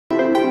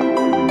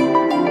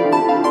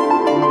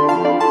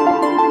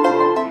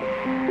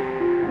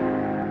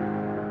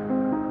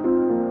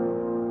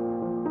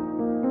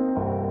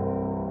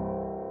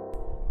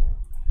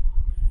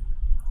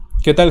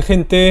¿Qué tal,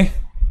 gente?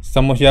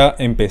 Estamos ya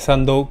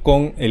empezando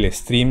con el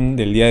stream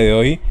del día de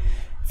hoy.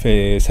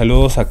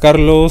 Saludos a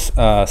Carlos,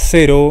 a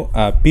Cero,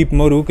 a Pip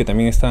Moru, que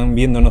también están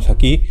viéndonos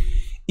aquí.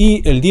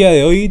 Y el día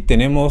de hoy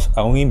tenemos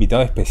a un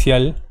invitado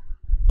especial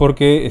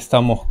porque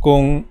estamos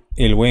con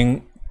el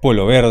buen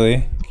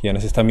Poloverde, que ya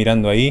nos está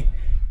mirando ahí.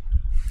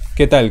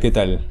 ¿Qué tal? ¿Qué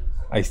tal?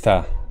 Ahí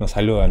está, nos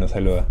saluda, nos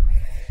saluda.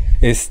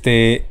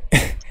 Él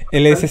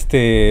es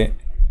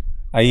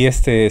ahí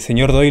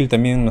señor Doyle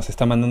también nos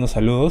está mandando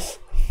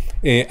saludos.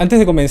 Antes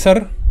de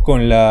comenzar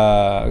con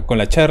la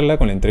charla,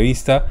 con la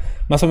entrevista,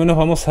 más o menos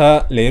vamos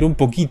a leer un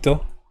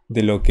poquito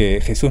de lo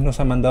que Jesús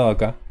nos ha mandado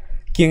acá.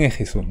 ¿Quién es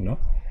Jesús, no?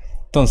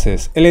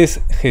 Entonces, él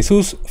es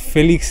Jesús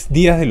Félix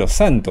Díaz de los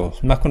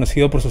Santos, más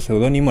conocido por su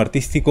seudónimo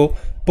artístico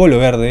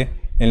Poloverde.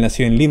 Él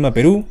nació en Lima,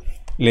 Perú.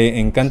 Le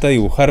encanta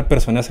dibujar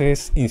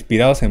personajes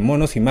inspirados en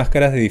monos y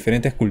máscaras de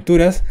diferentes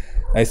culturas.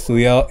 Ha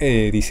estudiado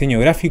diseño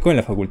gráfico en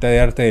la Facultad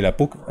de Arte de la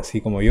PUC, así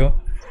como yo.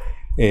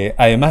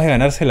 Además de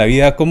ganarse la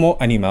vida como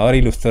animador e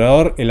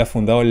ilustrador, él ha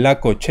fundado la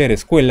Cochera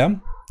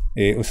Escuela.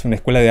 Es una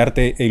escuela de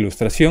arte e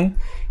ilustración.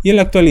 Y en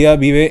la actualidad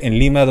vive en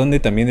Lima, donde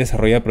también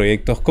desarrolla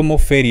proyectos como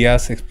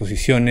ferias,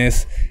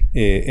 exposiciones,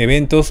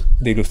 eventos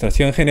de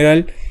ilustración en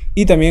general.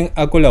 Y también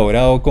ha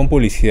colaborado con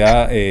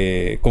publicidad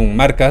con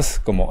marcas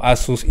como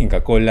Asus,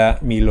 Inca Kola,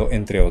 Milo,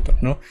 entre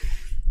otros, ¿no?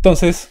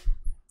 Entonces,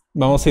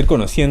 vamos a ir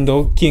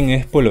conociendo quién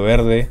es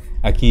Poloverde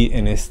aquí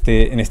en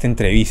esta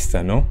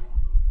entrevista, ¿no?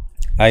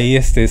 Ahí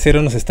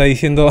Cero nos está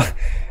diciendo,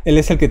 él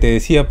es el que te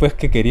decía pues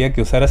que quería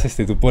que usaras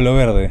tu polo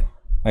verde.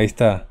 Ahí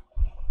está.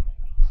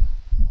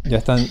 Ya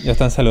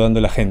están saludando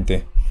a la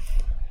gente.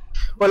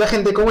 Hola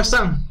gente, ¿cómo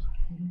están?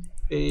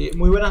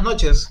 Muy buenas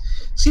noches.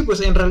 Sí,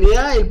 pues en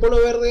realidad el polo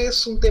verde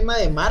es un tema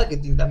de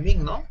marketing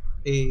también, ¿no?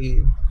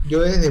 Yo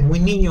desde muy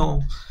niño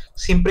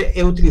siempre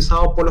he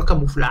utilizado polos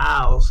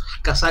camuflados,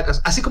 casacas,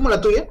 así como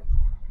la tuya,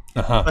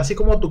 Ajá. así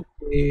como tu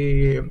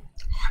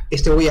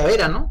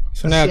guayabera, ¿no?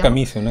 Es una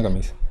camisa, una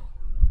camisa.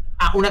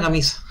 Ah, una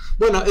camisa.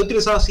 Bueno, he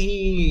utilizado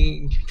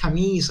así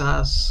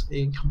camisas,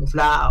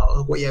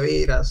 camuflados,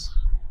 guayaberas,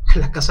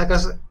 las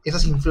casacas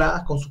esas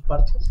infladas con sus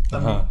parches.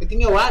 También. Ajá. He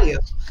tenido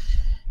varias.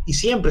 Y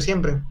siempre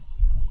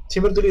he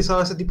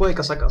utilizado ese tipo de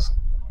casacas.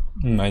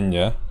 Man,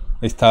 ya.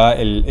 Ahí está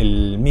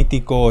el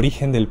mítico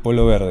origen del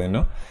polo verde,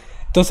 ¿no?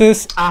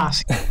 Entonces,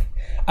 Sí.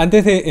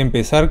 antes de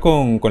empezar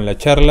con la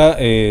charla,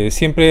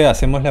 siempre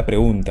hacemos la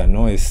pregunta,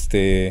 ¿no?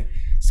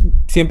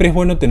 Siempre es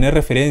bueno tener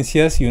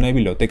referencias y una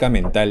biblioteca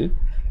mental.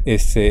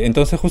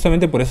 Entonces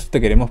justamente por eso te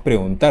queremos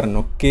preguntar,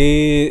 ¿no?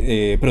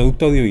 ¿Qué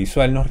producto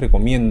audiovisual nos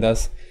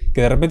recomiendas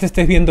que de repente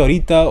estés viendo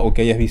ahorita o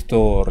que hayas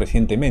visto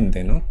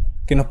recientemente, ¿no?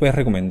 ¿Qué nos puedes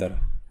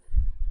recomendar?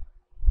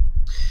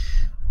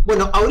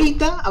 Bueno,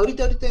 ahorita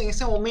en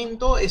este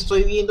momento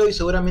estoy viendo, y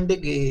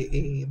seguramente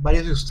que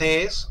varios de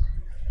ustedes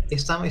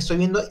estoy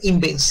viendo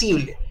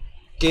Invencible,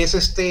 que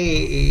es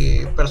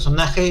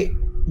personaje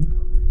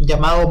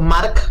llamado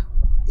Mark,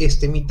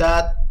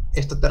 mitad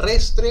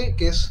extraterrestre,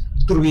 que es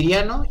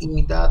turbiriano, y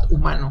mitad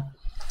humano.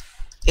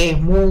 Es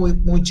muy,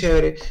 muy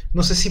chévere.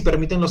 No sé si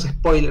permiten los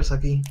spoilers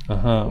aquí.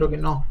 Ajá. Creo que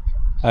no.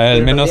 A ver, al Pero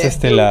en menos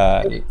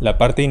realidad la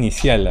parte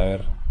inicial, a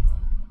ver.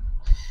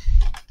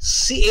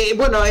 sí,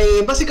 bueno,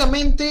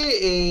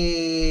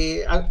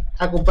 básicamente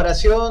a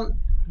comparación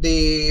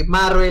de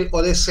Marvel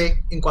o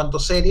DC en cuanto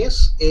a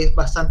series, es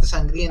bastante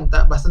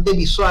sangrienta, bastante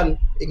visual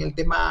en el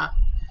tema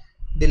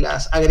de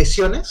las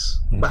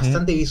agresiones,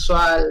 bastante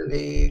visual,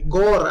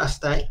 gore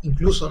hasta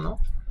incluso, ¿no?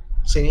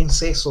 Se ven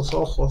sesos,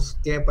 ojos,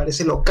 que me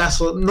parece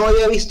locazo. No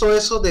había visto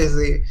eso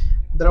desde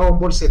Dragon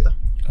Ball Z.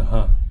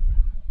 Ajá.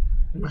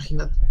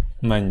 Imagínate.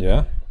 Man,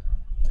 ya.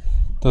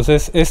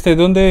 Entonces,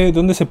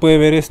 ¿dónde se puede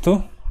ver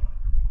esto?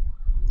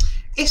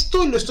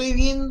 Esto lo estoy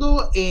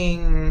viendo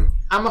en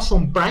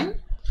Amazon Prime,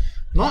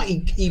 ¿no?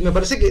 Y me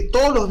parece que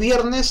todos los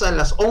viernes a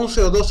las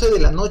 11 o 12 de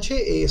la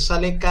noche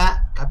sale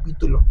cada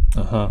capítulo.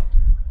 Ajá.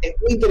 Es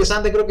muy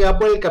interesante, creo que va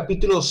por el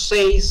capítulo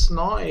 6,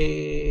 ¿no?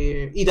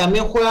 Y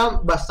también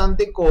juegan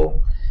bastante con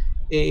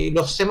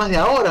los temas de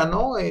ahora,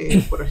 ¿no?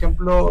 Por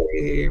ejemplo,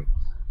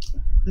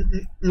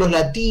 los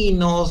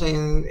latinos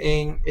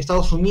en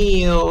Estados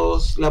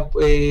Unidos,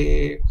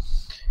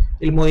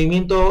 el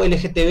movimiento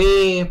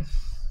LGTB,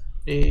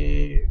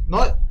 ¿no?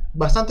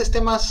 Bastantes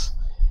temas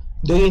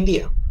de hoy en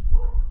día.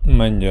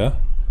 Man, ya.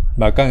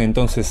 Bacán,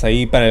 entonces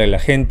ahí para la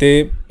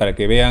gente, para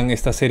que vean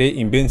esta serie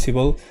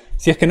Invincible,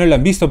 si es que no la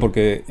han visto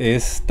porque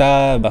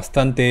está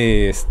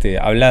bastante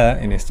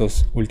hablada en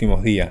estos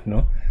últimos días,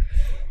 ¿no?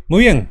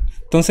 Muy bien,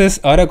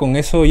 entonces ahora con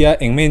eso ya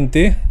en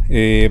mente,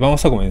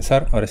 vamos a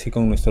comenzar ahora sí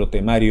con nuestro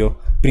temario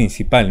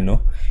principal,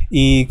 ¿no?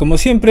 Y como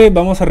siempre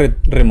vamos a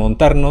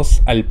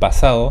remontarnos al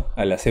pasado,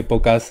 a las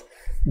épocas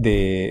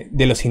de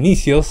los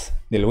inicios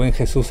del buen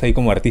Jesús ahí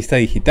como artista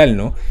digital,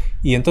 ¿no?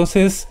 Y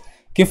entonces,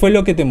 ¿qué fue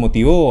lo que te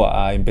motivó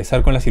a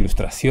empezar con las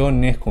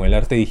ilustraciones, con el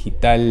arte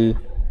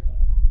digital?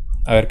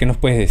 A ver, ¿qué nos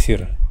puedes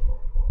decir?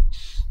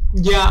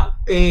 Ya,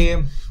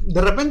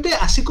 de repente,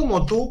 así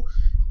como tú,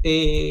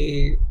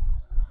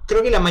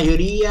 creo que la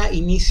mayoría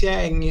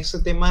inicia en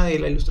ese tema de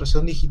la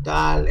ilustración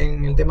digital,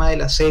 en el tema de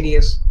las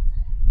series,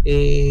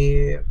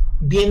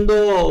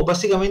 viendo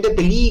básicamente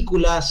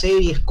películas,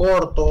 series,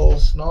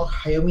 cortos, ¿no?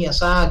 Hayao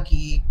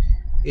Miyazaki,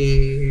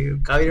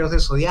 Caballeros del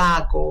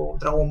Zodiaco,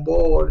 Dragon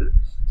Ball,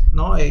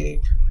 ¿no?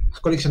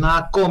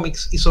 Coleccionaba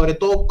cómics y sobre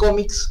todo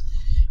cómics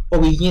o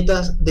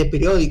viñetas de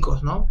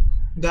periódicos, ¿no?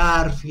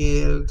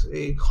 Garfield,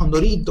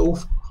 Hondorito,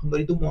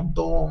 Hondorito un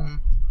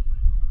montón,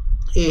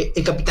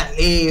 el Capitán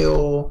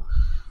Leo,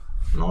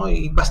 ¿no?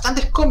 Y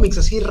bastantes cómics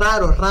así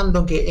raros,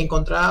 random, que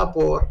encontraba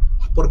por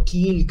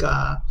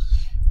Kilka,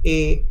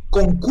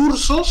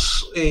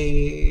 concursos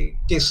que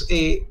es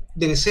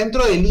del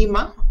centro de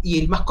Lima, y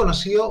el más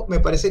conocido me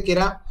parece que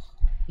era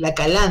La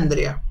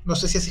Calandria, no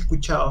sé si has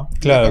escuchado. La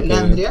Claro, que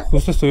Calandria,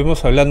 justo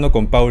estuvimos hablando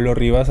con Paulo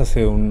Rivas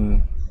hace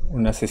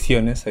unas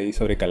sesiones ahí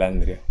sobre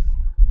Calandria.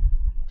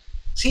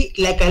 sí,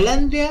 La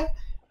Calandria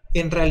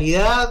en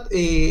realidad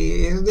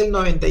es del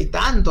noventa y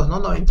tantos, ¿no?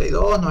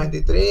 92,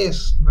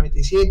 93,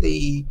 97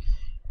 e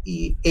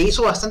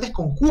hizo bastantes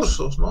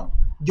concursos, ¿no?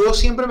 Yo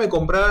siempre me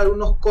compraba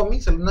algunos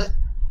cómics, algunas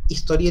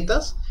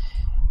historietas,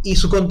 y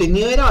su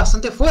contenido era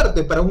bastante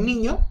fuerte para un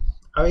niño.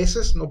 A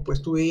veces, no,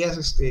 pues tú veías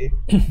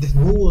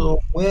desnudo,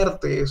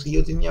 muertes, y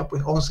yo tenía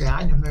pues 11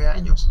 años, 9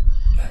 años.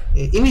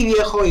 Y mi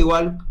viejo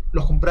igual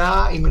los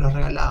compraba y me los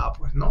regalaba,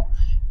 pues, ¿no?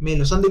 Me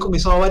los han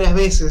decomisado varias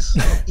veces,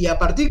 ¿no? Y a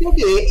partir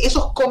de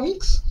esos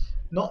cómics,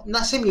 ¿no?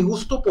 Nace mi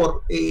gusto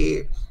por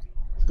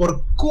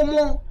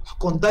cómo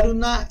contar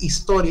una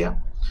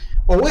historia,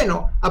 o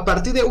bueno, a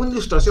partir de una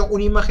ilustración,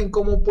 una imagen,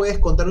 cómo puedes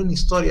contar una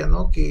historia,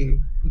 ¿no? Que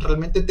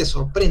realmente te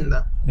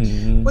sorprenda.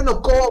 Mm,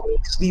 Bueno,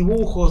 cómics,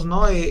 dibujos,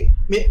 ¿no?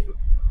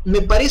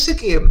 Me parece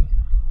que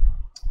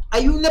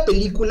hay una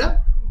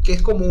película que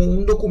es como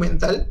un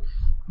documental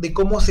de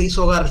cómo se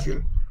hizo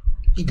Garfield.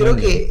 Y creo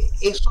maña. que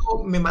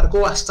eso me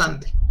marcó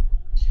bastante.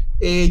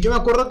 Yo me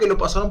acuerdo que lo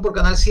pasaron por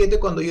Canal 7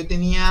 cuando yo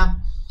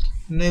tenía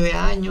 9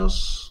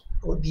 años,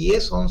 o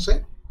 10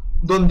 11,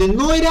 donde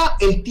no era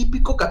el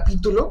típico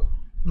capítulo,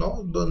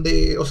 ¿no?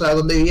 Donde, o sea,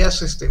 donde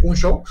veías un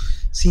show,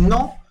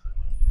 sino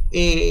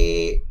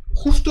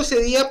justo ese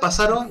día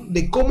pasaron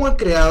de cómo el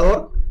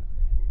creador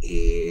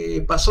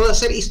pasó de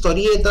hacer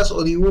historietas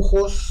o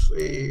dibujos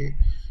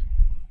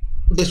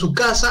de su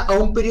casa a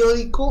un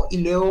periódico y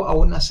luego a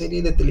una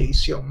serie de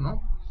televisión,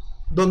 ¿no?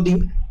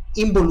 Donde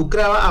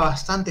involucraba a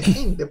bastante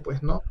gente,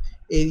 pues, ¿no?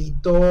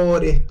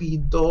 Editores,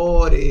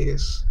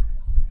 pintores,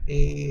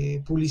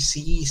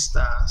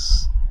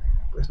 publicistas,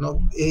 pues, ¿no?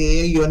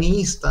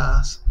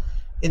 Guionistas.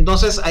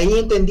 Entonces ahí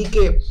entendí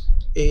que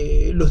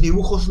los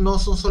dibujos no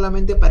son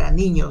solamente para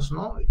niños,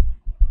 ¿no?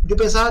 Yo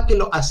pensaba que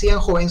lo hacían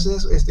jóvenes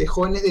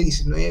de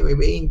 19,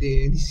 20,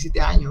 17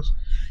 años,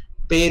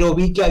 pero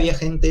vi que había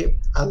gente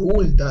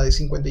adulta de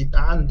 50 y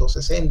tantos,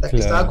 60, que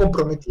estaba Claro.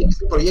 comprometida en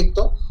este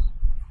proyecto,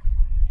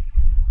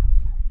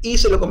 y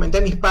se lo comenté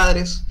a mis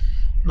padres,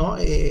 ¿no?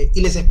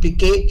 Y les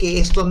expliqué que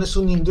esto no es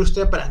una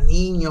industria para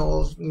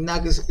niños, ni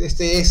nada que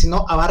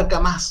sino abarca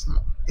más,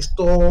 ¿no? Es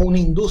toda una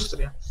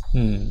industria.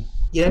 Mm.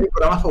 Y era mi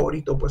programa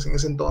favorito, pues, en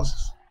ese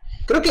entonces.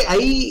 Creo que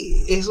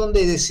ahí es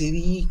donde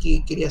decidí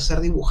que quería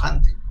ser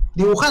dibujante.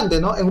 Dibujante,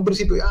 ¿no? En un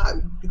principio, yo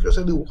quiero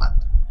ser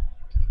dibujante.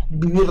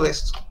 Vivir de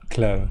esto.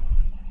 Claro.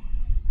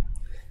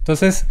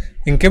 Entonces,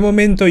 ¿en qué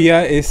momento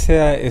ya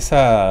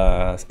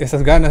esas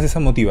ganas, esa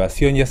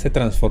motivación ya se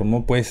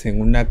transformó pues en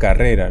una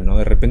carrera, ¿no?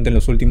 De repente en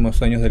los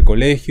últimos años del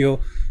colegio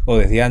o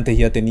desde antes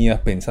ya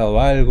tenías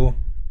pensado algo.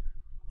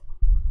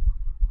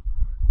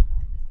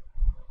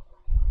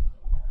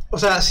 O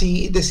sea,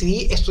 si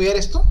decidí estudiar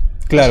esto, ¿a eso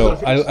te Claro,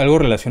 refieres? algo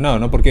relacionado,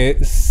 ¿no? Porque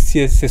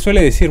se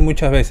suele decir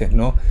muchas veces,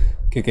 ¿no?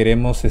 Que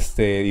queremos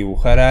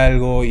dibujar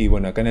algo y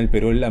bueno, acá en el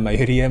Perú la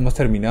mayoría hemos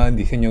terminado en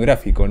diseño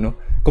gráfico, ¿no?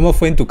 ¿Cómo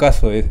fue en tu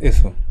caso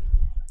eso?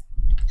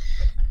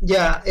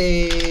 Ya,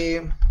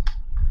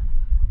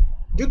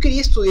 yo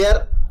quería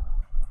estudiar,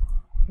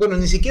 bueno,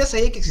 ni siquiera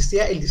sabía que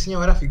existía el diseño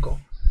gráfico.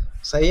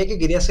 Sabía que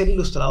quería ser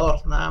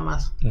ilustrador, nada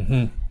más.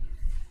 Ujú.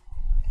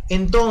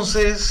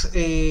 Entonces,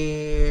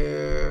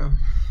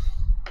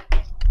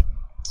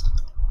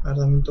 a ver,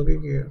 dame un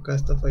toque que acá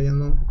está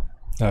fallando.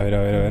 A ver,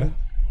 a ver, a ver.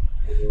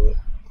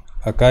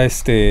 Acá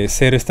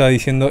Ser está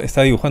diciendo,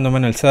 está dibujando a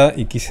mano alzada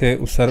y quise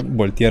usar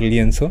voltear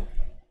lienzo.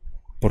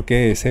 ¿Por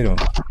qué cero?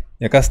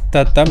 Y acá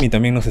está Tami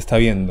también nos está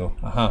viendo.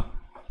 Ajá.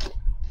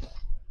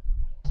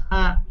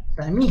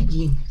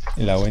 Tamiki.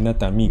 La buena Ya,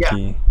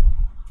 Tamiki.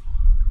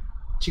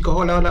 chicos,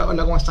 hola, hola,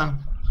 hola, ¿cómo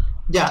están?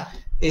 Ya,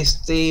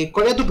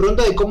 ¿cuál era tu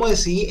pregunta de cómo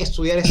decidí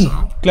estudiar esto,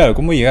 no? Claro,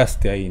 ¿cómo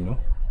llegaste ahí, no?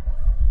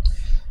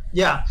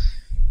 Ya,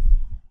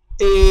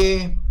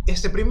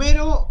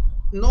 primero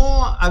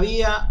no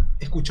había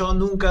escuchado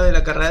nunca de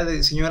la carrera de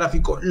diseño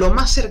gráfico. Lo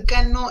más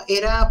cercano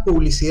era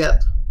publicidad.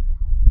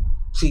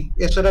 Sí,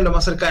 eso era lo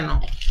más cercano.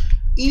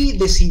 Y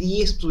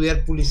decidí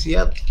estudiar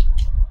publicidad,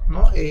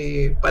 ¿no?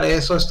 Para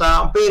eso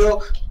estaba, pero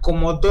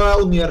como toda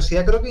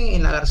universidad, creo que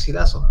en la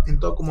Garcilaso,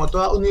 como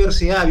toda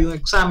universidad había un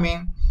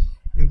examen,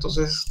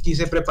 entonces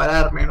quise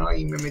prepararme, ¿no?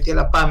 Y me metí a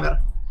la PAMER.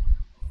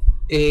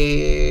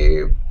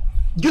 Eh,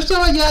 yo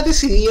estaba ya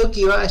decidido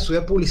que iba a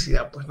estudiar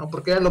publicidad, pues, ¿no?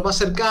 Porque era lo más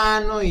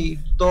cercano y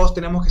todos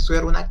tenemos que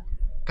estudiar una.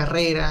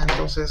 carrera,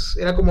 entonces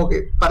era como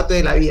que parte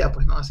de la vida,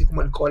 pues, ¿no? Así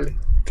como el cole.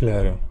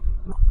 Claro.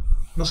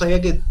 No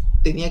sabía que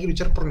tenía que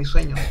luchar por mis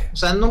sueños. O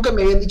sea, nunca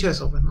me habían dicho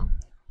eso, pues, ¿no?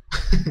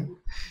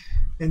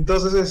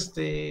 Entonces,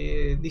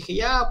 dije,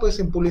 ya, pues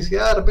en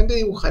publicidad de repente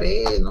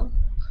dibujaré, ¿no?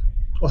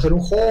 O hacer un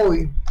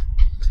hobby.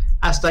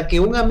 Hasta que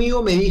un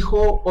amigo me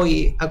dijo,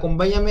 oye,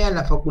 acompáñame a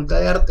la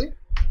Facultad de Arte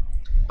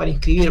para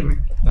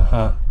inscribirme.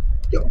 Ajá.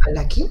 Yo, ¿a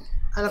la qué?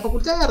 A la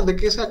Facultad de Arte,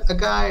 que es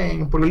acá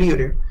en Pueblo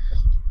Libre.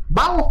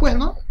 Vamos, pues,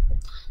 ¿no?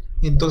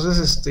 Y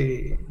entonces,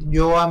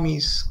 yo a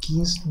mis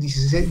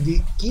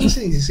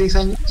 16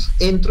 años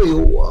entro y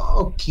digo,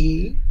 wow,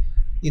 ¿qué?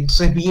 Y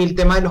entonces vi el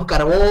tema de los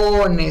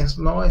carbones,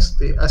 ¿no?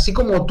 Así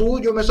como tú,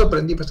 yo me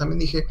sorprendí, pues también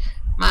dije,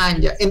 man,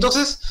 ya.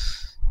 Entonces,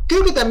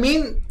 creo que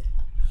también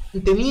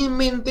tenía en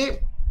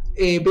mente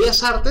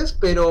bellas artes,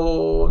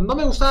 pero no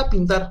me gustaba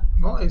pintar,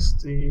 ¿no?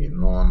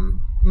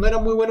 No era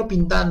muy bueno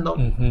pintando,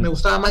 me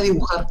gustaba más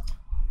dibujar.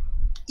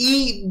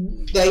 Y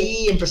de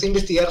ahí empecé a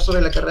investigar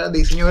sobre la carrera de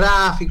diseño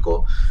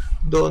gráfico,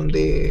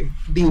 donde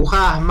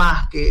dibujabas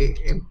más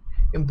que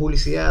en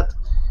publicidad.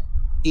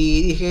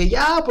 Y dije,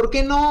 ya, ¿por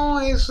qué no?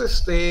 Es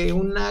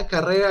una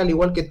carrera al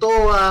igual que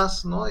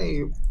todas, ¿no?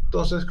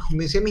 Entonces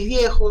convencí a mis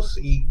viejos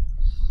y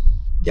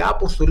ya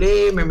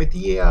postulé, me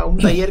metí a un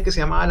taller que se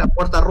llamaba La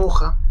Puerta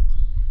Roja.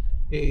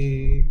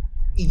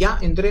 Y ya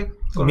entré.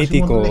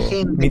 Mítico,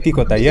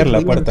 mítico taller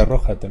La Puerta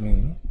Roja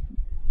también, ¿no?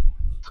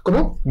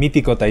 ¿Cómo?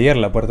 Mítico taller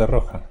La Puerta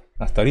Roja.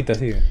 Hasta ahorita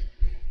sigue.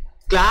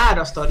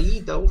 Claro, hasta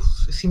ahorita,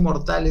 es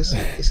inmortal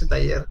ese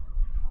taller.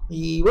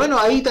 Y bueno,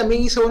 ahí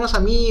también hice buenos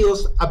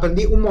amigos,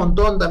 aprendí un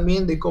montón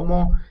también de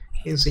cómo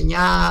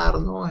enseñar,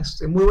 ¿no?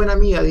 Muy buena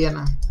amiga,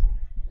 Diana.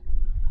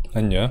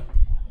 Ya.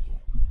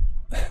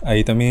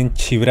 Ahí también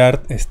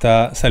Chibrart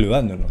está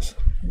saludándonos.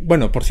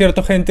 Bueno, por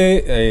cierto,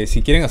 gente,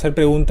 si quieren hacer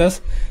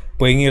preguntas,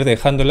 pueden ir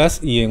dejándolas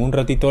y en un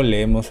ratito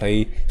leemos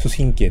ahí sus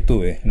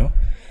inquietudes, ¿no?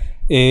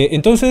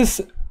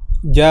 Entonces,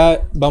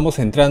 ya vamos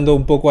entrando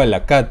un poco a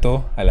la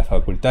Cato, a la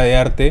Facultad de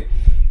Arte,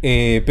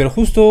 pero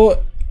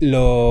justo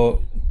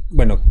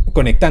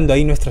conectando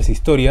ahí nuestras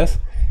historias,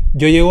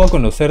 yo llego a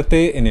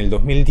conocerte en el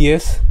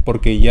 2010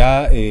 porque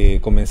ya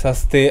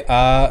comenzaste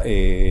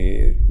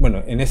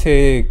en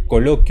ese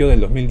coloquio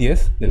del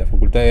 2010 de la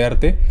Facultad de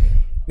Arte,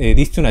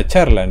 diste una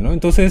charla, ¿no?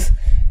 Entonces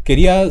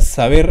quería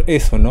saber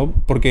eso, ¿no?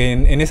 Porque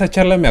en esa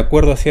charla me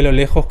acuerdo así a lo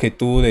lejos que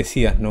tú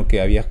decías, ¿no?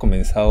 Que habías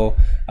comenzado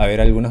a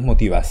ver algunas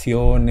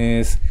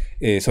motivaciones,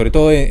 sobre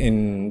todo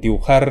en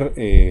dibujar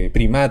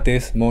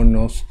primates,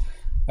 monos.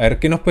 A ver,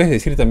 ¿qué nos puedes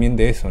decir también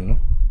de eso,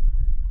 no?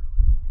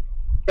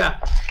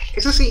 Ya,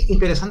 eso sí,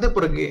 interesante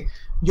porque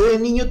yo de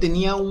niño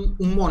tenía un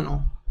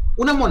mono,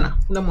 una mona,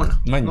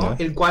 ¿no?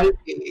 El cual,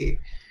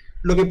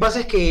 lo que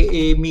pasa es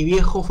que mi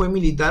viejo fue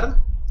militar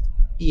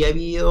y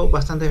había ido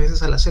bastantes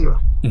veces a la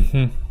selva.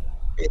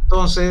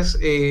 Entonces,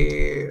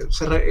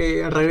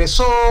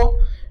 regresó,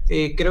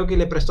 creo que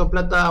le prestó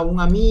plata a un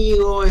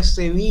amigo,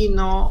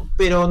 vino,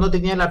 pero no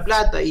tenía la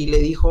plata y le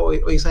dijo,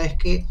 oye, ¿sabes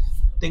qué?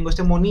 Tengo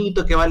este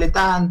monito que vale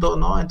tanto,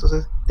 ¿no?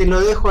 Entonces, te lo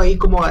dejo ahí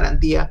como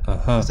garantía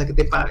hasta que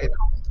te pague,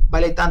 ¿no?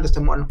 Vale tanto este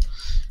mono.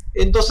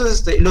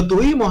 Entonces, lo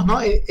tuvimos,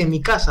 ¿no? En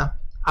mi casa.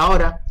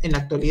 Ahora, en la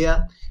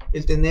actualidad,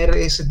 el tener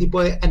ese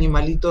tipo de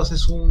animalitos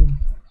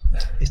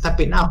está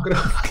penado, creo.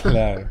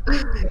 Claro.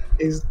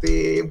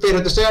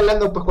 Pero te estoy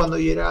hablando, pues, cuando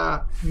yo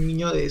era un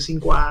niño de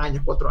 5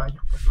 años, 4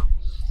 años, pues, ¿no?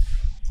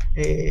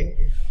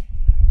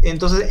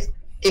 Entonces,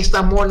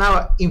 esta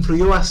mona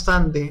influyó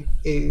bastante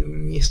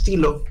en mi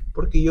estilo,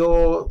 porque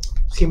yo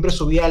siempre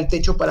subía al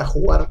techo para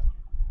jugar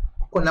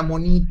con la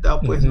monita,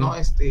 pues, ¿no?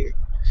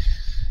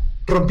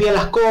 Rompía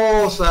las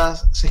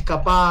cosas, se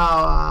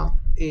escapaba,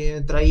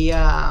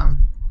 traía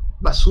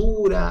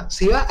basura,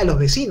 se iba a los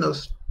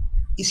vecinos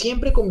y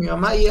siempre con mi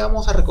mamá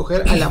íbamos a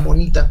recoger a la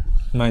monita,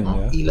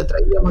 ¿no? Y la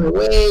traíamos de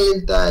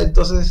vuelta.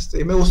 Entonces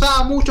me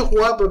gustaba mucho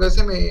jugar porque a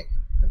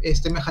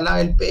veces me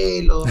jalaba el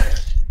pelo,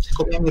 se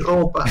comía mi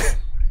ropa,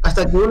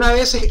 hasta que una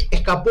vez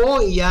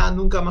escapó y ya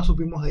nunca más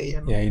supimos de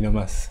ella, ¿no? Y ahí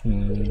nomás.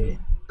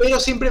 Pero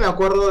siempre me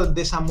acuerdo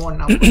de esa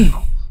mona, pues,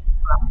 ¿no?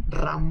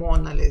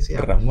 Ramona le decía.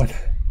 Ramona.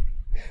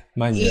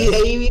 Y de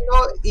ahí vino,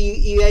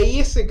 y de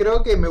ahí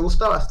creo que me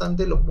gusta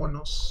bastante los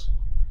monos.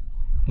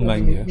 Mi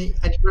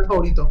animal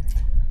favorito.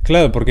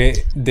 Claro,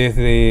 porque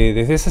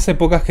desde esas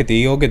épocas que te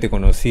digo que te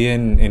conocí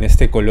en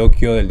este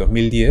coloquio del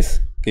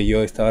 2010, que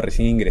yo estaba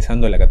recién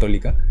ingresando a la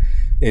Católica,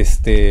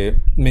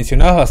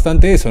 mencionabas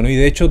bastante eso, ¿no? Y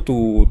de hecho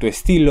tu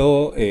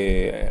estilo,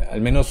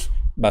 al menos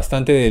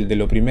bastante de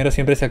lo primero,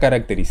 siempre se ha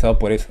caracterizado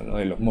por eso, ¿no?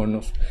 De los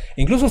monos.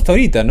 Incluso hasta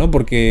ahorita, ¿no?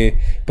 Porque,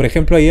 por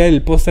ejemplo, ahí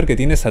el póster que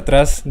tienes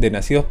atrás de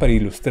Nacidos para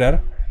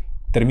Ilustrar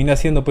termina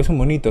siendo pues un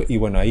monito. Y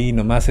bueno, ahí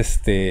nomás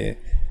ese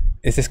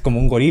es como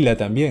un gorila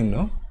también,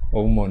 ¿no?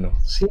 O un mono.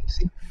 Sí,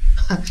 sí.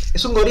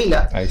 Es un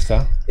gorila. Ahí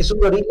está. Es un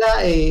gorila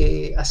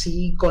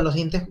así con los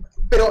dientes.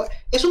 Pero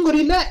es un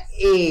gorila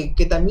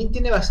que también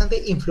tiene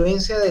bastante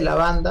influencia de la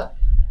banda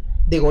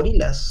de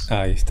gorilas.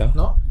 Ahí está.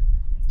 ¿No?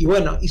 Y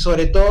bueno, y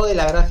sobre todo de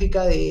la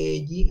gráfica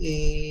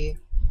de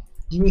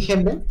Jimmy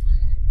Henson,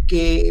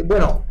 que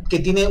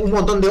tiene un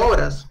montón de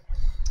obras.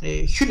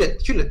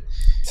 Hewlett, que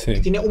Sí.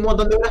 tiene un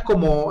montón de obras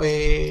como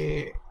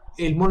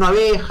el mono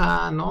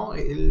abeja, ¿no?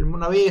 El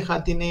mono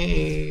abeja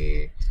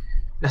tiene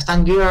la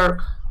Stan Girl.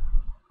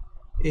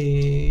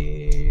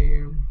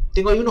 eh,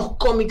 Tengo ahí unos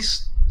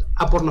cómics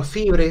a por los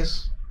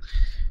fibres.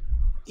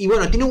 Y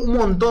bueno, tiene un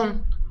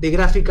montón de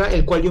gráfica,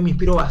 el cual yo me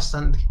inspiro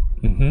bastante.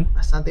 Ujú.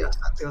 Bastante.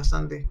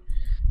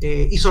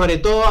 Y sobre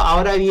todo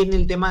ahora viene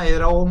el tema de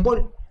Dragon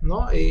Ball,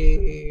 ¿no?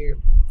 Que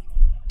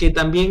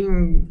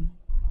también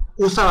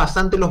usa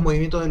bastante los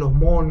movimientos de los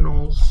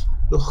monos,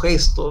 los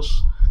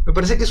gestos. Me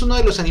parece que es uno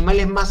de los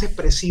animales más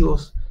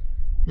expresivos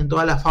en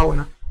toda la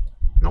fauna,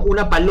 ¿no?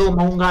 Una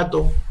paloma, un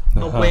gato,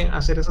 no Ajá. pueden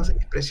hacer esas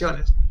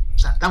expresiones, o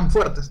sea, tan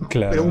fuertes, ¿no?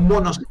 Pero Claro. un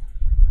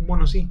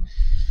mono sí.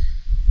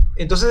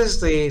 Entonces,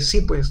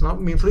 sí, pues, ¿no?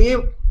 Me influye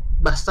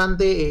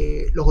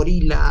bastante los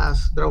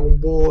gorilas, Dragon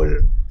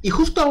Ball. Y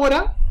justo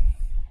ahora,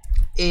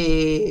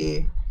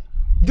 eh,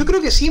 yo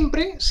creo que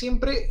siempre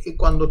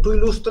cuando tú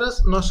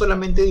ilustras, no es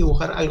solamente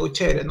dibujar algo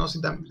chévere, ¿no?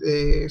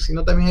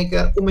 Sino también hay que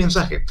dar un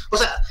mensaje. O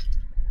sea,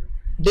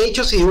 de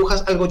hecho, si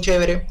dibujas algo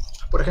chévere,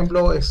 por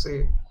ejemplo,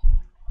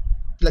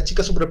 las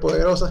chicas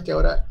superpoderosas que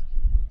ahora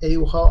he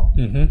dibujado,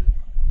 Ujú.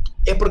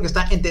 es porque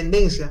está en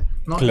tendencia,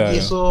 ¿no? Y Claro.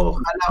 eso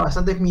jala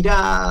bastantes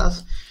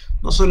miradas,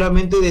 no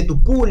solamente de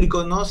tu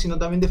público, ¿no? Sino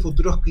también de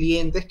futuros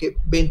clientes que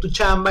ven tu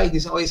chamba y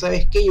dicen, oye,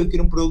 ¿sabes qué? Yo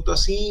quiero un producto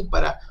así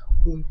para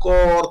un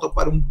corto,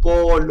 para un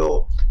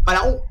polo,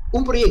 para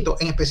un proyecto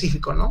en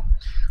específico, ¿no?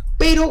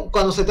 Pero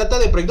cuando se trata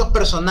de proyectos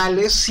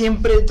personales,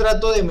 siempre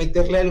trato de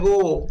meterle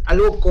algo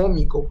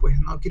cómico, pues,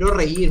 ¿no? Quiero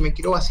reírme,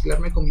 quiero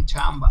vacilarme con mis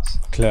chambas.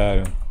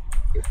 Claro.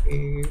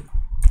 Eh,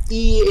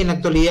 y en la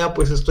actualidad,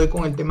 pues, estoy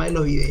con el tema de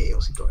los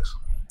videos y todo eso.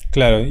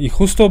 Claro, y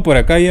justo por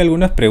acá hay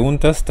algunas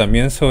preguntas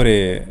también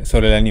sobre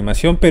la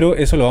animación, pero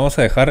eso lo vamos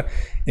a dejar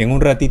en un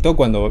ratito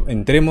cuando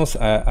entremos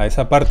a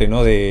esa parte,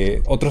 ¿no?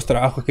 De otros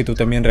trabajos que tú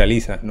también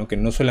realizas, ¿no? Que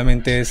no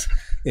solamente es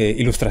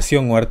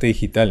ilustración o arte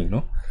digital,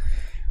 ¿no?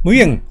 Muy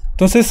bien,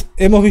 entonces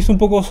hemos visto un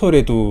poco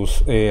sobre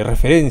tus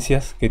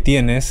referencias que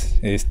tienes,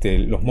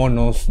 los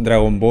monos,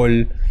 Dragon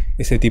Ball,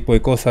 ese tipo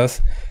de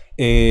cosas.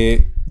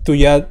 Tú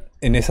ya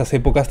en esas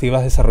épocas te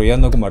ibas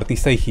desarrollando como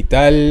artista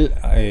digital,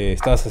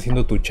 estabas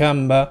haciendo tu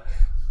chamba,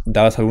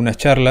 dabas algunas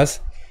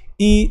charlas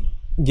y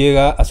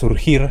llega a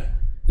surgir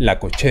la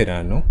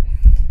cochera, ¿no?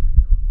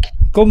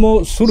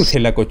 ¿Cómo surge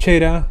la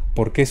cochera?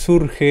 ¿Por qué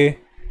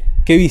surge?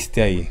 ¿Qué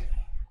viste ahí?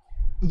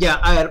 Ya,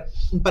 a ver,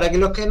 para que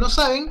los que no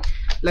saben,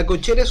 la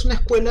Cochera es una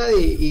escuela de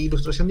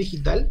ilustración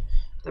digital.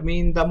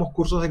 También damos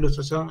cursos de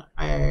ilustración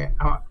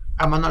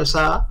a mano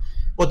alzada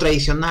o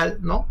tradicional,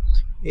 ¿no?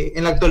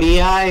 En la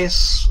actualidad es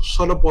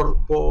solo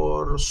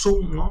por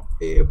Zoom, ¿no?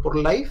 Por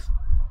live,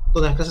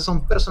 donde las clases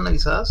son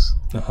personalizadas.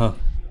 Ajá,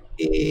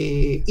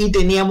 Y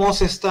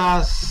teníamos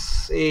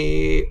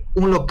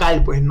un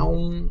local, pues, ¿no?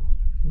 Un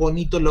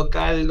bonito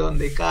local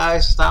donde cada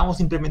vez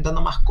estábamos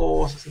implementando más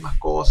cosas y más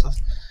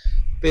cosas.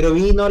 Pero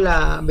vino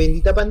la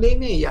bendita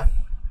pandemia y ya,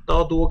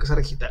 todo tuvo que ser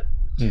digital.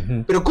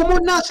 ujú, Pero ¿cómo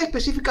nace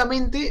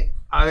específicamente?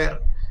 A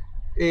ver,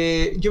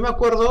 yo me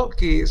acuerdo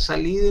que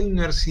salí de la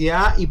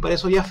universidad y para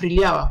eso ya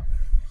frileaba.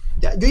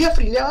 Ya, yo ya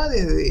frileaba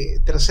desde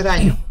tercer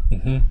año.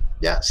 ujú.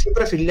 Ya,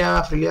 siempre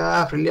frileaba.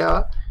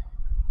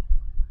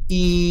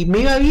 Y me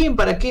iba bien,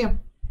 ¿para qué?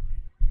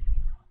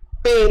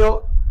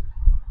 Pero,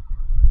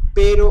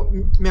 pero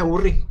me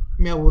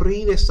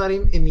aburrí de estar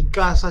en mi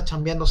casa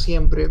chambeando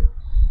siempre.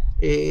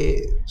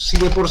 Si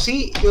de por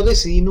sí yo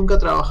decidí nunca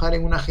trabajar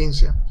en una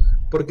agencia,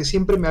 porque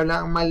siempre me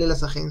hablaban mal de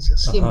las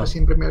agencias, Ajá.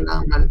 siempre me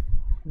hablaban mal.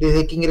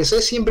 Desde que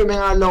ingresé siempre me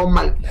han hablado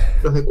mal,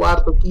 los de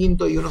cuarto,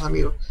 quinto y unos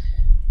amigos.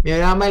 Me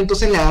hablaban mal,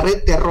 entonces le agarré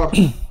terror,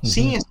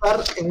 sin Ujú.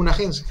 estar en una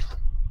agencia.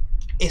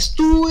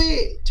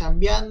 Estuve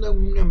chambeando en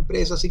una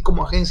empresa así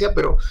como agencia,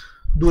 pero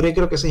duré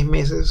creo que 6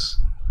 meses.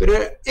 Pero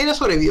era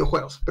sobre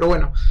videojuegos. Pero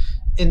bueno,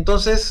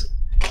 entonces,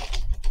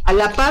 a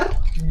la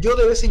par, yo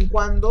de vez en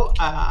cuando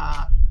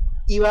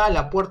iba a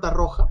la Puerta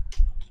Roja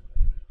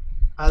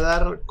a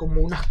dar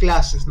como unas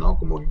clases, ¿no?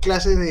 Como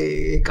clases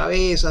de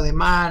cabeza, de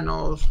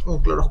manos,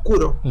 o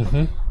claroscuro.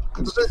 Ujú.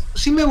 Entonces,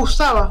 sí me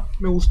gustaba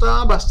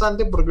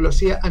bastante porque lo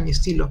hacía a mi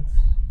estilo.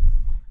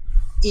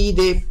 Y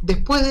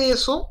después de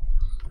eso,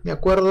 me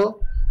acuerdo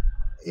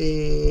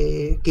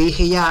que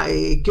dije ya,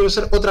 quiero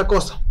hacer otra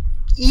cosa.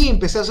 Y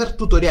empecé a hacer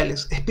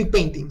tutoriales, speed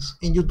paintings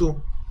en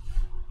YouTube.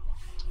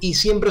 Y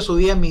siempre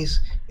subía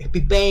mis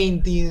speed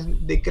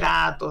paintings de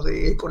Kratos,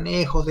 de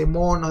conejos, de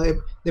monos,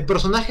 de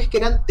personajes que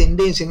eran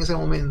tendencia en ese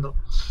momento.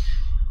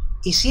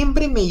 Y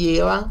siempre me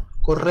llegaban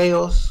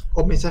correos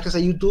o mensajes a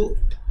YouTube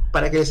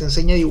para que les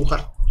enseñe a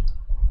dibujar.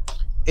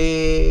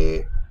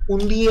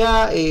 Un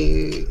día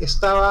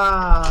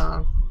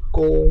estaba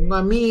con un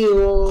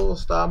amigo,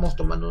 estábamos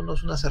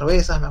tomándonos unas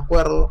cervezas, me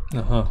acuerdo,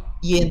 Ajá.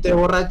 y entre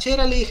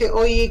borrachera le dije,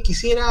 oye,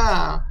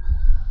 quisiera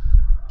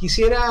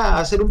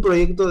hacer un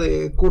proyecto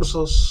de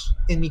cursos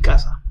en mi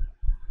casa.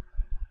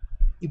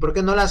 ¿Y por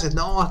qué no lo haces?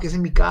 No, es que es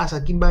en mi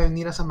casa. ¿Quién va a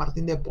venir a San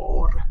Martín de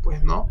Porres?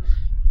 Pues, ¿no?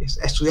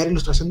 A estudiar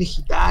ilustración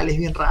digital, es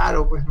bien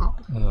raro, pues, ¿no?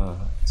 Ah,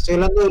 Estoy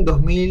hablando del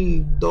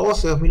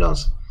 2012,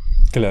 2011.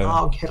 claro.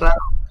 No, qué raro.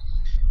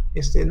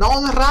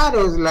 No, no es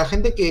raro, la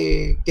gente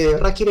que de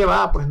verdad quiere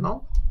va, pues,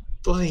 ¿no?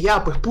 Entonces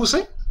ya, pues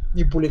puse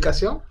mi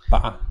publicación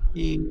Pa.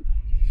 y,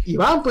 y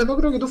van, pues no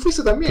creo que tú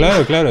fuiste también.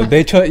 Claro, claro. De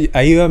hecho,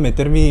 ahí iba a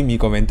meter mi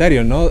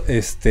comentario, ¿no?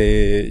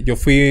 Yo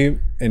fui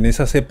en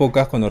esas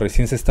épocas cuando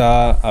recién se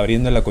estaba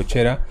abriendo la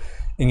cochera,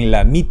 en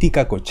la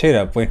mítica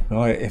cochera, pues,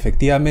 ¿no?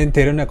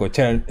 Efectivamente era una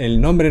cochera.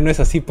 El nombre no es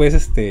así,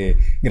 pues,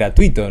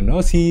 gratuito,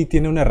 ¿no? Sí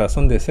tiene una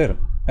razón de ser.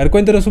 A ver,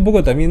 cuéntanos un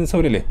poco también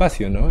sobre el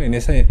espacio, ¿no? En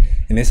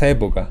esa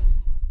época.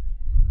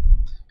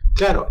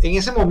 Claro, en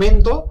ese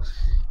momento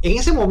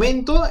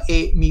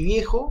mi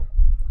viejo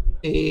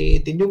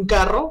tenía un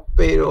carro,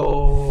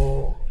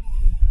 pero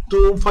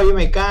tuvo un fallo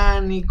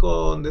mecánico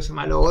donde se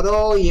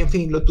malogró y en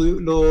fin, lo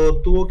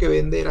tuvo que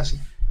vender así,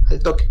 al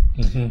toque.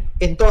 Ujú.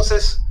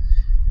 Entonces,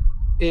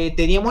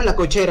 teníamos la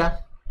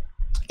cochera.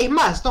 Es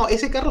más, no,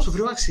 ese carro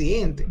sufrió un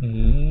accidente.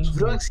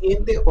 Sufrió un Mm.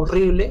 accidente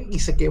horrible y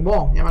se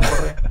quemó, ya me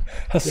acordé.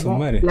 A Se su quemó.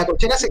 madre. La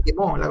cochera se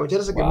quemó, la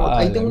cochera se quemó. Guau,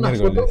 Ahí la tengo una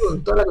foto miércoles.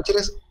 donde toda la cochera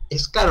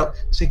es claro,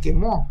 se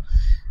quemó.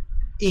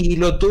 Y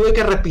lo tuve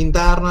que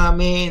repintar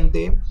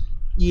nuevamente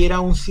y era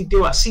un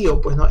sitio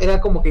vacío, pues no,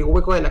 era como que un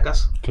hueco de la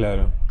casa.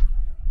 Claro.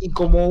 Y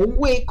como un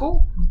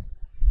hueco,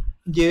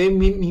 llevé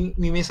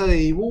mi mesa de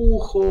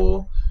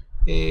dibujo,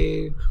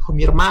 con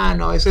mi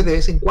hermano, a veces de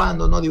vez en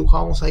cuando, ¿no?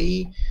 Dibujábamos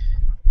ahí,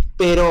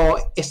 pero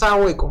estaba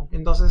hueco.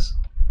 Entonces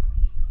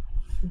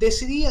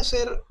decidí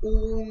hacer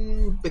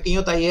un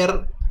pequeño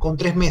taller con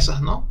 3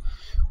 mesas, ¿no?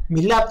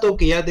 Mi laptop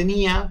que ya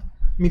tenía,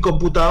 mi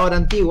computadora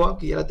antigua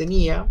que ya la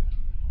tenía,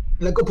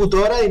 la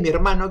computadora de mi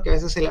hermano que a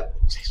veces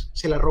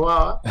se la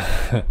robaba,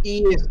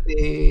 y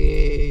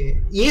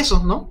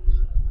eso, ¿no?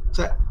 O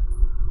sea,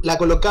 la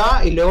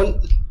colocaba y luego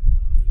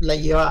la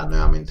llevaba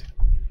nuevamente.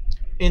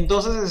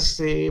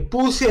 Entonces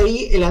puse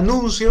ahí el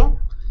anuncio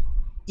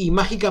y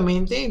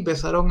mágicamente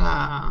empezaron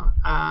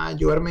a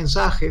llover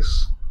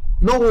mensajes.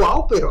 No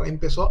wow, pero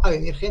empezó a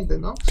venir gente,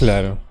 ¿no?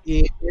 Claro.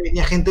 Y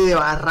venía gente de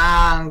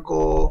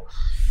Barranco,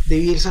 de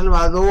Villa El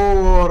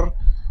Salvador,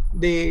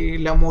 de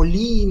La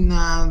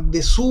Molina,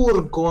 de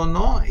Surco,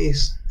 ¿no?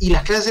 Y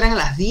las clases eran a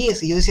las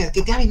 10 y yo decía,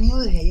 ¿qué te ha venido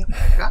desde allá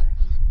para acá?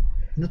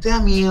 ¿No te da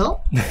miedo?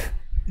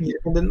 Y la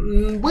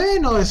gente,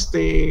 bueno,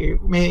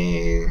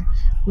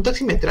 un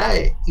taxi me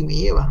trae y me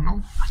lleva,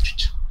 ¿no? Ah,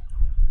 chucha.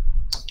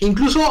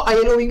 Incluso hay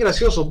algo bien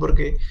gracioso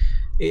porque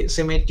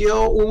se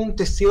metió un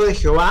testigo de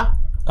Jehová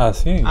Ah,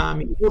 sí. a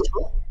mi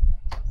curso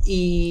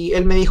y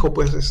él me dijo,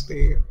 pues,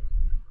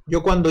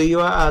 yo cuando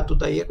iba a tu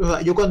taller, o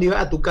sea, yo cuando iba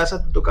a tu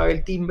casa te tocaba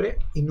el timbre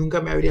y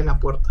nunca me abrías la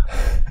puerta.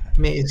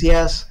 Me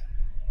decías,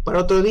 para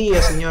otro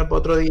día, señor, para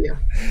otro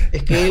día.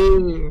 Es que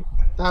él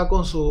estaba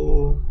con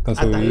su Con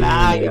su Biblia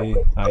atalaya, ahí.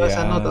 pues, toda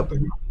esa nota, Allá.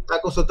 pues, ¿no?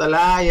 Estaba con su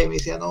atalaya y me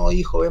decía, no,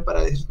 hijo, ven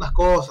para decir unas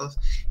cosas.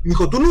 Y me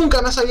dijo, tú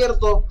nunca me has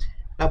abierto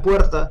la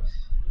puerta.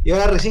 Y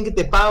ahora recién que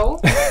te pago,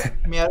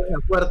 me abres la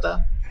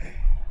puerta.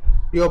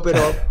 Digo, pero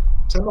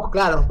seamos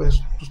claros, pues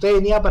usted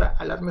venía para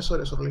hablarme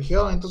sobre su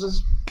religión,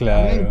 entonces a mí no me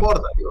Claro.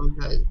 importa, digo,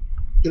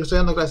 yo le estoy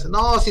dando clases,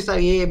 no, sí está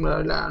bien, bla,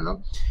 bla, bla,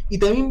 ¿no? Y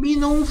también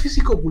vino un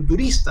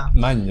físico-culturista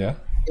Manja.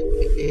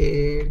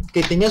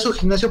 que tenía su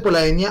gimnasio por la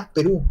avenida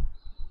Perú,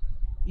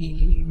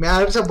 y me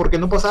da risa porque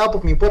no pasaba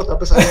por mi puerta, a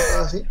pesar de que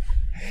estaba así,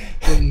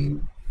 y,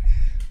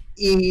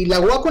 y la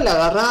guaco la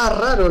agarraba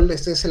raro,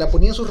 se la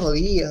ponía en sus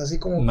rodillas, así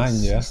como, pues,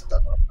 Manja.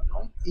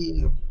 ¿no?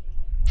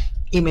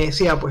 Y me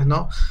decía, pues,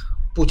 ¿no?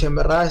 Pucha, en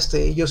verdad,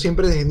 yo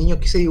siempre desde niño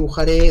quise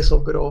dibujar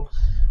eso, pero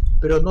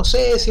no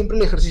sé, siempre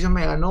el ejercicio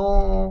me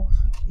ganó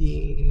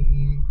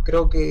y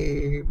creo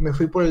que me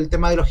fui por el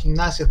tema de los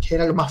gimnasios, que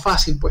era lo más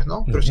fácil, pues,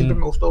 ¿no? Pero siempre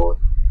Ujú. me gustó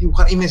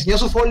dibujar. Y me enseñó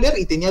su folder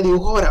y tenía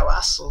dibujos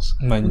bravazos,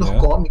 unos Manja.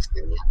 cómics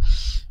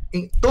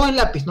tenía. Todo en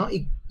lápiz, ¿no?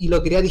 Y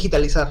lo quería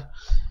digitalizar.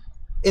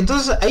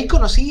 Entonces ahí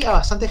conocí a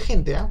bastante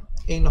gente, ¿eh?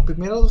 En los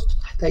primeros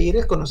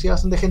talleres conocí a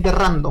bastante gente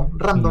random.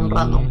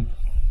 Mm.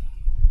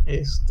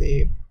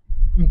 Este,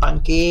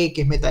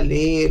 panqueques,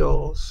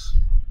 metaleros,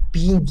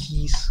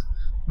 pinkies,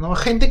 ¿no?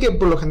 Gente que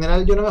por lo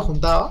general yo no me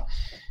juntaba,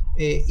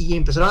 y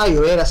empezaron a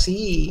llover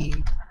así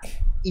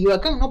y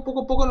bacán, ¿no?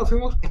 Poco a poco nos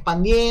fuimos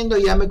expandiendo,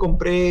 ya me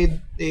compré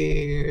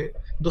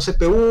 2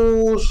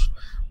 CPUs,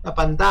 la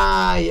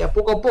pantalla,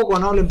 poco a poco,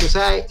 ¿no? Lo empecé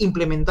a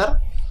implementar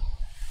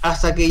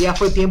hasta que ya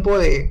fue tiempo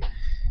de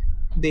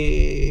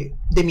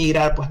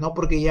migrar, pues, ¿no?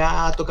 Porque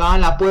ya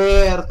tocaban la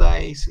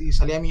puerta y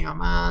salía mi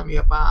mamá, mi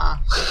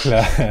papá,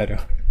 Claro.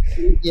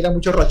 y era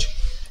mucho roche.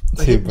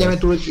 Sí, Entonces ya me pues.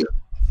 tuve que ir.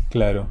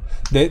 Claro.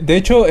 De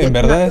hecho, Y en aquí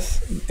verdad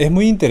es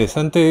muy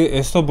interesante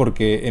esto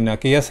porque en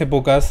aquellas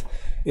épocas,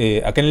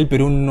 acá en el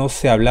Perú no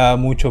se hablaba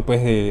mucho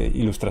pues de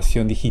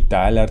ilustración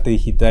digital, arte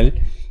digital,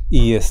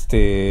 y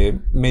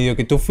medio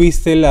que tú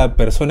fuiste la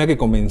persona que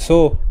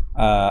comenzó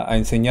a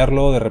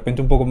enseñarlo de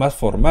repente un poco más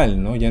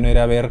formal, ¿no? Ya no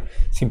era ver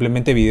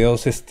simplemente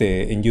videos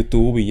en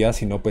YouTube y ya,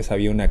 sino pues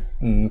había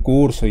un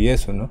curso y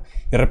eso, ¿no?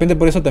 De repente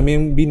por eso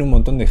también vino un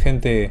montón de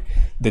gente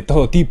de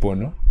todo tipo,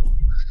 ¿no?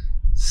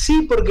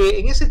 sí, porque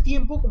en ese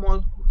tiempo,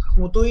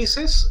 como tú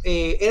dices,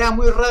 era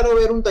muy raro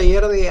ver un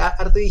taller de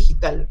arte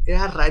digital,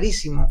 era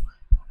rarísimo.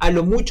 A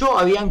lo mucho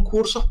habían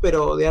cursos,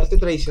 pero de arte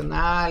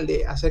tradicional,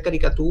 de hacer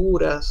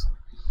caricaturas,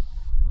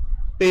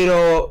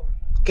 pero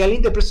que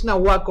alguien te preste una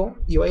Wacom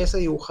y vayas a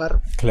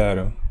dibujar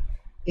Claro.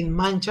 en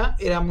mancha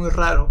era muy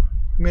raro.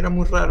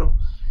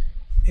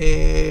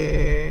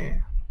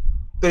 Eh,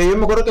 pero yo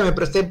me acuerdo que me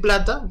presté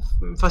plata,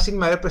 fácil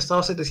me había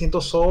prestado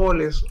 700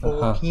 soles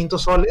o Ajá.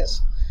 500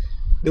 soles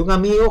de un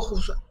amigo,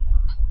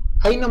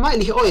 ahí nomás, le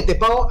dije, oye, te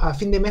pago a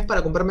fin de mes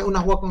para comprarme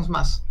unas Wacoms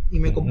más. Y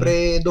me Ujú.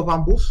 compré dos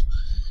bambús.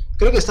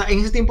 Creo que en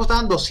ese tiempo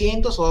estaban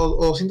 200 o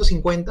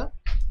 250.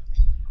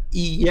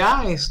 Y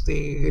ya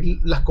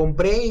las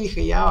compré y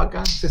dije, ya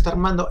acá se está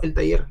armando el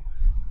taller.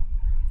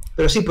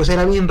 Pero sí, pues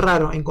era bien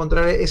raro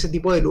encontrar ese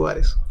tipo de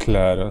lugares.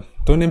 Claro.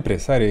 Todo un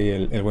empresario y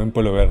el buen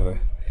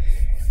Poloverde.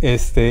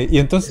 Y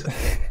entonces,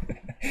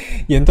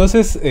 y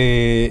entonces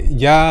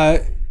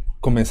ya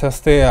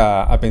comenzaste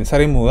a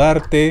pensar en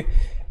mudarte.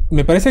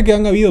 Me parece que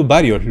han habido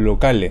varios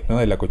locales, ¿no?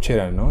 De la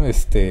Cochera, ¿no?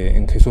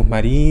 En Jesús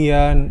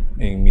María,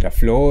 en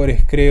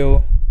Miraflores,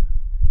 creo.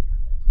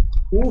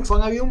 Uf,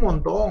 han habido un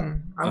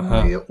montón. Han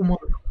Ajá. habido un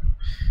montón.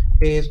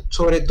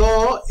 Sobre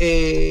todo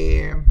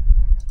en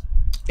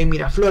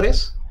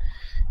Miraflores,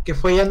 que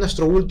fue ya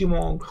nuestro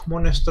último, como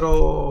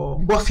nuestro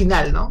boss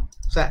final, ¿no?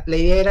 O sea, la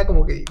idea era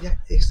como que ya,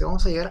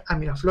 vamos a llegar a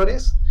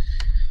Miraflores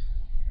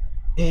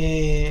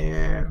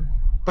eh,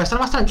 para estar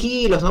más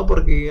tranquilos, ¿no?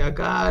 Porque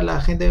acá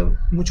la gente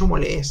mucho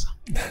molesta.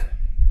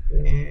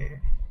 Eh,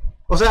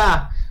 o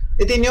sea,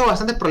 he tenido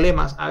bastantes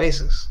problemas a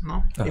veces,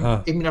 ¿no?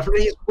 Ajá. En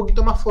Miraflores es un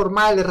poquito más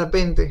formal de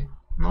repente,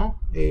 ¿no?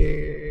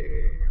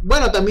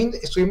 Bueno, también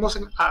estuvimos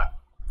en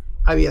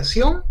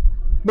aviación.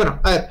 Bueno,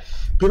 a ver,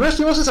 primero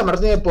estuvimos en San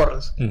Martín de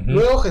Porres, Ujú.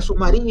 luego Jesús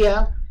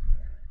María,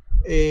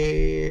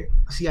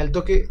 así al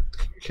toque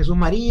Jesús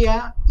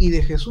María, y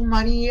de Jesús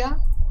María,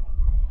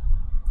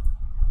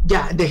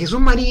 ya, de Jesús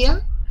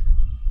María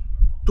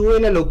tuve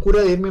la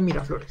locura de irme a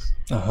Miraflores,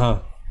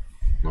 Ajá.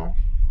 ¿no?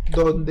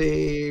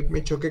 Donde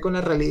me choqué con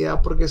la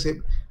realidad porque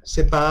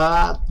se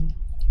paga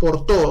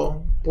por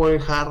todo, por el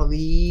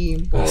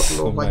jardín, A por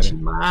su los madre.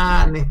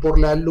 bachimanes, por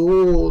la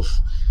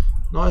luz,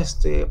 ¿no?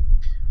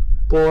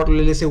 Por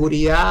la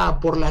seguridad,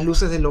 por las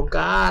luces del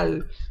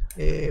local,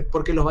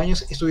 porque los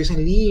baños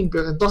estuviesen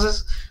limpios.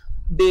 Entonces,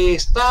 de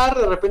estar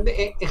de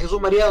repente en Jesús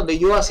María, donde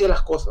yo hacía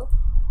las cosas,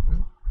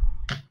 ¿no?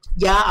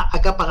 Ya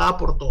acá pagaba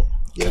por todo.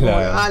 Y era como,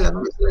 Claro. ala,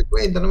 no me se la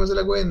cuenta, no me se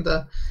la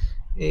cuenta.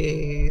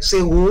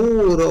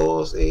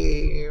 Seguros,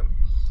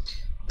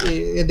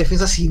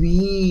 defensa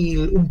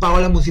civil, un pago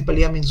a la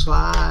municipalidad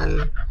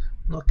mensual,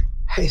 ¿no?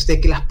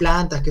 Que las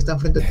plantas que están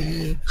frente a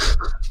ti.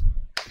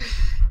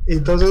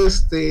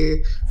 Entonces,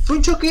 fue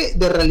un choque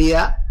de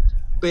realidad,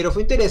 pero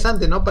fue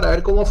interesante, ¿no? Para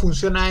ver cómo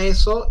funciona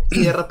eso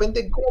y de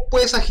repente cómo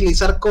puedes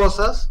agilizar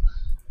cosas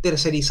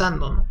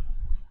tercerizando, ¿no?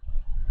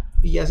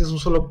 Y ya haces un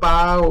solo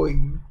pago y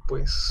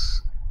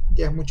pues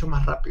ya es mucho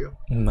más rápido.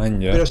 Man,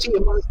 ya. Pero sí,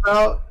 hemos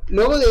estado.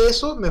 Luego de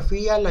eso me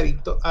fui a la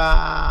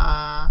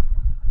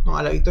no,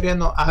 a la Victoria,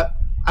 no, a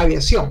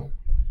aviación,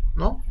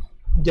 ¿no?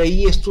 Y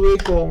ahí estuve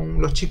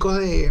con los chicos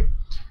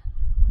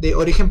de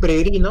Origen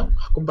Peregrino,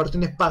 compartí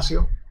un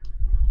espacio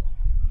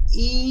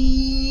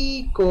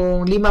y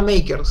con Lima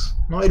Makers,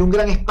 ¿no? Era un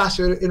gran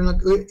espacio,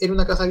 era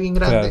una casa bien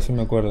Claro, grande, sí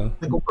me acuerdo.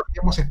 que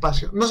compartíamos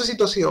espacio. No sé si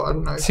tú has ido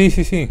alguna vez. Sí,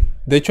 sí, sí.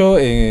 De hecho,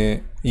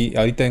 y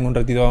ahorita en un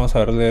ratito vamos a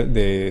hablar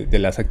de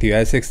las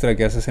actividades extra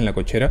que haces en la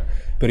cochera,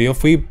 pero yo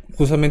fui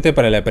justamente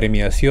para la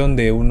premiación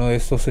de uno de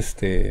estos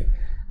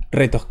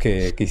retos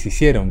que se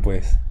hicieron,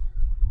 pues.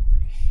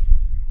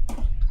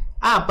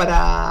 Ah,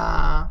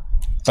 para.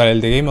 Para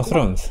el de Game of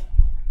 ¿Cómo? Thrones.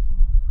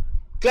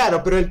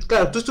 Claro, pero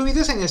claro, tú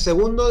estuviste en el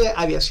segundo de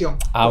aviación,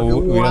 Ah, porque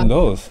hubo hubieron antes,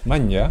 dos,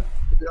 man, ya.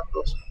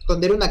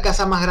 donde era una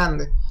casa más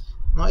grande,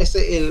 ¿no?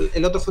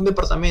 El otro fue un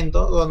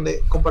departamento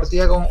donde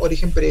compartía con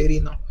Origen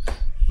Peregrino,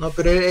 ¿no?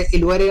 Pero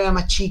el lugar era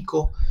más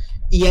chico.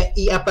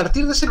 Y a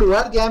partir de ese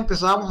lugar ya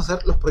empezábamos a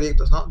hacer los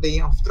proyectos, ¿no? De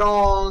Game of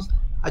Thrones,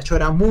 a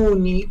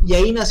Choramuni, y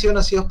ahí nació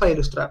Nacidos para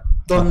Ilustrar,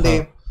 Ajá,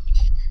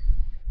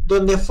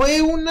 donde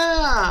fue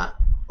una.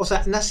 O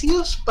sea,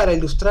 Nacidos para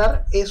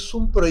Ilustrar es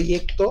un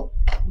proyecto,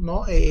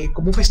 ¿no?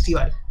 Como un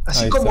festival,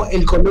 así ahí como está.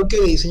 el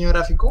coloquio de diseño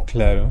gráfico,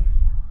 Claro.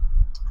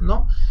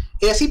 ¿no?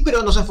 Así,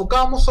 pero nos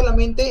enfocábamos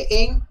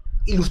solamente en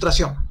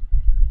ilustración.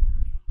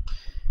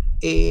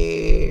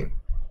 Eh,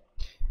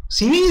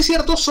 si bien es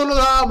cierto, solo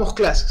dábamos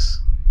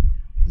clases,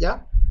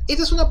 ¿ya?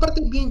 Esta es una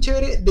parte bien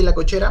chévere de la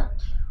cochera,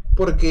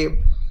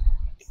 porque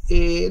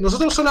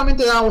nosotros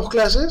solamente dábamos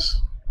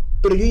clases,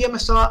 pero yo ya me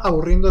estaba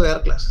aburriendo de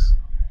dar clases.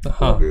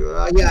 Como Ajá.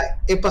 que ya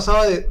he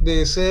pasado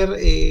de ser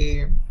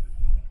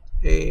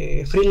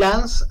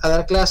freelance a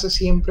dar clases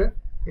siempre,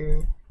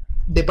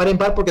 de par en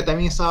par, porque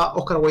también estaba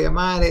Oscar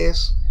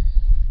Guayamares,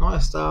 ¿no?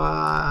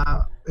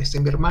 Estaba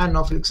mi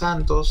hermano, Félix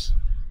Santos,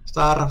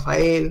 estaba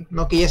Rafael,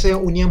 ¿no? Que ya se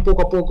unían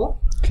poco a poco,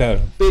 Claro.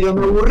 pero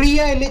me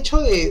aburría el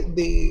hecho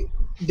de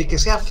que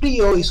sea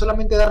frío y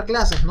solamente dar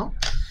clases, ¿no?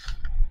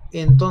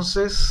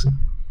 Entonces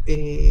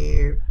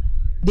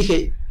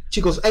dije,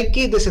 chicos, hay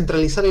que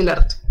descentralizar el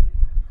arte,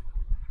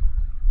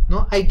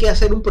 ¿no? Hay que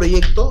hacer un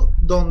proyecto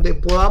donde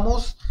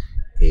podamos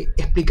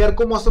explicar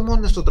cómo hacemos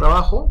nuestro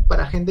trabajo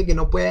para gente que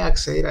no puede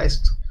acceder a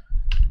esto,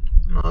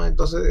 ¿no?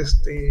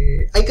 Entonces,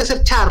 hay que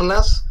hacer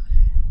charlas,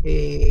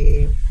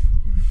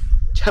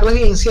 charlas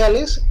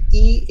vivenciales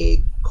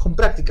y con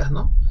prácticas,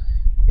 ¿no?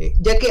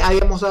 Ya que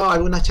habíamos dado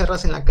algunas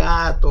charlas en la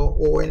CAT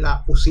o en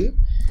la UCI,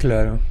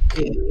 Claro.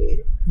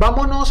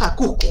 vámonos a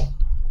Cusco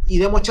y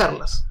demos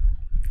charlas.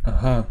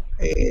 Ajá.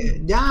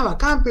 Ya,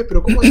 bacán,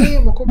 pero ¿cómo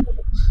hacemos? ¿Cómo?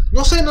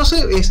 No sé,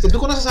 ¿tú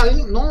conoces a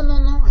alguien?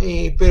 No,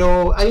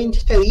 pero alguien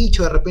te ha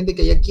dicho de repente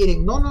que ya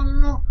quieren.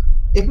 No.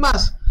 Es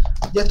más,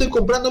 ya estoy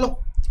comprando los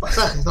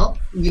pasajes, ¿no?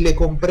 Y le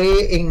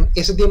compré en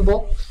ese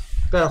tiempo,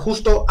 claro,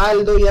 justo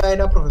Aldo ya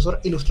era profesor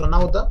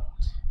ilustronauta,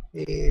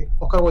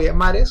 Oscar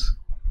Guayamares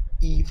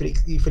y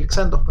Félix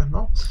Santos, pues,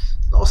 ¿no?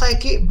 No, ¿sabes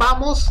qué?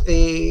 Vamos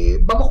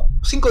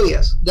 5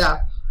 días,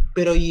 ya.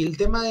 Pero y el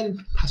tema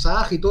del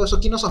pasaje y todo eso,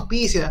 ¿quién nos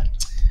auspicia?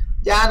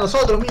 Ya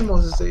nosotros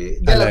mismos,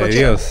 ya la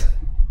Cochera. Dios.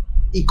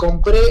 Y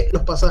compré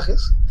los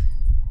pasajes.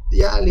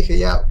 Ya le dije,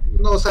 ya,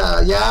 no, o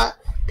sea, ya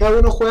cada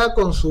uno juega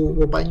con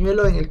su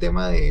pañuelo en el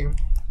tema de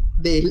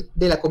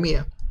la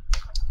comida.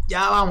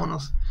 Ya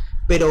vámonos.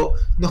 Pero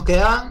nos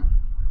quedaban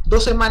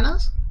 2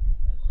 semanas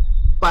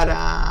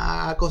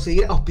para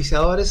conseguir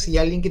auspiciadores y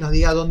alguien que nos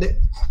diga dónde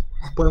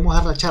podemos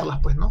dar las charlas,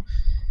 pues, ¿no?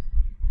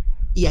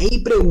 Y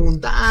ahí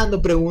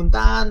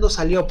preguntando,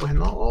 salió, pues,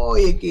 ¿no?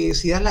 Oye, que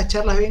si das las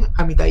charlas bien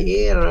a mi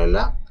taller, bla,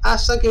 bla,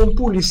 hasta que un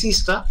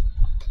publicista,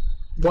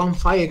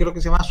 OneFire, creo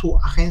que se llama su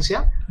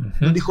agencia,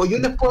 nos dijo, yo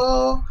les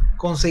puedo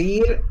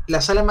conseguir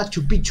la sala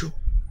Machu Picchu,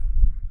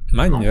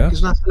 ¿no? Que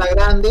es una sala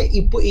grande,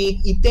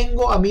 y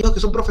tengo amigos que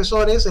son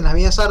profesores en las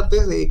Bellas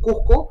Artes de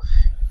Cusco,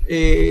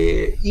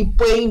 y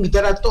pueden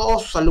invitar a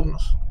todos sus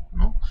alumnos,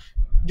 ¿no?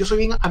 Yo soy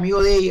bien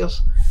amigo de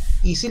ellos,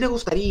 y sí les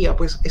gustaría,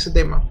 pues, ese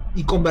tema.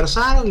 Y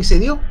conversaron y se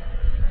dio,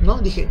 ¿no?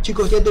 Dije,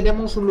 chicos, ya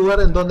tenemos un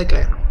lugar en donde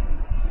caer.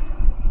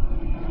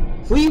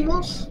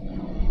 Fuimos,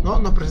 ¿no?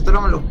 Nos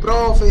presentaron a los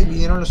profes,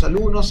 vinieron los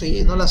alumnos, se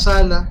llenó la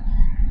sala.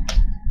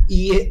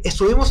 Y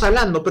estuvimos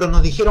hablando, pero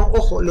nos dijeron,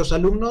 ojo, los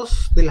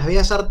alumnos de las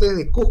Bellas Artes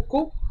de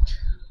Cusco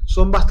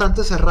son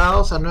bastante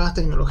cerrados a nuevas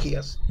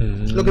tecnologías.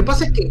 Lo que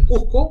pasa es que en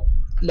Cusco,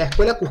 la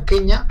escuela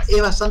cusqueña es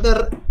bastante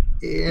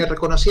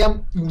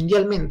reconocida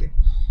mundialmente.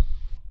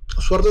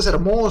 Su arte es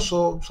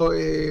hermoso,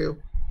 sobre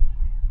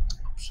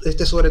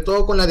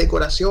todo con la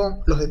decoración,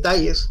 los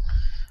detalles,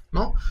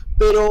 ¿no?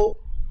 Pero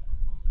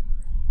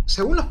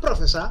según los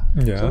profes,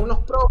 según los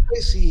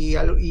profes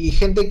y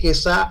gente que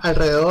está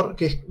alrededor,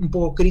 que es un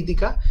poco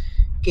crítica,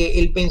 que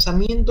el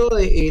pensamiento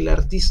del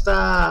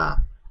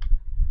artista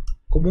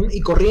común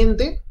y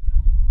corriente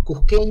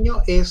cusqueño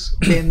es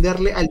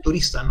venderle al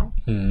turista, ¿no?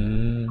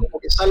 Como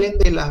que salen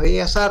de las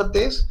bellas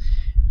artes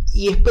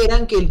y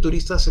esperan que el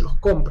turista se los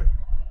compre.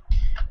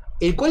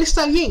 El cual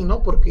está bien,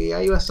 ¿no? Porque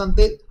hay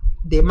bastante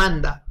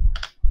demanda.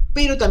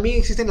 Pero también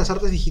existen las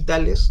artes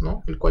digitales,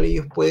 ¿no? El cual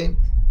ellos pueden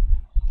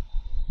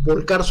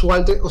volcar su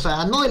arte, o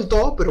sea, no del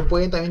todo, pero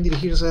pueden también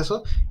dirigirse a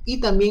eso. Y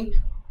también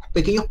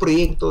pequeños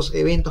proyectos,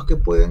 eventos que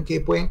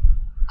pueden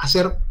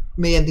hacer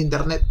mediante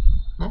internet,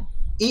 ¿no?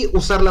 Y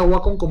usar la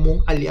Wacom como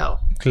un aliado.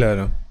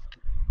 Claro.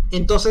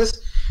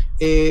 Entonces,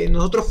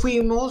 nosotros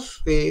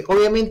fuimos,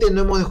 obviamente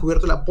no hemos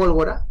descubierto la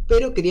pólvora,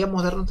 pero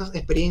queríamos dar nuestras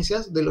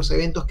experiencias de los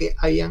eventos que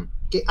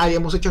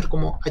habíamos hecho,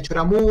 como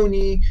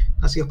Achoramuni,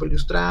 Nacidos por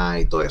Ilustrar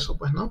y todo eso,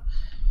 pues, ¿no?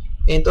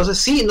 Entonces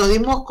sí, nos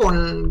dimos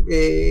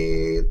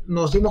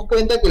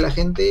cuenta que la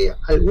gente,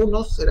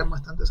 algunos eran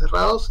bastante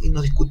cerrados y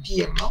nos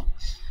discutían, ¿no?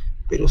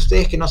 Pero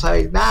ustedes que no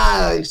saben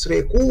nada de la historia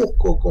de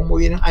Cusco, ¿cómo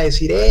vienen a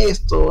decir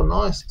esto,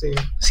 no?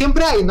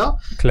 Siempre hay, ¿no?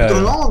 Claro.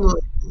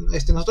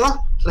 Nosotros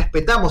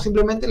respetamos,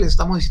 simplemente les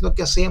estamos diciendo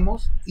qué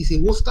hacemos y si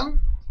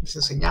gustan, les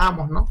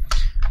enseñamos, ¿no?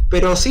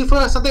 Pero sí fue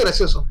bastante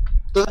gracioso.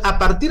 Entonces, a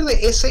partir de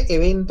ese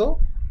evento,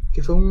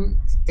 que fue un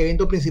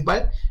evento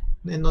principal,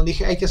 en donde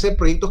dije, hay que hacer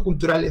proyectos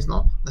culturales,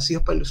 ¿no?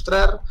 Nacidos para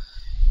Ilustrar,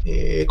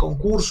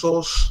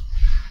 concursos,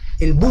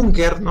 el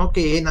búnker, ¿no?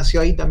 Que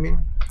nació ahí también.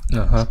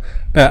 Ajá.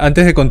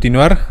 Antes de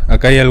continuar,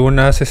 acá hay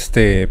algunas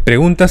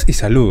preguntas y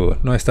saludos,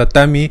 ¿no? Está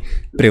Tami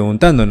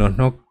preguntándonos,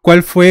 ¿no?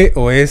 ¿Cuál fue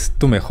o es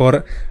tu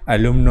mejor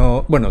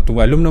alumno, bueno, tu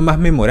alumno más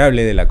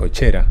memorable de la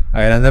Cochera? A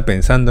ver, anda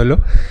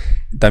pensándolo.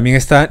 También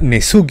está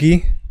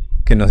Nezuki,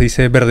 que nos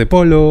dice verde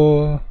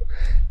polo.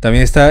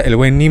 También está el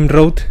buen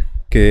Nimrod,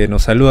 que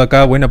nos saluda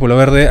acá, buena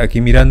Poloverde,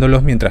 aquí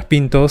mirándolos mientras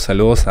pinto.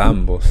 Saludos a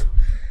ambos.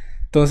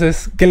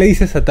 Entonces, ¿qué le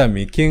dices a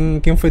Tami?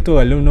 ¿Quién fue tu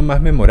alumno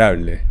más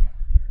memorable?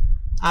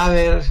 A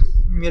ver,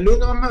 mi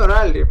alumno más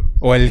memorable.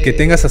 O el que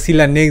tengas así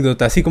la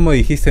anécdota, así como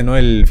dijiste, ¿no?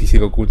 El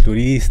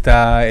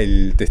fisicoculturista,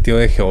 el testigo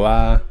de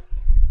Jehová.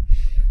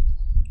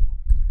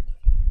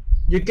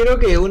 Yo creo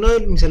que uno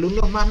de mis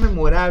alumnos más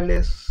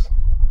memorables,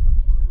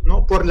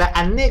 ¿no? Por la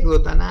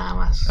anécdota nada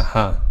más.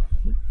 Ajá.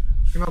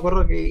 Yo me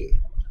acuerdo que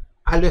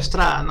Aldo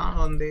Estrada,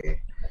 ¿no?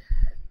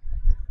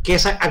 Que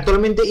es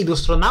actualmente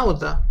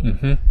ilustronauta.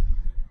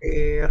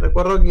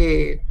 Recuerdo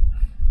que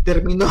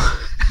terminó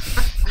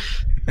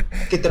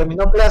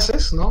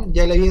clases, ¿no?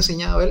 Ya le había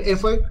enseñado a él. Él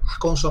fue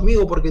con su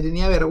amigo porque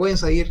tenía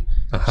vergüenza de ir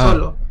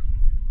solo.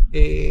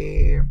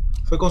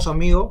 Fue con su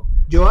amigo.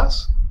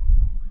 Yoas,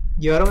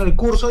 llevaron el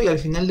curso y al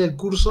final del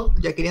curso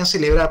ya querían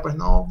celebrar, pues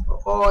no,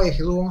 oye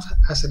Jesús, vamos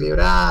a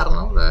celebrar,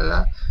 ¿no?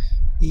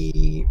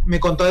 Y me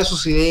contó de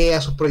sus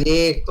ideas, sus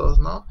proyectos,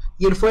 ¿no?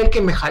 Y él fue el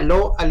que me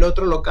jaló al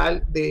otro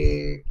local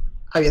de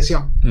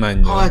aviación.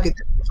 Man, Que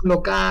tenemos un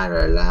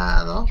local,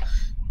 ¿no?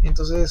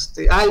 Entonces,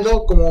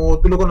 Aldo, como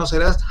tú lo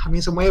conocerás,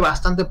 también se mueve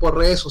bastante por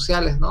redes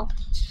sociales, ¿no?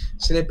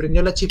 Se le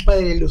prendió la chispa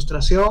de la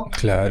ilustración.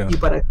 claro. Y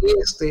para qué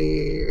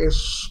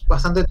es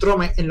bastante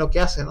trome en lo que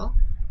hace, ¿no?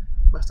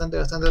 Bastante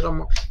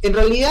tromo. En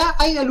realidad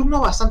hay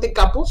alumnos bastante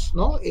capos,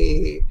 ¿no?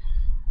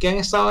 Que han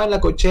estado en la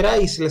cochera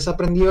y se les ha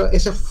prendido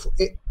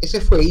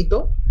ese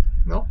fueguito,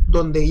 ¿no?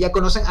 Donde ya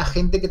conocen a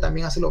gente que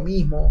también hace lo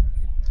mismo.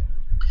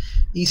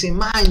 Y dicen,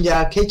 man,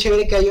 ya, qué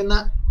chévere que haya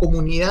una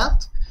comunidad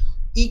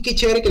y qué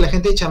chévere que la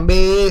gente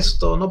chambee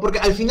esto, ¿no? Porque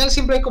al final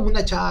siempre hay como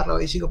una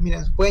charla, y chicos,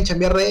 miren, pueden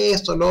chambear de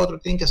esto, lo otro,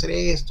 tienen que hacer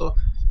esto,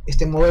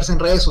 moverse en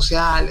redes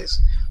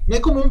sociales. No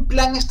hay como un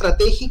plan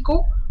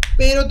estratégico,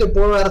 pero te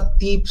puedo dar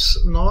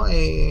tips, ¿no?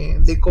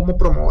 De cómo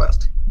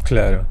promoverte.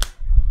 Claro.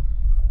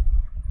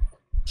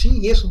 Sí,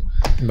 y eso.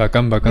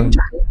 Bacán, bacán.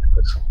 Mucha gente,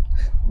 pues.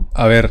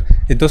 A ver,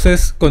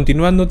 entonces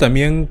continuando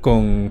también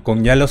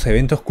con ya los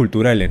eventos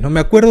culturales, ¿no? Me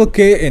acuerdo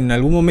que en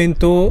algún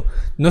momento,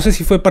 no sé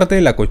si fue parte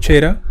de la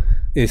Cochera,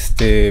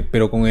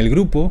 pero con el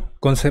grupo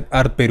Concept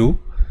Art Perú,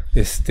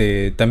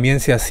 también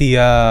se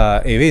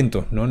hacía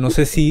eventos, ¿no? No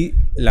sé si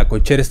la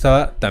Cochera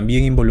estaba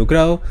también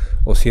involucrado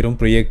o si era un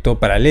proyecto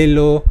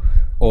paralelo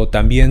o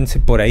también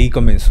por ahí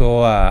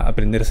comenzó a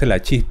prenderse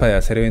la chispa de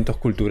hacer eventos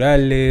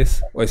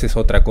culturales o esa es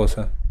otra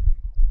cosa.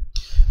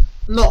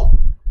 No,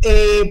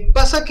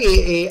 pasa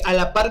que a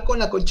la par con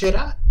la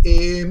Cochera,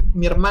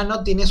 mi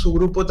hermano tiene su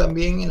grupo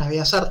también en las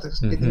Bellas Artes,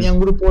 que tenía un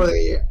grupo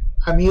de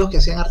amigos que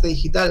hacían arte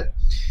digital.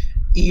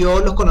 Y yo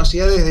los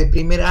conocía desde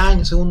primer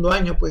año, segundo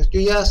año, pues yo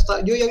ya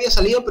había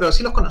salido, pero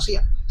sí los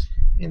conocía.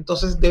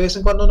 Entonces de vez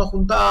en cuando nos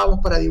juntábamos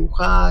para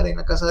dibujar en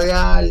la casa de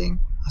alguien,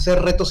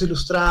 hacer retos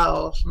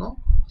ilustrados, ¿no?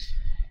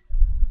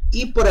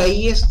 Y por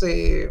ahí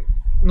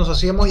nos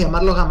hacíamos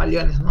llamar los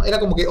gamaleones, ¿no? Era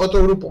como que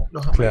otro grupo,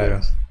 los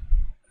gamaleones. Claro.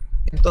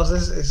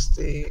 Entonces,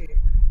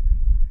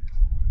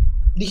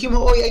 dijimos,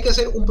 hoy hay que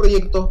hacer un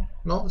proyecto,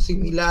 ¿no?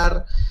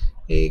 Similar,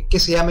 que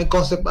se llame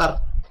Concept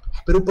Art,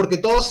 pero porque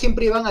todos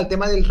siempre iban al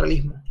tema del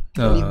realismo.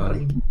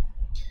 Realismo.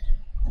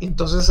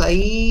 Entonces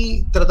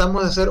ahí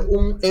tratamos de hacer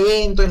un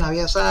evento en las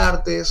Bellas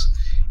Artes.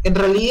 En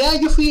realidad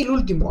yo fui el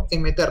último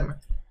en meterme,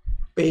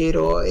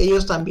 pero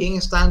ellos también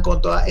están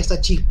con toda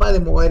esta chispa de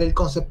mover el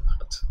concept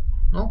art,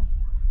 ¿no?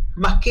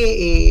 Más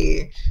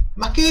que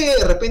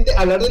de repente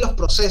hablar de los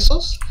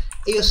procesos,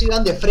 ellos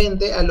iban de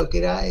frente a lo que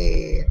era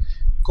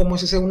como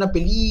si sea una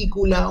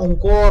película, un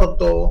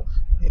corto,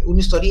 una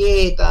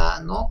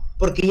historieta, ¿no?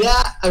 Porque ya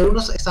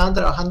algunos estaban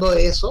trabajando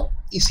de eso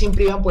y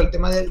siempre iban por el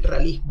tema del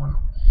realismo,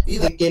 ¿no? Y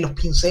de que los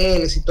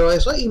pinceles y todo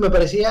eso, y me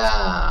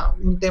parecía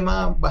un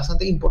tema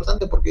bastante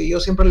importante porque yo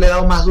siempre le he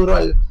dado más duro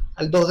al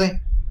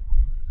 2D.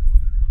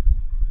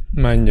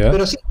 Man, ya.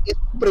 Pero sí, es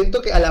un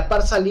proyecto que a la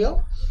par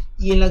salió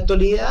y en la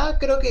actualidad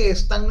creo que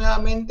están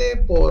nuevamente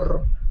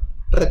por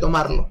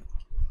retomarlo.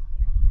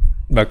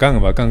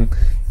 Bacán, bacán.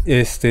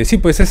 Sí,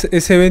 pues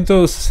ese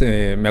evento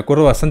me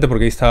acuerdo bastante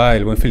porque ahí estaba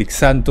el buen Félix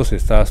Santos,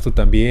 estabas tú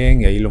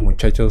también, y ahí los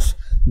muchachos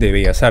de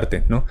Bellas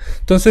Artes, ¿no?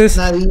 Entonces,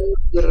 Nadir,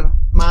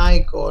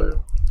 Michael,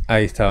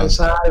 ahí estaban.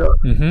 Gonzalo,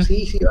 Ujú.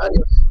 sí,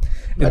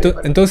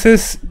 varios.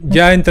 Entonces,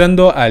 ya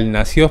entrando al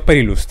Nacidos para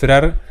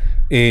Ilustrar,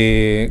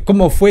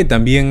 ¿cómo fue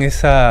también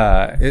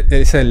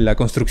la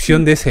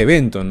construcción de ese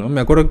evento, ¿no?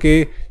 Me acuerdo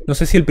que, no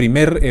sé si el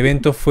primer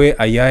evento fue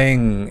allá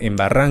en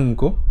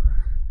Barranco,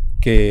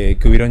 que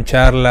hubieron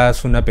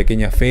charlas, una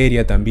pequeña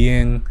feria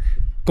también.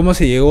 ¿Cómo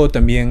se llegó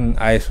también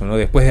a eso, ¿no?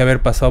 Después de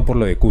haber pasado por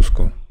lo de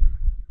Cusco.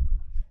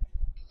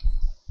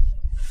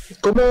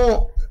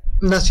 ¿Cómo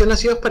nació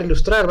Nacidos para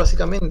Ilustrar,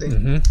 básicamente?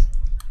 Ujú.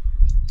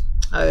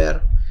 A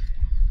ver,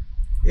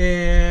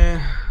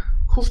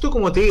 justo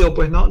como te digo,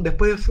 pues, ¿no?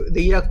 Después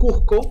de ir a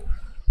Cusco,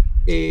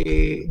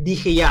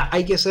 dije ya,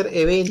 hay que hacer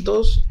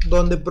eventos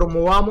donde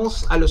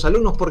promovamos a los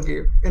alumnos,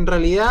 porque en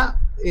realidad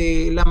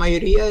la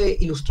mayoría de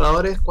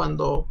ilustradores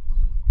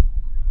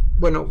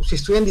si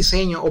estudian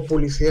diseño o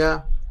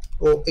publicidad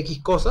o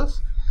X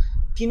cosas,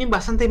 tienen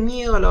bastante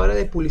miedo a la hora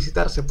de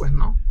publicitarse, pues,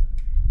 ¿no?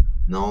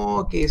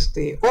 No,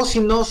 o si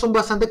no, son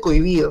bastante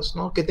cohibidos,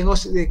 ¿no? Que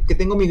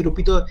tengo mi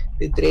grupito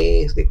de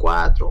 3, de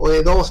 4 o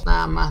de 2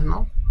 nada más,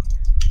 ¿no?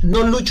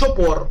 No lucho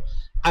por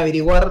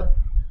averiguar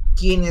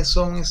quiénes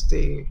son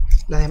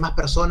las demás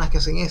personas que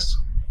hacen esto.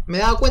 Me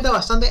he dado cuenta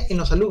bastante en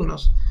los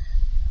alumnos.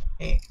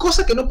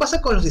 Cosa que no pasa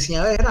con los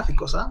diseñadores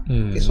gráficos, ¿ah?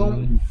 Que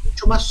son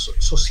mucho más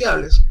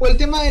sociables. Por el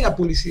tema de la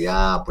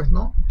publicidad, pues,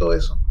 ¿no? Todo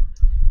eso.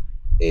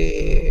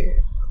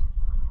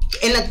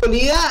 En la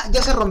actualidad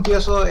ya se rompió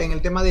eso en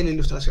el tema de la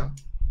ilustración,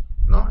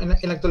 ¿no? En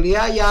la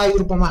actualidad ya hay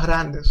grupos más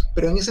grandes,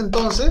 pero en ese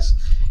entonces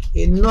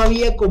no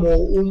había como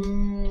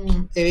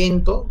un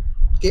evento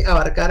que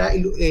abarcara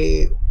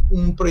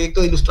un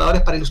proyecto de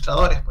ilustradores para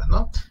ilustradores, pues,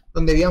 ¿no?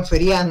 Donde habían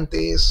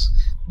feriantes,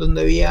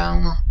 donde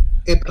habían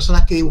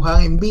personas que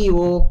dibujaban en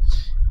vivo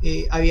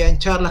habían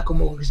charlas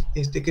como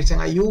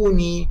Cristian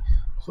Ayuni,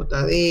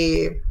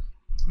 JD,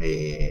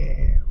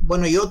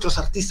 bueno, y otros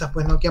artistas,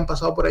 pues, ¿no? Que han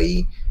pasado por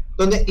ahí,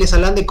 donde les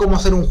hablan de cómo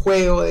hacer un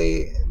juego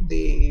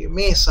de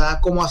mesa,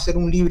 cómo hacer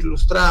un libro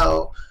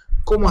ilustrado,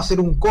 cómo hacer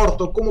un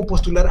corto, cómo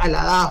postular a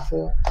la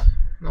DAFO,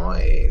 ¿no?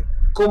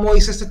 Cómo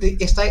hice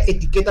esta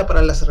etiqueta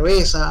para la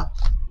cerveza.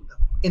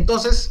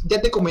 Entonces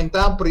ya te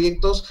comentaban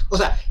proyectos, o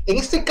sea, en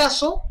este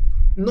caso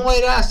no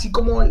era así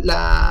como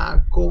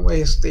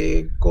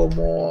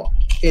como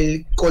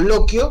el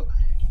coloquio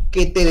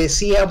que te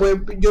decía, pues,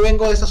 yo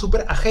vengo de esta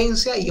super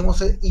agencia y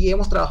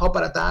hemos trabajado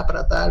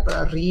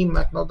para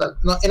Rimac, ¿no? Tal.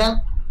 No,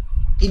 eran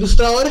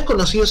ilustradores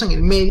conocidos en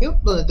el medio,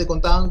 donde te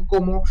contaban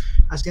cómo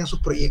hacían sus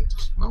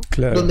proyectos, ¿no?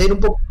 Claro. Donde era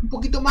un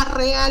poquito más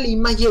real y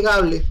más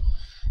llegable,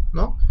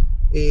 ¿no?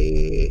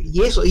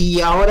 Y eso,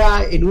 y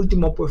ahora el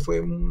último pues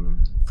fue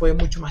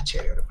mucho más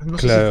chévere. Pues no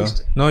Claro. sé si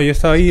fuiste. No, yo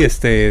estaba ahí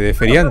de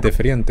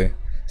feriante.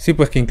 Sí,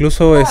 pues que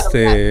incluso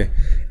Claro.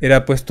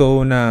 era puesto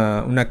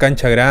una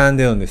cancha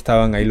grande donde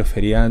estaban ahí los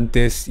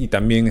feriantes y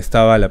también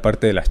estaba la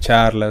parte de las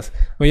charlas.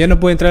 Bueno, ya no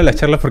pude entrar a las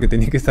charlas porque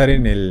tenía que estar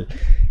en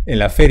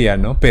la feria,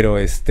 ¿no? Pero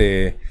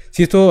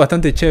sí estuvo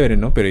bastante chévere,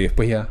 ¿no? Pero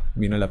después ya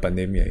vino la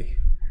pandemia y...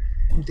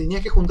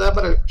 Tenías que juntar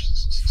para...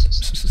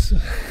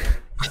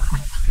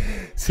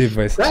 Sí,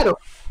 pues. Claro,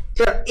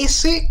 claro,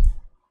 ese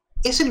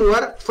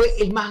lugar fue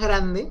el más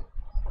grande,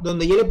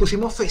 donde ya le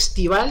pusimos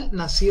Festival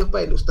Nacidos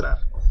para Ilustrar,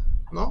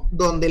 ¿no?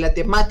 Donde la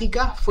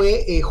temática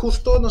fue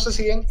justo, no sé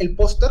si ven el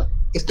póster,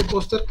 este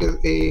póster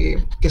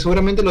que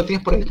seguramente lo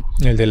tienes por ahí.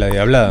 El de la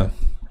Diablada.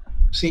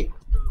 Sí,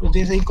 lo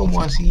tienes ahí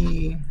como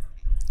así,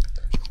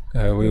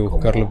 A ver, voy a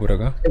buscarlo como por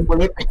acá.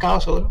 envolver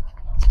pescado seguro.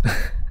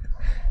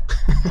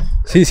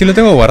 Sí, sí lo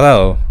tengo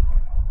guardado.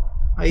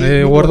 Ahí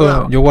bien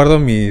guardado, Yo guardo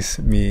mis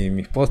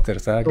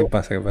pósters, ¿sabes? ¿Qué do-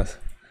 pasa? ¿Qué pasa?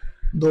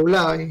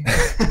 doblado ahí.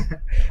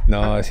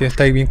 No, sí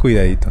está ahí bien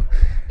cuidadito.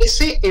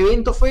 Ese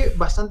evento fue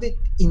bastante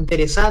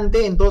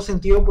interesante en todo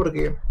sentido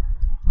porque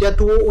ya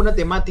tuvo una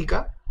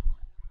temática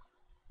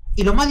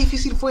y lo más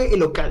difícil fue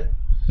el local.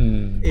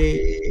 Mm,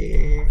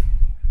 Eh,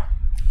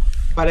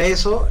 para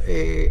eso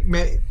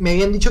me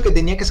habían dicho que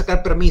tenía que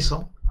sacar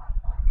permiso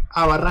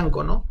a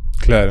Barranco, ¿no?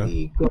 claro.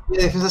 Y con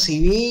la defensa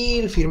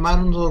civil, firmar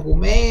unos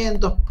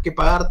documentos, que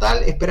pagar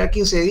tal, esperar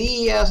 15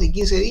 días y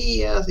 15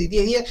 días y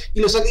 10 días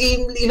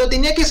y lo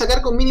tenía que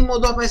sacar con mínimo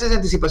 2 meses de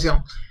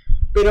anticipación.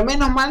 Pero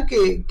menos mal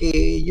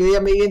que yo ya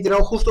me había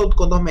enterado justo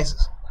con 2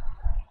 meses.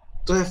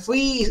 Entonces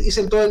fui,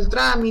 hice todo el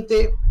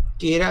trámite,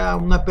 que era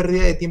una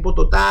pérdida de tiempo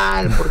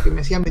total, porque me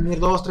hacían venir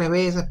 2, 3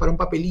 veces para un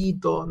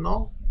papelito,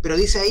 ¿no? Pero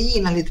dice ahí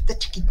en las letritas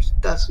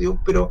chiquititas,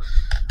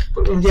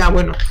 ya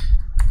bueno.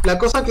 La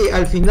cosa que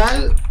al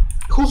final,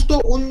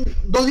 justo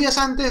 2 días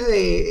antes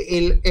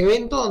del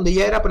evento, donde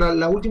ya era para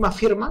la última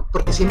firma,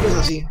 porque siempre es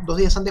así, 2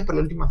 días antes para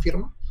la última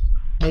firma,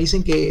 me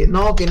dicen que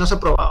no se ha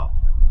aprobado.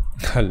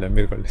 A la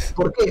miércoles.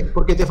 ¿Por qué?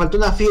 Porque te faltó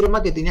una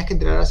firma que tenías que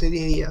entregar hace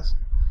 10 días.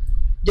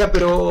 Ya,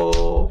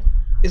 pero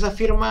esa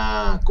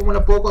firma, ¿cómo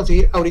la puedo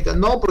conseguir ahorita?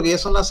 No, porque ya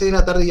son las 6 de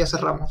la tarde y ya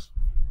cerramos.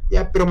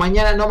 Ya, pero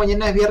mañana no,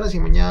 mañana es viernes y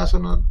mañana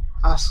son...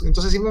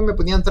 Entonces siempre me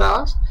ponían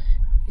trabas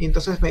y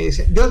entonces me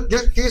decían... Yo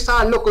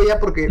estaba loco ya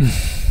porque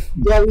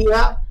ya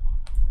había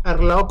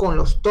arreglado con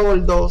los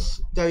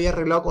toldos, ya había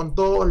arreglado con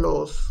todos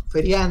los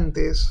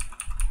feriantes,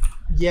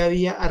 ya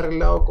había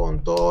arreglado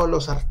con todos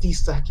los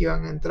artistas que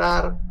iban a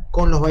entrar,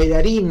 con los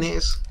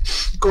bailarines,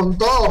 con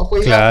todo,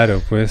 pues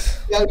Claro, pues.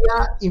 ya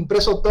había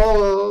impreso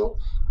todo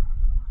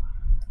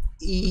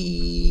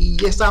y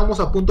ya estábamos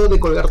a punto de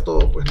colgar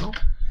todo, pues, ¿no?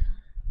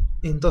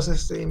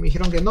 Entonces me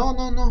dijeron que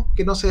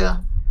que no se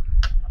da.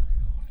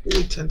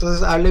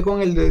 Entonces hablé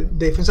con el de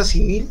Defensa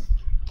Civil,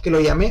 que lo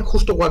llamé,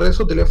 justo guardé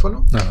su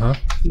teléfono, Ajá.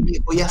 y me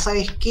dijo, ya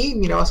sabes qué,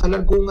 mira, vas a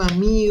hablar con un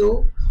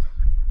amigo,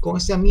 con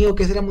este amigo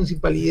que es de la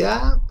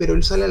municipalidad, pero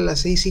él sale a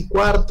las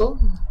 6:15.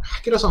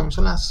 ¿Qué hora son?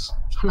 Son las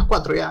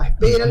 4 ya.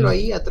 Espéralo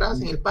ahí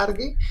atrás en el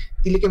parque,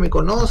 dile que me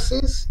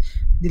conoces,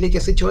 dile que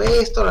has hecho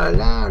esto,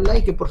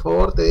 y que por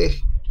favor te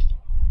deje,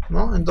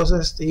 ¿no?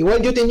 Entonces,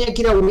 igual yo tenía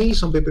que ir a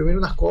Wilson, primero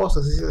unas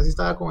cosas, así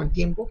estaba con el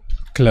tiempo.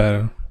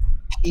 Claro.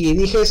 Y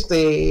dije,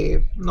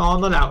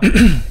 no la hago.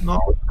 No,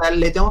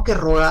 le tengo que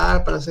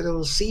rogar para hacer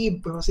eso, sí,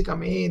 pues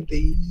básicamente.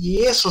 Y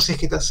eso si es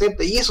que te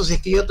acepta, y eso si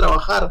es que yo a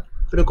trabajar.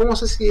 Pero ¿cómo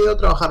sé si yo a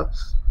trabajar?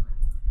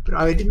 Pero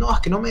a ver, no, es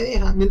que no me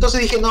dejan. Entonces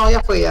dije, no,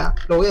 ya fue, ya,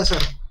 lo voy a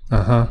hacer.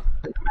 Ajá.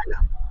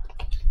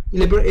 Y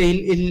le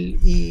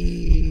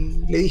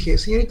dije,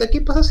 señorita,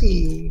 ¿qué pasa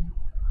si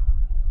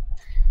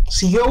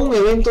yo hago un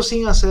evento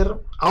sin hacer...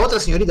 A otra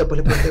señorita, pues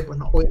le pregunté, pues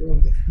no,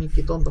 obviamente, ni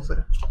qué tonto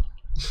fuera.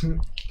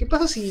 ¿Qué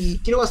pasa si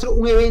quiero hacer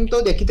un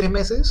evento de aquí 3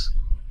 meses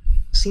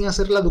sin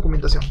hacer la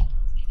documentación?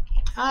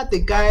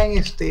 Te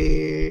caen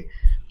de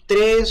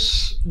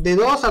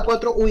 2 a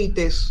 4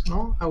 UITs,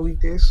 ¿no? A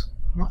UITs,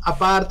 ¿no?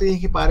 Aparte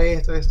dije para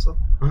esto.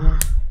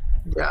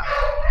 Ya.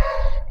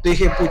 Yo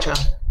dije, pucha,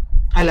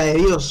 a la de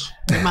Dios,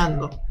 me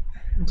mando.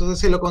 Entonces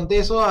se lo conté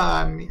eso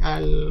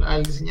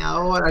al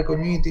diseñador, al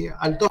community,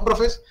 a todos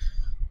profes.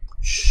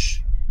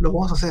 Lo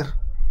vamos a hacer.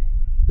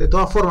 De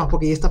todas formas,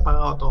 porque ya está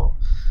pagado todo,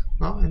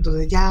 ¿no?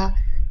 Entonces ya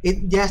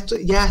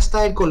Ya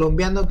está el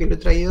colombiano que lo he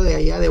traído de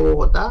allá de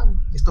Bogotá,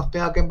 está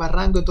hospedado acá en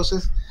Barranco,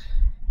 entonces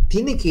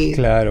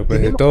Claro, pues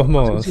de tenemos todos que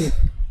modos. conseguir.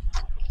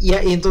 Y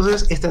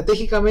entonces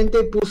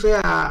estratégicamente puse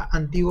a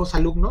antiguos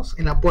alumnos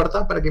en la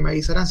puerta para que me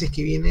avisaran si es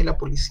que viene la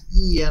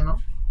policía,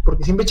 ¿no?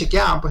 Porque siempre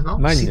chequeaban, pues, ¿no?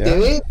 Man, Si te ya.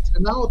 ve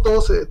sancionado,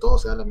 todo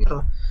se da a la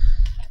mierda.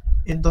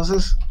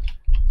 Entonces,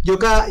 yo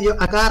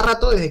a cada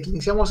rato, desde que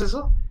iniciamos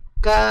eso,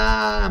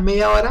 cada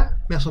media hora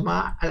me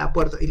asomaba a la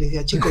puerta y les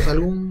decía, chicos,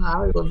 algo,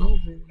 ¿no?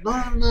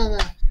 No,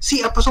 nada.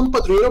 Sí, ha pasado un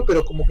patrullero,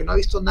 pero como que no ha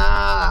visto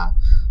nada,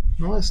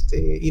 ¿no?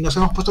 Y nos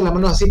hemos puesto las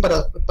manos así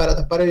para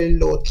tapar el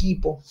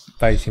logotipo.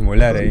 Para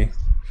disimular Entonces,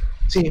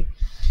 ahí. sí.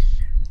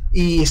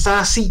 Y estaba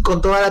así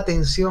con toda la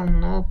tensión,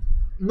 ¿no?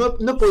 No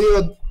he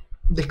podido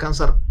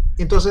descansar.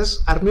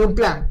 Entonces armé un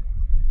plan.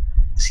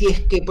 Si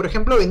es que, por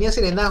ejemplo, venía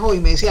Serenazgo y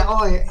me decía,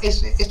 oh,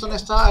 esto no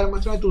está, a ver,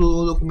 muéstrame tu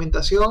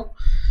documentación.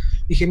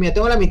 Dije, mira,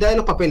 tengo la mitad de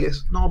los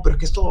papeles. No, pero es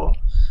que esto,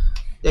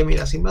 ya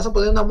mira, si me vas a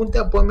poner una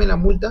multa, ponme la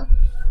multa,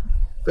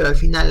 pero al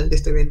final de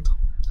este evento.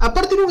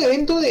 Aparte era un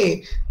evento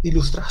de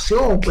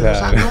ilustración, pues, o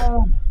sea,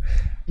 Claro.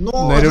 No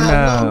o era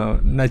sea,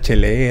 no, una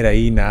chelera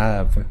ahí,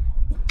 nada, pues.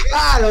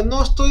 claro,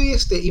 no estoy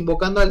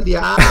invocando al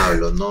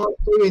diablo, no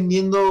estoy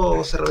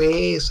vendiendo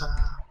cerveza,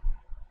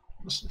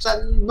 o sea,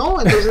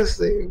 no, entonces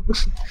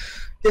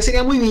ya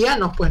serían muy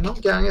villanos, pues, ¿no?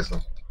 Que hagan eso.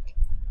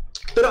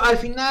 Pero al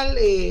final,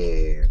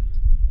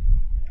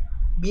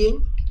 bien,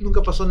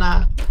 nunca pasó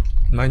nada,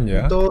 Man,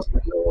 ya. todo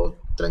salió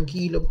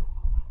tranquilo,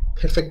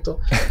 perfecto,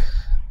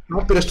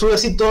 ¿no? Pero estuve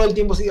así todo el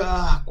tiempo, así,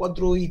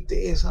 4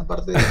 ITs,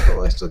 aparte de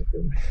todo esto que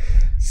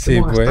Sí,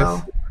 hemos pues.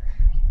 gastado,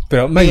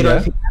 Pero, man, pero al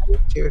ya.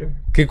 final, chévere.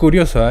 Qué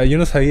curioso, ¿ah? Yo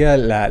no sabía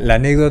la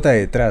anécdota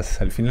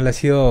detrás. Al final ha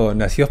sido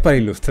nacidos para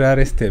ilustrar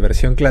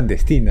versión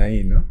clandestina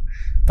ahí, ¿no?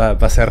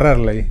 Para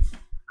cerrarla ahí.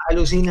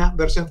 Alucina,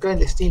 versión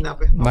clandestina,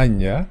 pues, ¿no? Man,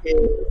 ya.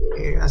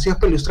 Así es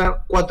para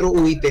ilustrar 4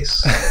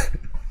 UITs.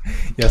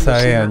 Ya Alucina.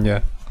 saben,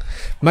 ya.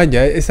 Man,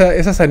 ya,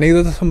 esas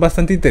anécdotas son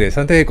bastante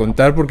interesantes de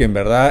contar porque en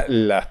verdad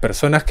las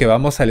personas que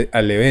vamos al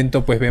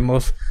evento pues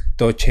vemos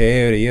todo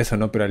chévere y eso,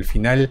 ¿no? Pero al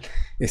final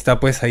está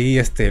pues ahí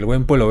el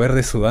buen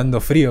Poloverde sudando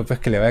frío, pues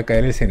que le va a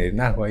caer el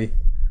serenazgo ahí.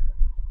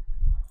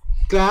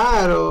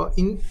 Claro,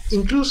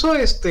 incluso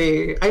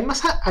hay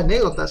más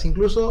anécdotas.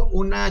 Incluso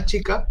una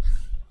chica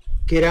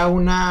que era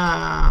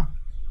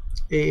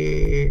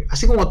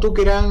así como tú,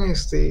 que eran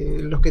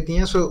los que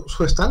tenían su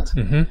stand,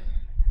 Ujú.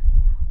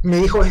 me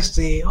dijo,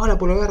 hola,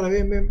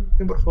 Poloverde, ven,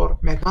 por favor,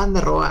 me acaban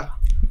de robar,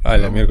 A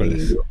la ¿no? Y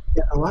miércoles. yo,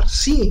 ¿de robar?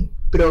 Sí,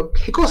 pero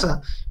 ¿qué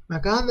cosa? Me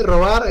acaban de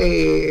robar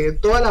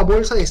toda la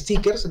bolsa de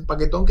stickers, el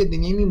paquetón que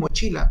tenía en mi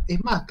mochila.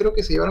 Es más, creo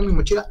que se llevaron mi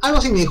mochila. Algo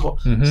así me dijo.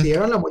 Se Ujú.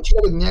 llevaron la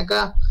mochila que tenía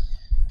acá.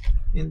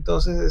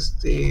 Entonces,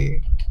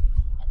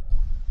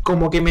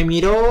 como que me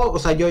miró, o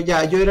sea, yo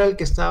era el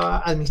que estaba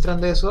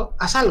administrando eso.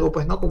 Haz algo,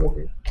 pues, ¿no? Como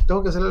que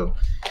tengo que hacer algo.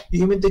 Y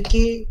yo me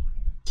dije,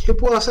 ¿qué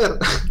puedo hacer?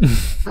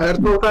 A ver,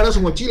 todo para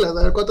su mochila, a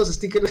ver cuántos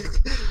stickers.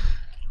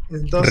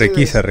 Entonces,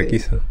 Requisa,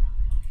 requisa.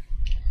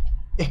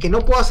 es que no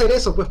puedo hacer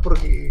eso, pues,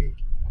 porque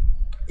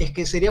es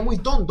que sería muy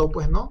tonto,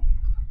 pues, ¿no?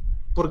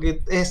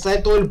 Porque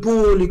está todo el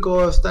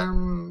público,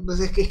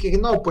 entonces es que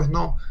no, pues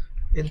no.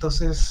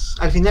 Entonces,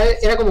 al final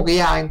era como que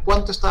ya, en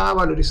cuánto estaba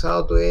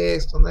valorizado todo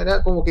esto, no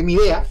era como que mi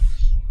idea,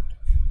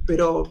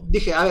 pero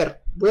dije, a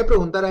ver, voy a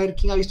preguntar a ver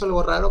quién ha visto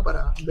algo raro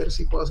para ver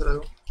si puedo hacer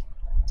algo.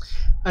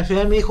 Al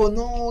final me dijo,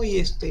 no,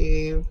 y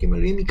que me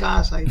olvidé en mi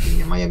casa, y que mi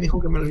mamá ya me dijo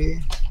que me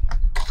olvidé.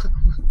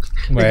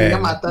 Me quería Bueno.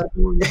 matar,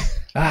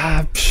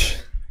 Ah, psh,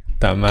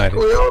 tamare.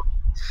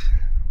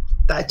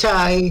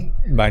 tachai,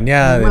 ni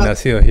Bañada de más,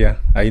 nacidos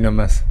ya, ahí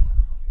nomás.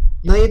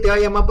 nadie te va a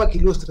llamar para que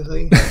ilustres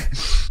ahí.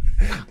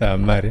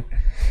 Tamare.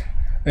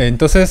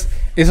 Entonces,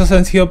 esos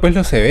han sido pues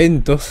los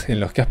eventos en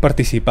los que has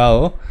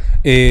participado.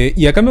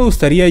 Y acá me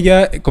gustaría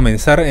ya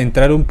comenzar a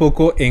entrar un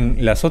poco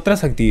en las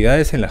otras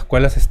actividades en las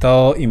cuales has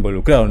estado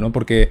involucrado, ¿no?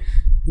 Porque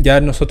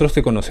ya nosotros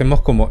te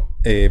conocemos como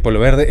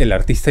Poloverde, el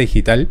artista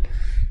digital,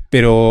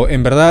 pero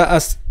en verdad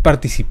has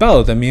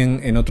participado también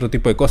en otro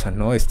tipo de cosas,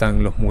 ¿no?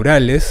 Están los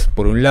murales,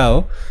 por un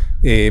lado,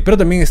 pero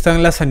también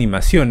están las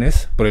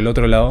animaciones, por el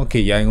otro lado,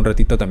 que ya en un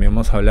ratito también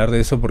vamos a hablar de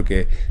eso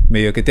porque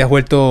medio que te has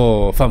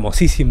vuelto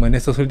famosísimo en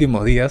estos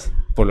últimos días,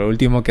 por lo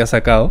último que has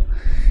sacado.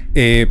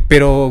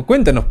 Pero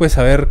cuéntanos, pues,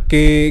 a ver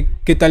qué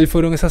tal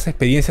fueron esas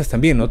experiencias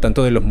también, ¿no?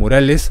 Tanto de los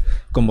murales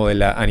como de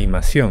la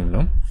animación,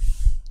 ¿no?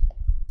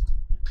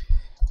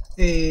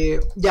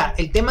 Ya,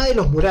 el tema de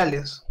los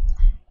murales.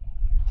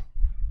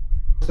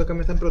 Acá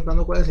me están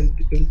preguntando cuál es el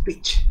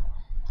pitch.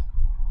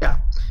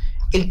 Ya.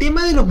 El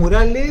tema de los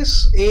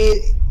murales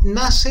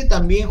nace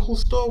también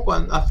justo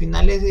a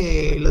finales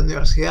de la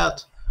universidad,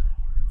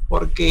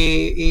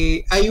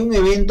 porque hay un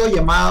evento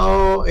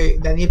llamado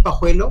Daniel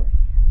Pajuelo,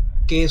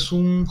 que es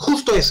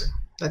justo ese,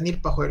 Daniel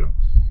Pajuelo,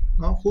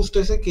 ¿no? Justo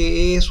ese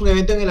que es un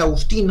evento en el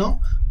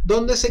Agustino,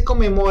 donde se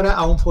conmemora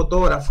a un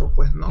fotógrafo,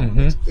 pues, ¿no?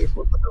 Ujú. Este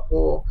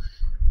fotógrafo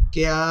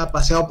que ha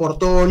paseado por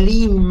todo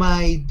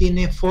Lima y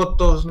tiene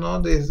fotos,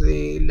 ¿no?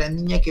 Desde la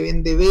niña que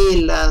vende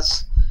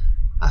velas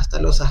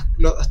hasta los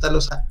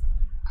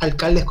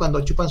alcaldes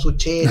cuando chupan su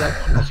chela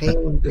con la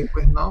gente,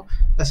 pues, ¿no?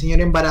 La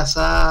señora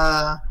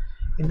embarazada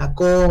en la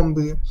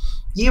combi,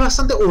 y es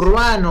bastante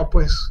urbano,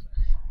 pues.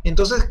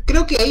 Entonces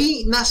creo que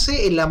ahí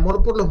nace el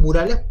amor por los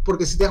murales,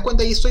 porque si te das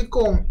cuenta, ahí estoy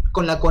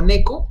con la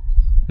Coneco,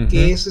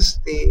 que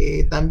es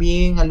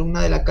también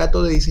alumna de la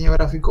Cato de diseño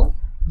gráfico,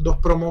 2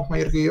 promos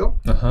mayor que yo,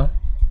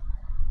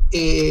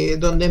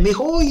 donde me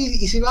dijo, oye,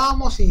 ¿y si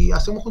vamos y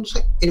hacemos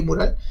juntos el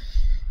mural?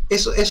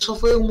 Eso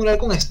fue un mural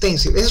con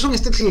stencil. Ese es un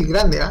stencil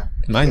grande, ¿ah?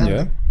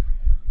 Man,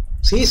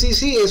 sí,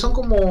 son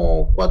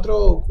como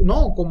 4,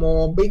 no,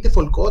 como 20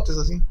 folcotes,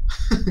 así.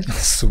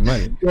 Su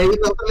madre. Y ahí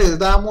nosotros les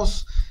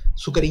dábamos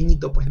su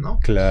cariñito, pues, ¿no?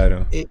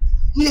 Claro.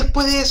 Y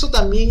después de eso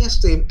también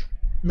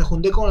me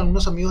junté con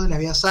algunos amigos de las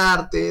Bellas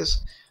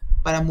Artes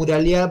para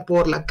muralear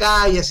por la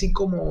calle, así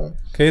como...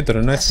 ¿Qué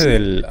otro? ¿No ese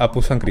del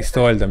Apu San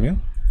Cristóbal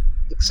también?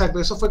 Exacto,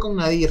 eso fue con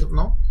Nadir,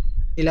 ¿no?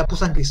 El Apu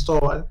San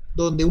Cristóbal,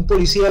 donde un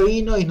policía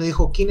vino y nos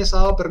dijo, ¿quién les ha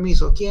dado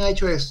permiso? ¿Quién ha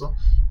hecho esto?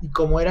 Y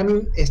como era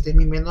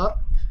mi menor,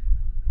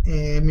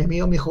 mi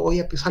amigo me dijo,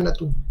 oye, pues habla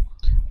tú.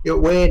 Yo,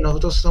 bueno,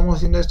 nosotros estamos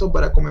haciendo esto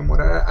para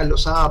conmemorar a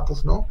los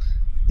Apus, ¿no?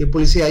 Y el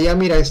policía, ya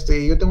mira,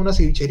 yo tengo una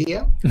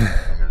cevichería,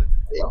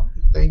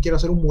 también quiero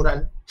hacer un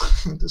mural.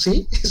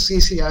 ¿Sí?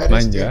 Sí, a ver,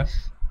 Man, ya.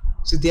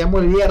 si te llamo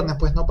el viernes,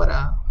 pues, ¿no?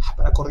 Para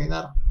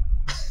coordinar.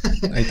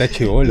 Ahí está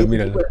chibolo,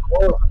 míralo.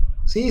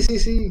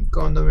 Sí,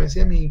 cuando me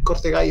decía mi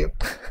corte gallo.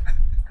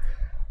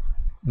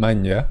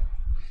 Man, ya.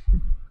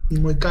 Y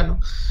muy cano.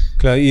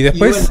 Claro, y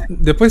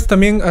después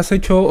también has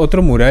hecho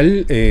otro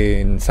mural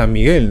en San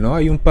Miguel, ¿no?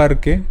 Hay un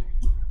parque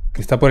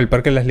que está por el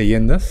Parque de las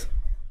Leyendas.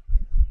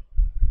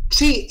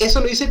 Sí,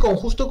 eso lo hice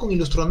justo con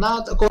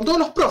Ilustronauta, con todos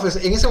los profes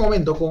en ese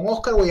momento, con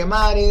Oscar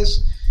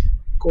Guayamares,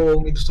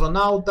 con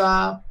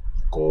Ilustronauta,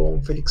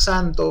 con Félix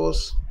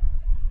Santos.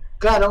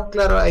 Claro,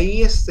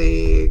 ahí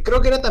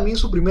creo que era también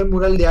su primer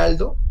mural de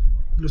Aldo,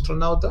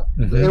 Ilustronauta.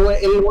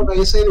 Él, bueno,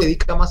 ya se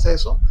dedica más a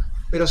eso,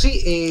 pero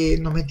sí,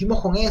 nos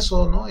metimos con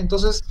eso, ¿no?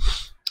 Entonces,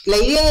 la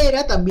idea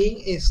era también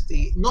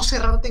no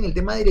cerrarte en el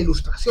tema de la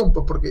ilustración,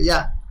 pues porque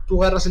ya,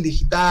 tú agarras el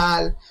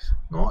digital,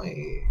 ¿no?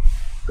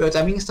 Pero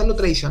también está lo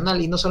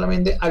tradicional, y no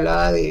solamente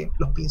hablaba de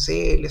los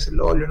pinceles, el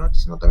óleo, ¿no?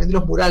 Sino también de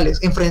los murales.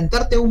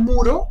 Enfrentarte a un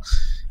muro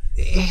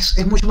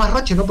es mucho más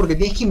roche, ¿no? Porque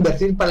tienes que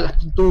invertir para las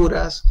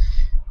pinturas,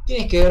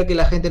 tienes que ver que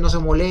la gente no se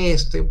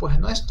moleste, pues,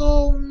 ¿no? Es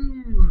toda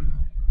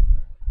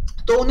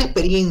una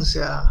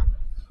experiencia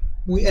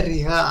muy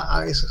arriesgada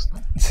a veces, ¿no?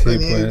 Sí,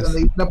 pues. Donde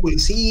hay la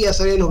policía,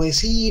 sale de los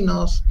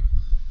vecinos,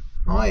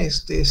 ¿no?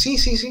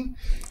 Sí.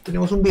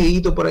 Tenemos un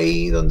videito por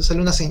ahí donde sale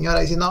una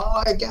señora diciendo,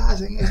 ay, ¿qué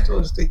hacen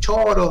estos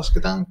choros que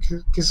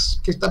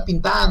están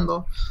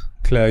pintando?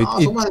 Claro, no,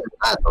 somos de la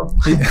Cato.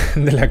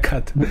 De la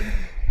Cato.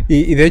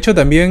 Y de hecho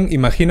también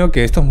imagino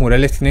que estos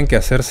murales tienen que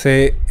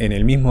hacerse en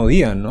el mismo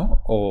día,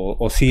 ¿no?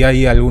 O sí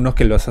hay algunos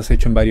que los has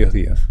hecho en varios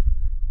días.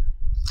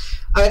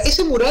 A ver,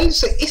 ese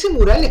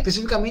mural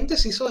específicamente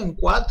se hizo en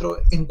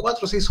 4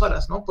 o 6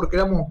 horas, ¿no? Porque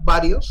éramos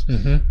varios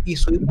y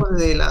subimos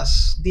desde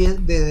las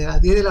 10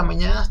 de la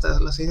mañana hasta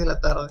las 6 de la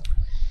tarde,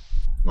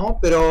 ¿no?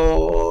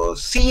 Pero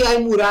sí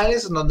hay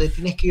murales donde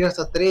tienes que ir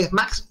hasta 3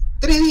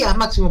 días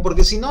máximo,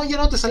 porque si no ya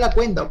no te sale la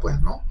cuenta,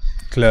 pues, ¿no?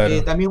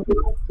 Claro. También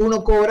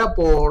uno cobra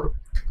por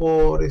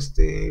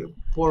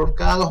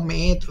cada 2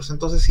 metros,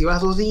 entonces si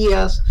vas 2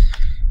 días,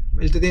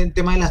 el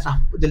tema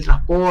del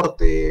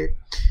transporte.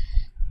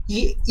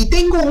 Y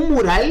tengo un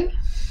mural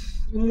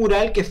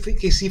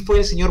que sí fue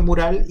el señor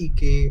mural y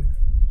que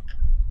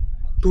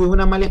tuve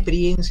una mala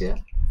experiencia.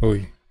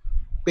 Uy.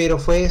 Pero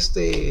fue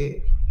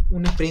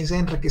una experiencia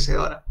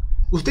enriquecedora.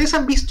 ¿Ustedes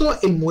han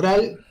visto el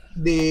mural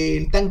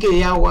del tanque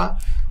de agua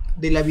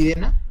de la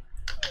Videna?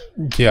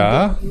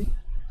 Ya.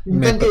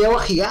 Un tanque de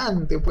agua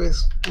gigante,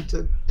 pues.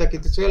 Que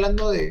te estoy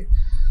hablando de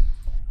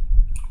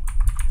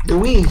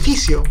un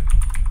edificio.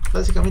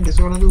 Básicamente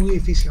estoy hablando de un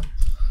edificio.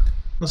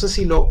 No sé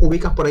si lo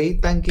ubicas por ahí,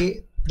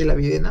 tanque de la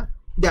Videna.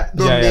 Ya,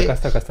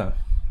 acá está.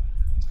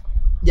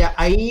 Ya,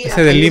 ahí.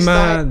 Ese de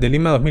Lima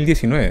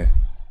 2019.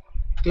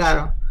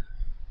 Claro.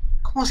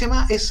 ¿Cómo se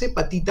llama ese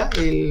patita?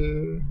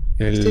 El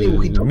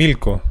dibujito.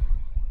 Milko.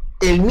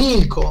 El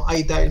Milko,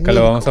 ahí está. Acá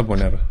lo vamos a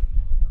poner.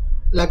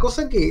 La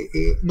cosa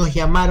que nos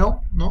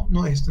llamaron, ¿no?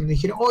 Nos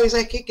dijeron, oye,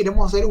 ¿sabes qué?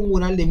 Queremos hacer un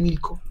mural de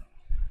Milko.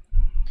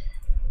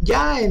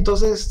 Ya,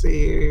 entonces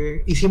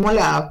hicimos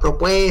la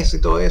propuesta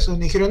y todo eso. Y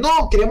me dijeron,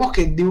 no, queremos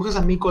que dibujes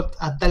a Milko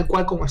a tal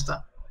cual como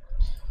está.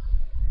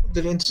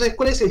 Entonces,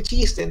 ¿cuál es el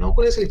chiste, no?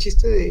 ¿Cuál es el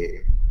chiste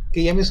de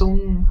que llames a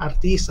un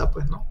artista,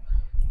 pues, no?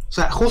 O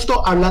sea,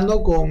 justo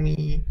hablando con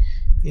mi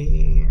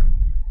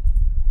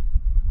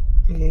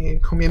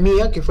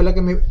amiga, que fue la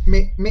que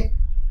me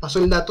pasó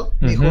el dato,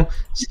 me dijo,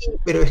 sí,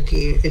 pero es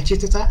que el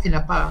chiste está en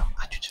la paga.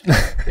 Ah,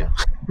 chucha.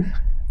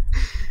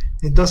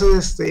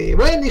 Entonces,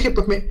 bueno, dije,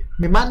 pues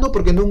me mando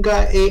porque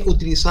nunca he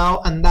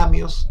utilizado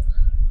andamios,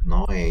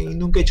 ¿no? Y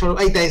nunca he hecho...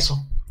 Ahí está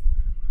eso.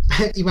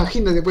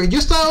 Imagínate, pues yo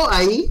he estado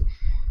ahí,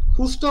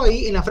 justo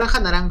ahí en la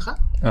franja naranja.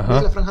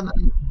 Ajá. La franja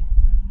naranja.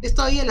 He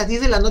estado ahí a las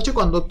 10 de la noche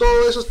cuando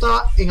todo eso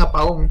estaba en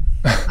apagón.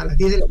 A las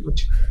 10 de la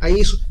noche.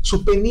 Ahí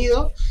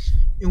suspendido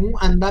en un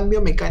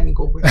andamio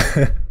mecánico, pues,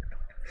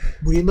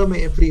 muriéndome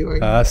de frío.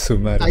 Ah, su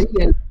madre. Ahí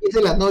a las 10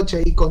 de la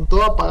noche y con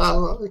todo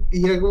apagado.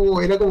 Y era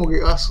como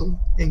que,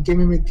 ¿en qué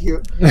me he metido?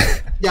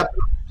 Ya,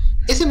 pero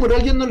ese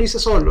mural yo no lo hice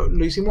solo,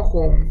 lo hicimos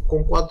con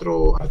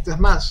 4 artistas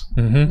más.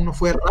 Uno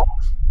fue Raf,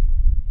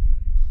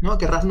 ¿no?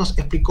 Que Raf nos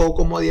explicó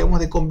cómo debíamos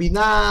de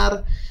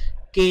combinar,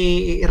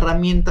 qué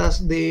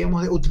herramientas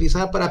debemos de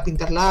utilizar para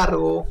pintar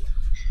largo,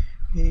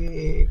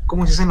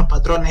 cómo se hacen los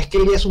patrones, que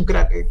él ya es un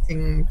crack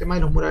en el tema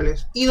de los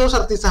murales. Y 2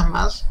 artistas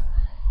más,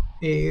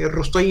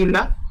 Rusto y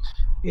Bla,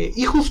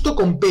 y justo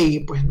con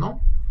Peggy, pues,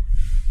 ¿no?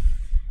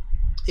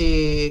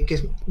 Que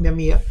es mi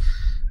amiga,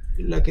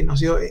 la que nos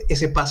dio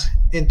ese pase.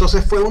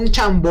 Entonces fue un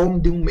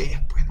chambón de un mes,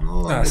 pues,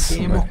 ¿no? Donde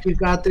teníamos que ir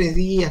cada 3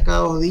 días, cada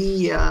 2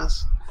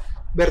 días,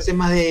 ver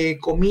temas de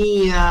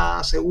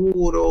comida,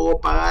 seguro,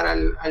 pagar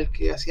al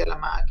que hacía la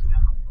máquina,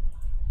 ¿no?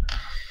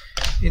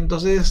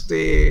 Entonces,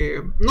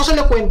 no se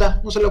lo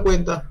cuenta,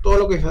 todo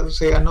lo que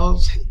se ganó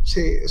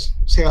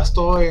se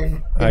gastó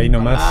en ahí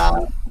nomás.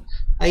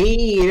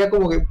 Ahí era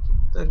como que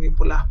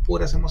por las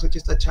puras hemos hecho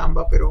esta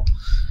chamba, pero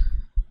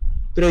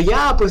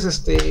ya,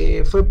 pues,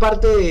 fue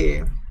parte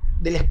de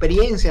la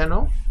experiencia,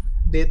 ¿no?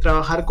 De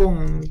trabajar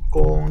con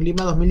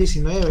Lima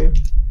 2019.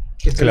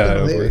 Que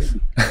claro, pues.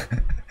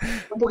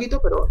 Un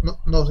poquito, pero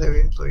no se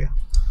ve todavía.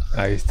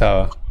 Ahí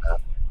estaba.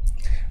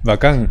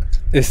 Bacán.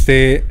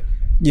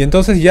 Y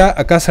entonces ya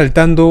acá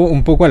saltando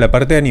un poco a la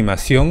parte de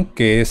animación,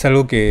 que es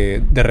algo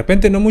que de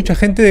repente no mucha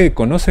gente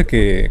conoce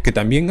que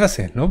también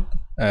haces, ¿no?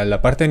 A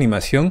la parte de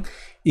animación.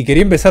 Y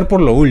quería empezar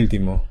por lo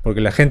último, porque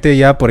la gente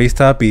ya por ahí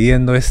estaba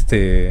pidiendo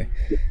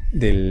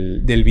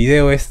del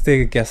video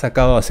que ha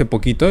sacado hace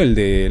poquito, el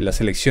de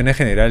las elecciones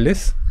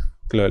generales,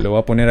 que lo voy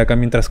a poner acá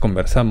mientras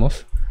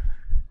conversamos.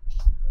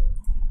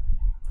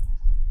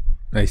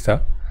 Ahí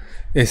está.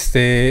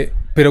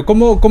 Pero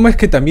 ¿cómo es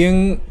que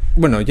también,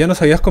 bueno, ya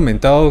nos habías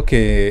comentado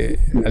que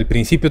al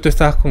principio tú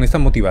estabas con esta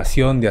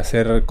motivación de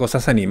hacer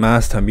cosas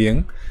animadas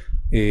también,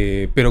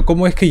 pero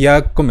 ¿cómo es que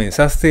ya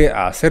comenzaste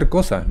a hacer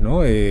cosas,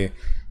 ¿no?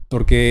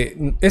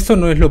 Porque esto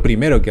no es lo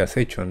primero que has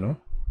hecho, ¿no?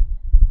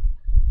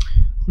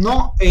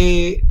 No,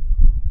 el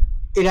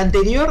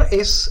anterior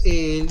es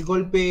el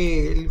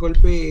golpe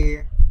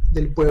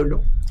del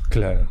pueblo.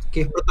 Claro.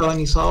 Que es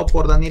protagonizado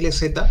por Daniel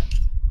Z,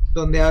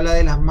 donde habla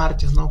de las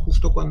marchas, ¿no?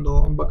 Justo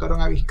cuando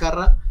vacaron a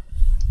Vizcarra.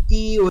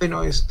 Y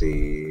bueno,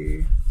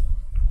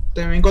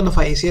 también cuando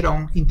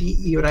fallecieron Inti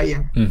y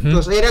Brian.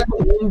 Entonces era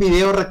como un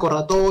video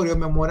recordatorio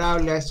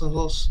memorable a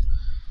estos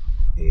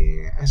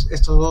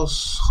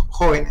dos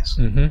jóvenes.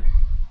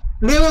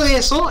 Luego de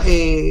eso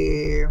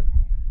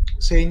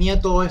se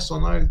venía todo esto,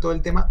 ¿no? Todo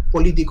el tema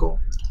político.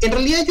 En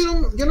realidad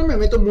yo no me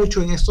meto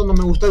mucho en esto, no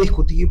me gusta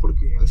discutir,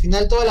 porque al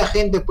final toda la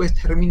gente pues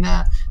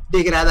termina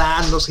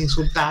degradándose,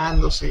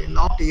 insultándose,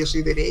 ¿no? Que yo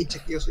soy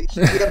derecha, que yo soy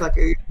izquierda,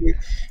 que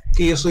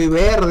yo soy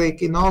verde,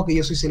 que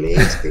yo soy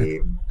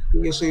celeste, que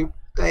yo soy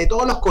de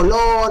todos los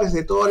colores,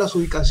 de todas las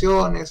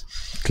ubicaciones.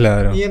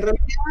 Claro. Y en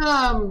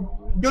realidad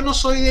yo no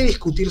soy de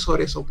discutir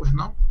sobre eso, pues,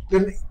 ¿no?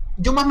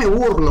 Yo más me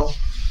burlo.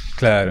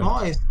 Claro.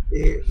 ¿No?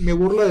 Me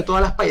burlo de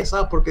todas las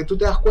payasadas, porque tú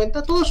te das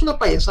cuenta, todo es una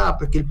payasada,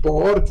 pues, que el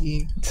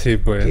porky, sí,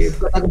 pues, que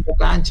plata como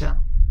cancha.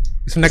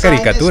 Es una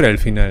caricatura al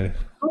final.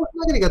 No, es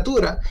una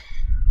caricatura.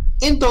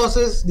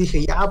 Entonces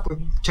dije, ya, pues,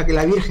 que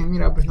la Virgen,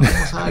 mira, pues no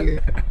como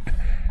sale.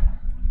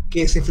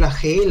 Que se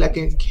flagela,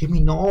 que es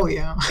mi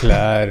novia.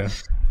 Claro.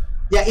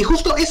 Ya, y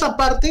justo esa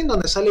parte en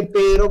donde sale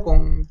Pedro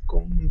con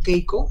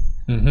Keiko,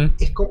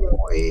 es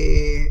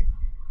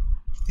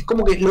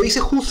como que lo hice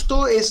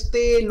justo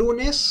este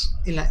lunes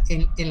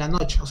en la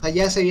noche. O sea,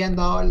 ya se habían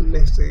dado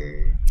los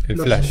flash.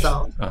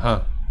 resultados.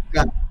 Ajá.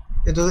 Claro.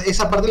 Entonces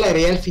esa parte la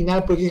agregué al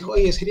final porque dije,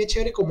 oye, sería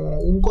chévere como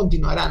un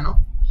continuará,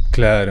 ¿no?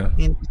 Claro.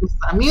 Entonces,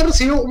 a mí he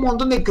recibido un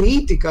montón de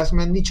críticas.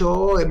 Me han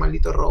dicho, de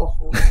maldito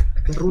rojo,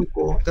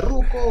 terruco,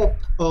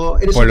 o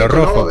eres Polo un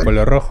rojo, lover.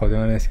 Polo rojo, te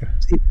van a decir.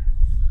 Sí,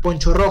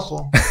 poncho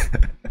rojo.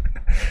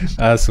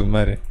 Ah, su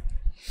madre.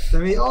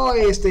 También,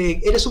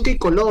 eres un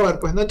Keiko lover,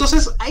 pues, ¿no?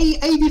 Entonces hay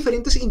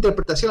diferentes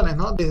interpretaciones,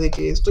 ¿no? Desde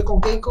que estoy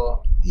con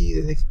Keiko y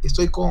desde que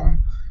estoy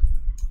con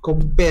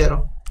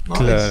Pedro, ¿no?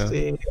 Claro.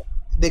 De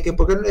que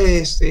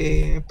porque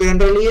pero en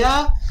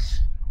realidad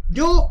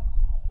yo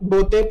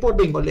voté por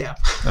Bengolea.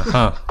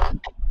 Ajá.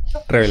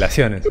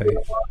 Revelaciones ahí.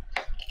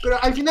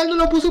 Pero al final no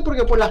lo puse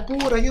porque por las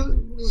puras, yo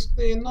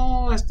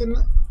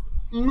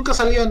nunca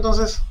salió,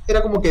 entonces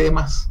era como que de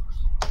más.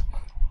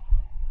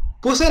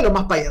 Puse lo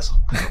más payaso.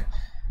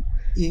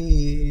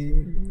 Y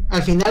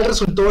al final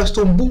resultó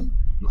esto un boom.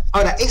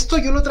 Ahora, esto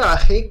yo lo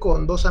trabajé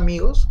con 2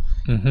 amigos,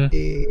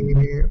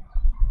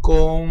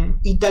 con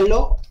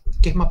Ítalo,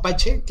 que es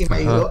mapache, que me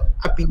ayudó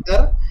a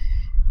pintar,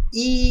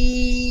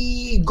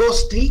 y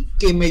Ghostly,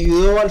 que me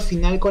ayudó al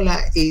final con la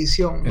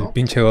edición, ¿no? El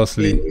pinche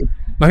Ghostly.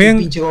 Más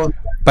bien,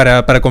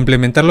 para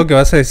complementar lo que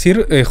vas a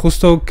decir,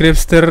 justo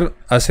Krebster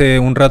hace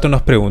un rato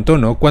nos preguntó,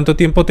 ¿no? ¿Cuánto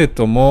tiempo te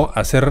tomó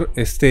hacer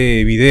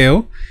este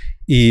video?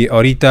 Y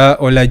ahorita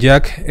Hola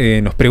Jack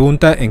nos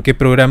pregunta en qué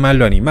programa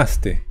lo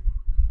animaste.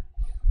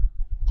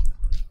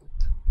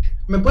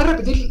 ¿Me puedes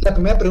repetir la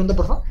primera pregunta,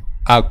 por favor?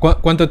 Ah,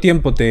 ¿cuánto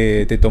tiempo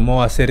te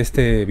tomó hacer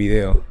este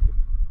video?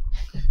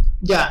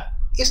 Ya,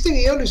 este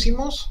video lo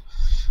hicimos,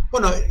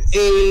 bueno,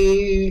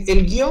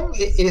 el guión,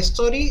 el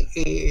story,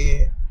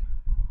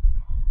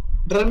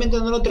 realmente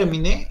no lo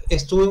terminé,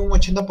 estuve un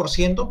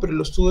 80%, pero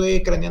lo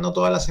estuve craneando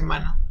toda la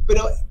semana.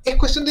 Pero es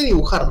cuestión de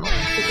dibujar, ¿no? Es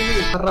cuestión de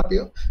dibujar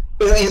rápido.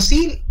 Pero en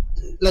sí,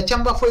 la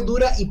chamba fue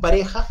dura y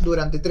pareja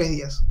durante 3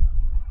 días.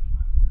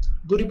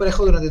 Dura y pareja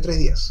durante 3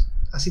 días.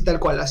 Así tal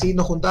cual. Así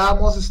nos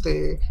juntábamos,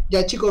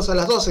 ya chicos, a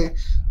las 12.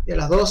 Y a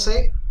las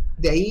 12,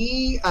 de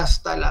ahí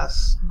hasta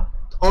las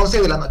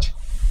 11 de la noche,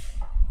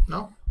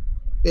 ¿no?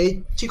 De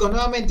ahí, chicos,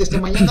 nuevamente,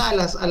 mañana a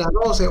las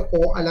 12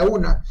 o a la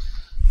 1.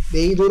 De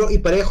ahí duro y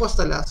parejo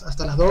hasta las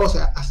 12,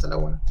 hasta la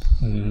 1.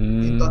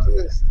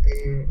 Entonces,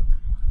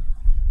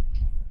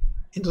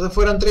 entonces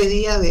fueron 3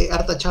 días de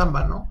harta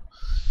chamba, ¿no?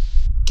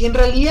 Que en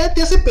realidad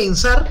te hace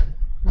pensar,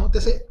 ¿no? Te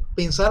hace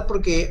pensar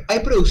porque hay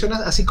producciones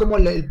así como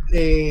el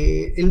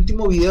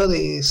último video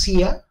de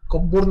Sia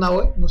con Burna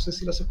Boy, no sé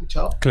si lo has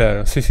escuchado.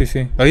 Claro, sí, sí,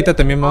 sí. Ahorita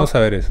también vamos a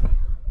ver eso.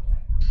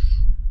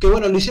 Que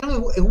bueno, lo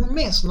hicieron en un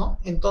mes, ¿no?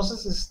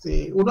 Entonces,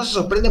 uno se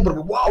sorprende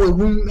porque, wow, en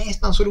un mes,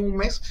 tan solo en un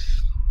mes.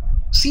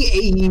 Sí,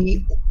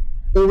 y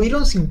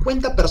hubieron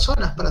 50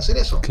 personas para hacer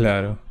eso.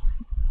 Claro.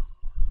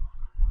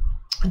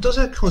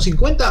 Entonces, con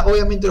 50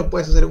 obviamente lo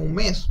puedes hacer en un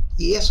mes.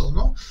 Y eso,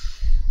 ¿no?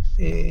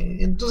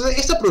 Entonces,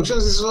 esta producción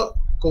es eso,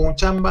 con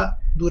chamba,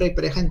 dura y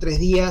pareja en 3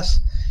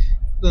 días,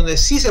 donde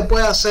sí se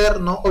puede hacer,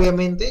 ¿no?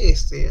 Obviamente,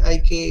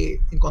 hay que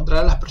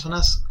encontrar a las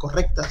personas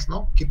correctas,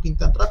 ¿no? Que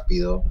pintan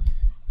rápido,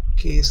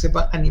 que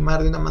sepan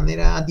animar de una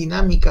manera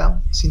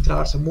dinámica, sin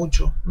trabarse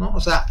mucho, ¿no? O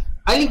sea,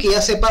 alguien que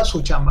ya sepa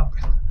su chamba,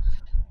 pues, ¿no?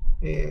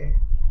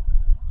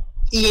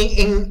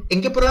 ¿Y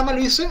en qué programa lo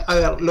hice? A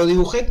ver, lo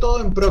dibujé todo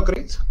en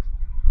Procreate,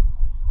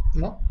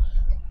 ¿no?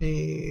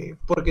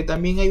 Porque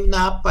también hay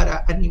una app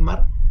para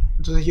animar.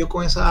 Entonces yo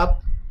con esa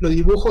app lo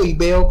dibujo y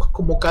veo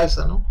cómo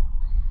calza, ¿no?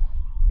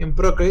 En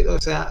Procreate, o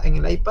sea, en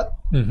el iPad.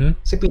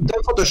 Se pintó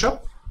en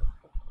Photoshop,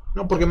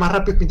 ¿no? Porque más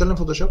rápido es pintarlo en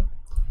Photoshop.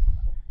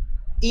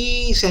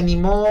 Y se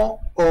animó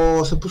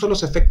o se puso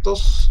los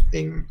efectos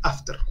en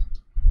After,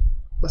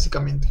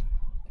 básicamente.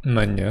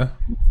 Maña.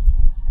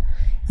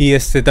 Y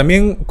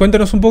también,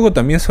 cuéntanos un poco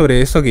también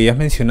sobre eso que ya has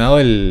mencionado,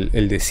 el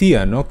de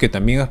CIA, ¿no? Que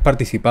también has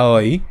participado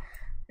ahí.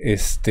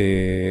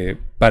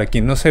 Para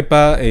quien no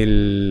sepa,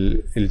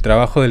 el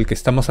trabajo del que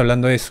estamos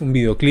hablando es un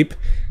videoclip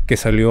que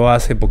salió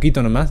hace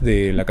poquito nomás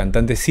de la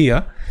cantante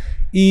Sia.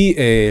 Y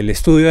el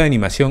estudio de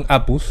animación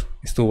Apus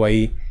estuvo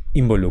ahí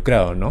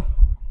involucrado, ¿no?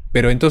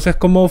 Pero entonces,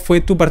 ¿cómo fue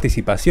tu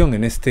participación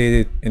en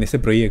este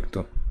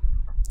proyecto?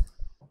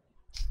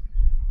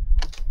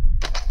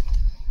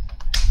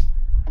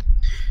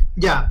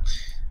 Ya,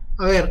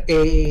 a ver,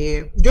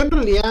 yo en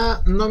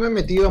realidad no me he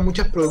metido a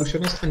muchas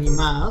producciones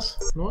animadas,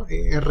 ¿no?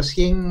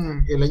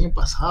 Recién el año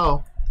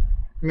pasado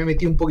me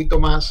metí un poquito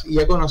más y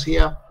ya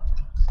conocía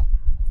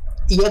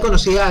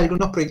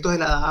algunos proyectos de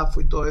la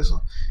DAFO y todo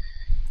eso.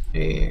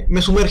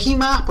 Me sumergí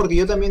más porque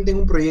yo también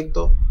tengo un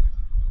proyecto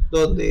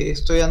donde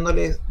estoy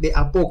dándoles de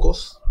a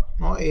pocos,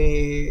 ¿no?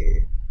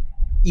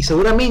 Y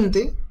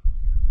seguramente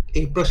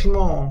el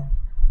próximo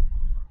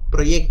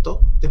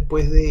proyecto,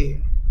 después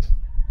de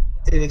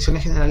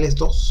Elecciones Generales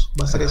 2,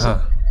 va a ser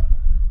eso.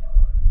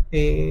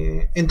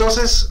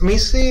 Entonces me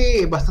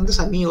hice bastantes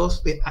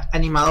amigos de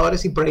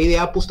animadores y por ahí de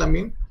Apus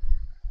también.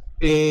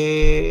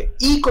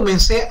 Y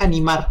comencé a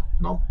animar,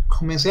 ¿no?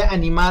 Comencé a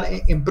animar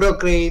en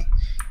Procreate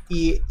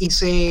y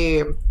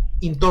hice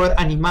Inktober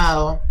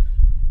animado.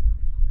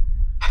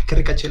 Qué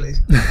rica chela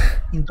dice.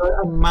 Inktober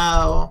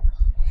animado,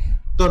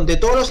 donde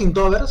todos los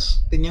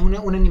Inktovers tenían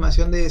una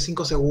animación de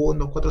 5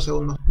 segundos, 4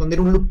 segundos, donde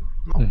era un loop,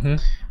 ¿no?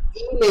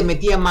 Y le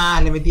metía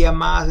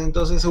más,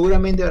 entonces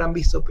seguramente habrán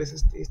visto,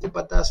 pues, este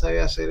pata sabe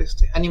hacer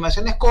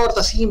animaciones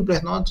cortas,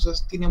 simples, ¿no?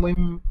 Entonces tiene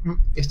buen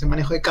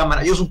manejo de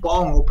cámara, yo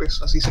supongo,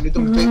 pues, así solito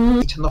me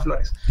estoy echando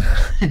flores.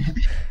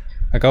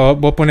 Acá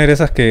voy a poner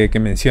esas que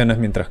mencionas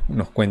mientras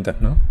nos cuentas,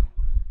 ¿no?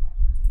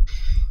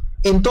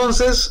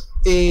 Entonces,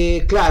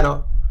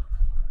 claro,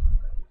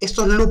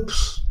 estos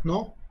loops,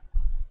 ¿no?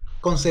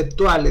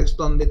 Conceptuales,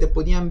 donde te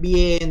ponían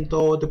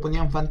viento, te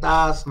ponían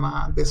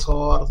fantasma,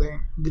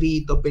 desorden,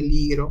 grito,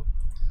 peligro,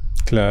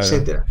 claro,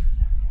 etcétera.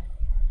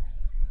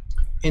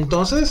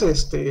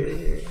 Entonces,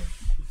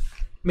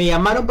 me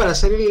llamaron para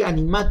hacer el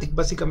animatic,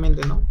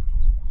 básicamente, ¿no?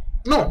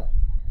 No,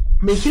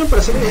 me dijeron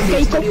para hacer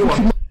el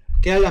storyboard,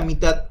 que era la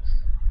mitad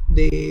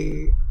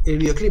del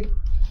videoclip.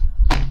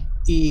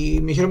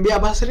 Y me dijeron, ya,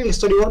 vas a hacer el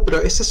storyboard,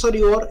 pero ese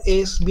storyboard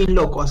es bien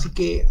loco, así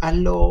que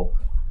hazlo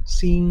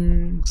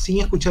sin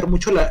escuchar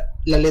mucho la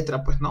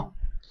letra, pues, ¿no?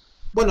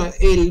 Bueno,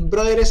 el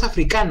brother es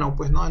africano,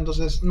 pues, ¿no?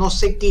 Entonces no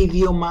sé qué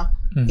idioma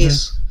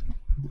es,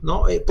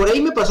 ¿no? Por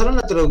ahí me pasaron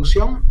la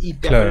traducción y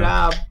te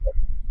hablaba,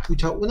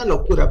 escucha, una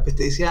locura, pues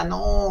te decía,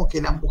 no,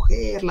 que la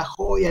mujer, la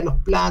joya, los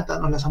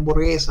plátanos, las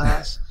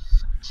hamburguesas,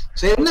 o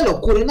sea, era una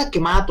locura, una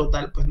quemada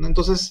total, pues, ¿no?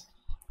 Entonces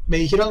me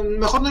dijeron,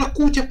 mejor no lo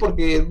escuches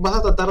porque vas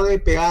a tratar de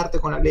pegarte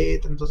con la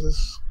letra,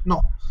 entonces, no.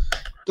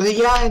 Entonces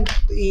ya,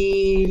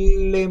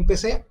 y le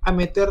empecé a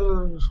meter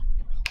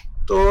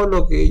todo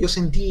lo que yo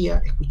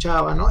sentía,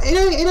 escuchaba, ¿no?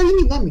 Era bien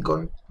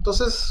dinámico.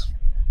 Entonces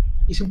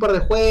hice un par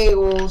de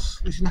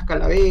juegos, hice unas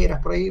calaveras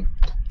por ahí,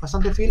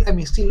 bastante fiel a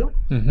mi estilo.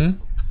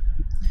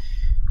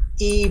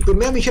 Y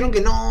primero me dijeron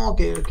que no,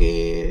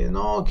 que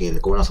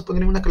cómo vas a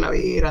poner una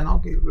calavera,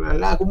 ¿no? Que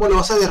cómo lo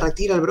vas a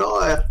derretir al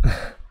brother.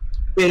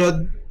 Pero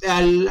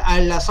a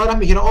las horas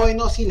me dijeron,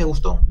 no, sí, le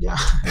gustó, ya.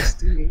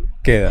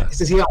 Queda.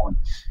 Sigamos.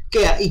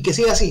 Queda, y que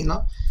siga así,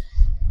 ¿no?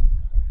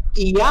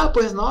 Y ya,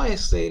 pues, ¿no?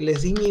 Les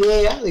di mi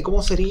idea de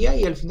cómo sería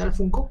y al final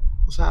funco.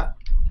 O sea,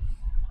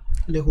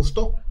 les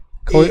gustó.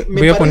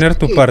 Voy a poner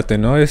tu parte,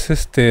 ¿no?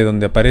 Es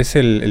donde aparece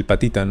el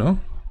patita, ¿no?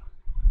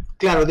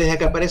 Claro, desde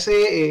que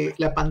aparece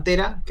la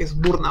pantera, que es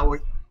Burna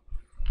Boy.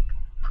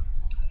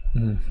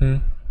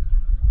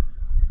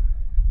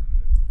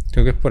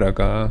 Creo que es por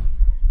acá.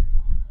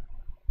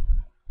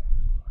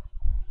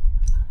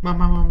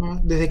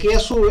 Más. Desde que ella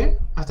sube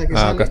hasta que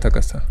sale. Acá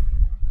está.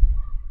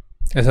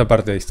 Esa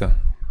parte, ahí está.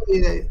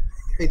 Ahí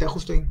está,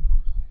 justo ahí.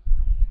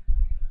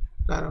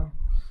 Claro.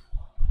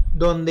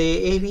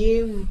 Donde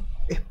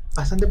es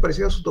bastante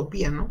parecido a su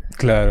utopía, ¿no?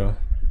 Claro.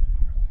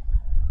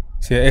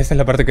 Sí, esa es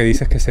la parte que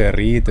dices que se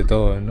derrite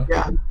todo, ¿no?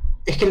 Ya.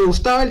 Es que le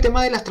gustaba el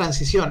tema de las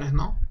transiciones,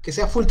 ¿no? Que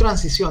sea full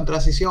transición,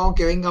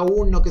 que venga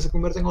uno, que se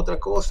convierta en otra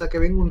cosa, que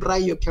venga un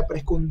rayo, que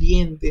aparezca un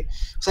diente.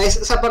 O sea,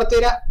 esa parte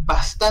era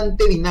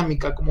bastante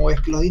dinámica, como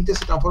ves, que los dientes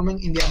se transformen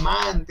en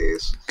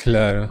diamantes.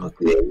 Claro. ¿No?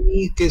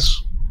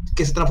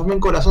 Que se transformen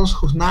en corazón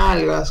sus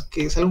nalgas,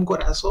 que salga un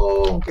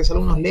corazón, que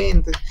salgan unos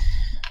lentes.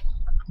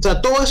 O sea,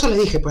 todo eso les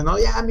dije, pues, ¿no?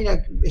 Ya,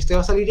 mira, va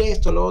a salir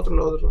esto, lo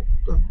otro.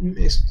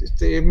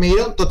 Me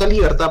dieron total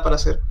libertad para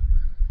hacer.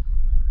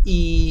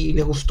 Y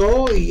les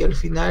gustó y al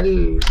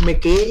final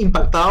me quedé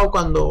impactado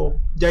cuando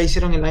ya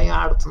hicieron el line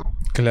art, ¿no?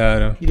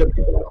 Claro. Y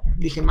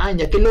dije, man,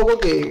 ya qué loco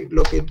que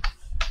lo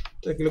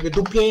que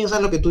tú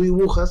piensas, lo que tú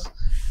dibujas,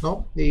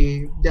 ¿no?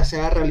 Ya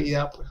sea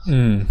realidad, pues.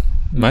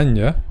 Man,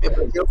 ya.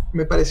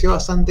 Me pareció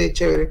bastante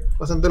chévere,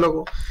 bastante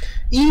loco.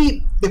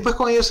 Y después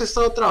con ellos he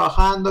estado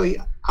trabajando y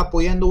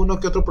apoyando uno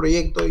que otro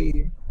proyecto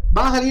y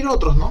van a salir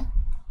otros, ¿no?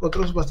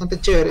 Otros bastante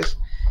chéveres.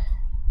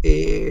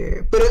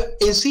 Pero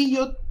en sí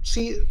yo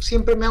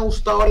siempre me ha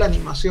gustado la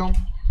animación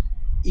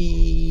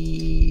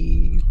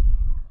y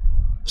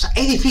o sea,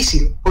 es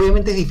difícil,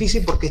 obviamente es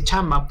difícil porque es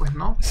chamba, pues,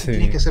 ¿no? Sí.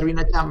 Tienes que hacer bien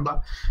la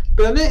chamba,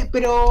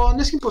 pero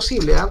no es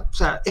imposible, ¿eh? O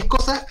sea, es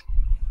cosa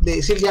de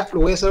decir, ya,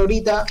 lo voy a hacer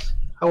ahorita,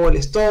 hago el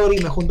story,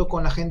 me junto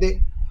con la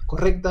gente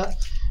correcta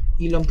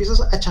y lo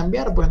empiezas a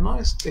chambear, pues, ¿no?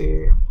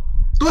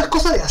 Todo es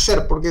cosa de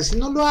hacer, porque si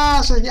no lo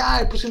haces ya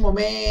el próximo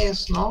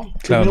mes, ¿no?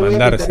 Claro,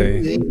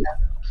 mandarse.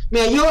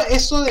 Mira, yo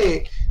eso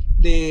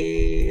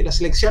de las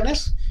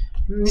elecciones,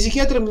 ni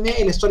siquiera terminé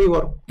el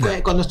storyboard.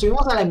 Cuando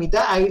estuvimos a la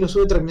mitad, ahí lo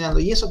estuve terminando.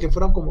 Y eso que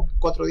fueron como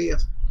 4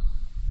 días.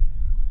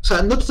 O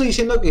sea, no te estoy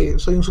diciendo que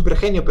soy un super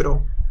genio,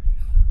 pero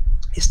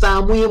estaba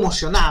muy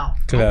emocionado.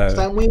 Claro. ¿No?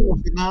 Estaba muy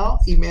emocionado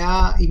y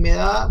me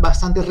da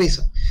bastante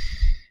risa.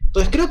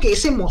 Entonces creo que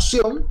esa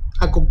emoción,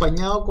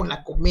 acompañado con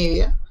la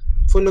comedia,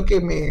 fue lo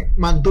que me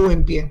mantuvo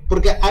en pie.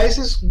 Porque a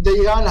veces ya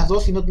llegaban las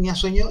 2 y no tenía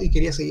sueño y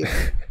quería seguir.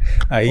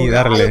 Ahí, porque,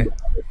 darle.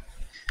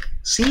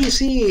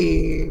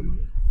 Sí.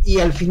 Y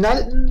al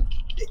final,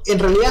 en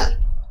realidad,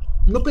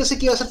 no pensé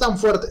que iba a ser tan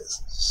fuerte.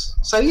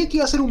 Sabía que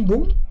iba a ser un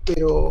boom,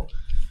 pero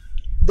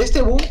de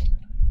este boom,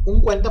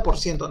 un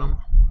 40%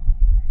 nomás.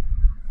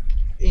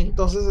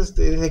 Entonces,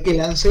 desde que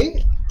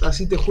lancé,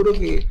 así te juro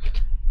que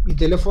mi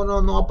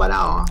teléfono no ha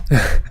parado.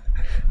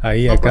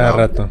 Ahí, a cada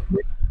rato.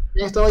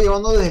 Me he estado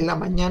llevando desde la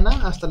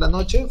mañana hasta la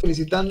noche,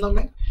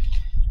 felicitándome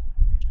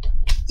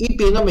y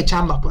pidiéndome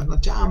chambas, pues, ¿no?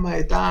 Chamba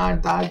de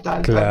tal.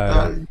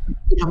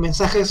 Y los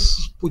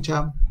mensajes,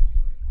 pucha,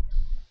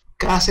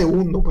 cada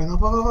segundo, pues,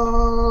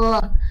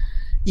 ¿no?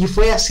 Y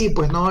fue así,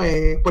 pues, ¿no?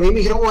 Por ahí me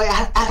dijeron,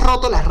 has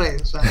roto las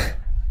redes, o sea,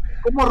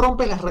 ¿cómo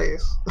rompes las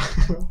redes?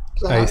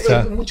 O sea, ahí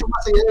está. Es mucho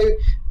más allá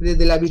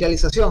de la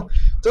viralización.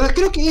 Entonces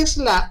creo que es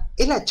la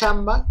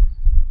chamba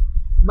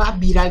más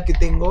viral que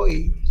tengo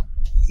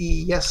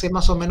y ya sé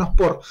más o menos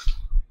o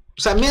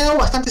sea, me ha dado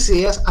bastantes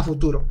ideas a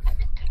futuro.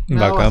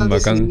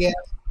 Bacán. Ideas.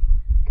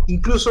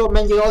 Incluso me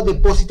han llegado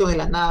depósitos de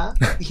la nada.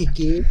 Dije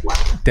que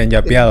te han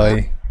yapeado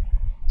ahí.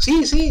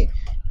 Sí.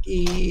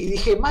 Y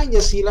dije, man,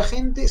 ya si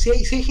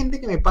hay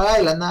gente que me paga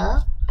de la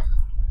nada,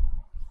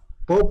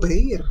 puedo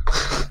pedir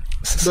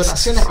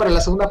donaciones para la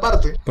segunda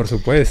parte. Por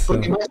supuesto.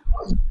 Porque me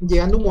están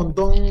llegando un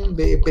montón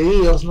de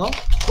pedidos, ¿no?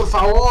 Por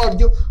favor,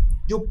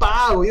 yo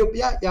pago,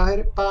 ya, a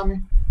ver,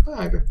 págame.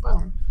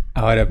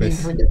 Ahora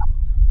pues.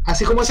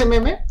 Así como ese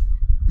meme,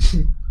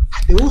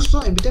 ¿te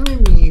gusta? Invítame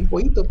mi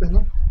pollito, pues,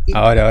 ¿no?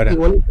 Ahora.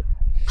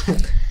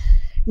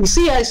 Y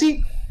sí,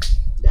 así,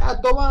 ya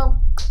toma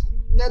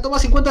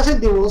 50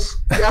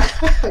 céntimos.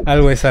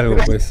 Algo es algo,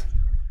 pues.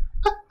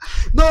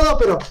 No,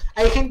 pero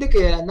hay gente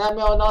que de la nada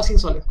me ha donado 100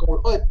 soles. Como,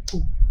 oye,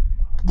 tú.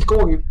 Y es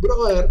como que,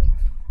 brother,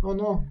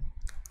 no.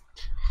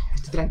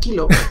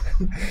 Tranquilo.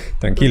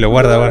 Tranquilo,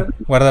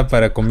 guarda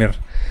para comer.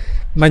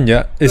 Man,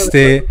 ya,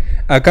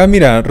 acá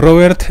mira,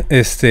 Robert,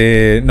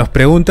 nos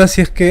pregunta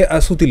si es que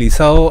has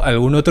utilizado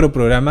algún otro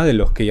programa de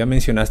los que ya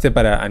mencionaste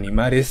para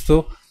animar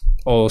esto,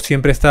 o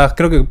siempre estás,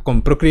 creo que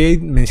con Procreate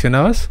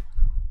mencionabas.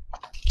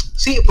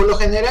 Sí, por lo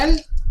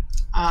general,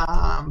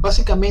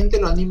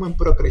 básicamente lo animo en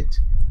Procreate.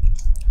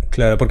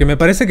 Claro, porque me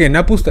parece que en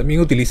Apus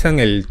también utilizan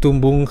el Toon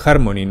Boom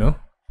Harmony, ¿no?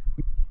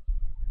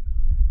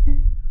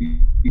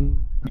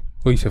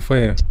 Uy, se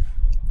fue.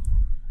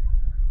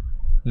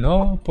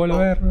 No,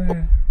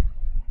 Poloverde.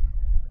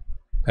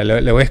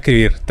 Le voy a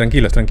escribir,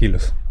 tranquilos,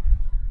 tranquilos.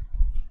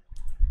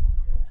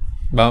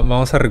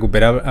 Vamos a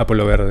recuperar a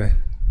Poloverde.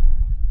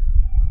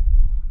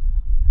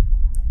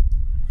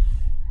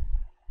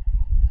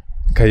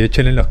 Cayó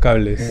Chel en los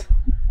cables.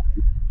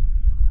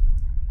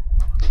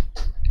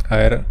 A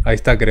ver, ahí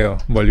está, creo.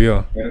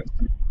 Volvió.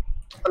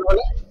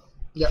 Hola.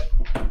 Ya.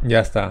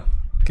 Ya está.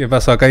 ¿Qué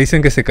pasó? Acá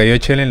dicen que se cayó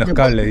Chel en los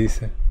cables,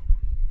 dice.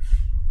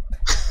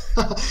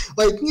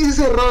 Oye, ¿quién es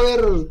ese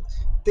Robert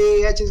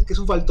TH que es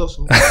un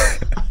faltoso?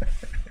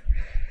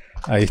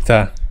 Ahí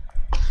está.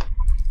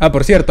 Ah,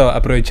 por cierto,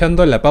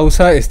 aprovechando la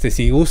pausa,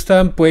 si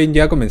gustan pueden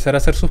ya comenzar a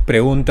hacer sus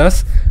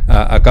preguntas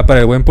acá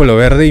para el buen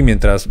Poloverde y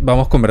mientras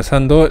vamos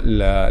conversando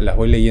las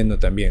voy leyendo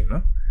también,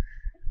 ¿no?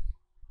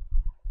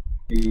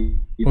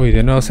 Uy,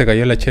 de nuevo se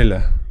cayó la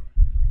chela.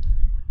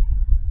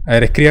 A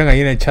ver, escriban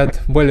ahí en el chat.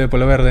 Vuelve,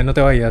 Poloverde, no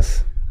te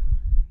vayas.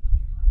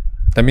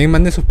 También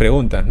manden sus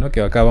preguntas, ¿no?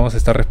 Que acá vamos a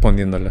estar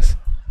respondiéndolas.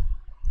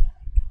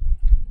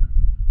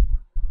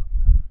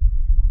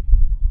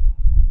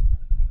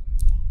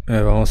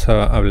 Vamos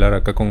a hablar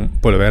acá con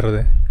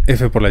Poloverde.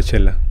 F por la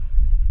chela.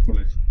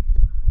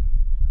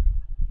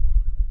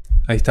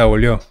 Ahí está,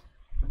 volvió.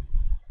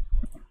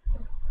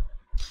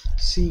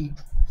 Sí,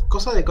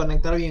 cosa de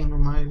conectar bien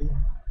nomás.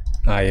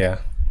 Ah,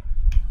 ya.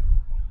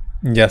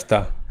 Ya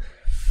está.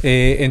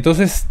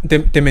 Entonces,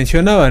 te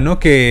mencionaba, ¿no?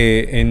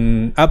 Que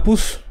en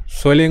Apus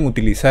suelen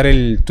utilizar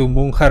el Toon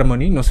Boom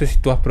Harmony. No sé si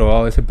tú has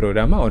probado ese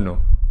programa o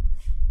no.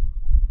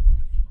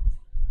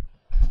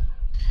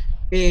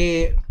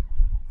 He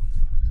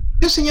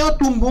enseñado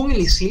Toon Boom y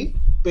Lysil,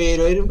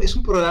 pero es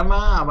un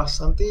programa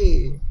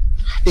bastante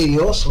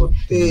tedioso.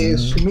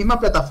 Su misma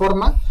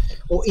plataforma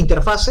o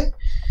interfase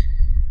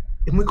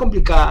es muy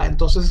complicada,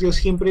 entonces yo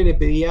siempre le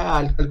pedía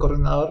al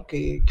coordinador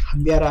que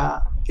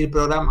cambiara el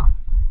programa.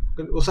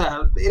 O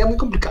sea, era muy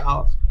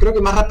complicado. Creo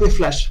que más rápido es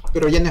Flash,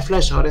 pero ya no es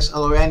Flash, ahora es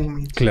Adobe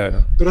Animate.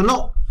 Claro. Pero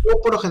no,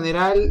 yo por lo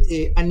general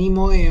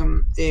animo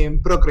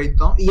en Procreate,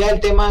 ¿no? Y ya el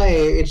tema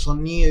del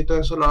sonido y todo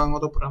eso lo hago en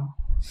otro programa.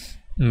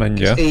 Man,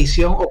 ya.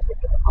 Edición,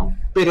 ¿no?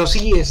 Pero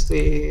sí,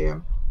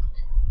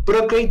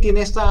 Procreate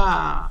tiene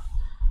estas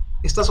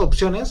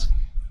opciones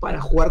para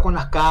jugar con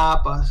las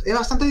capas. Es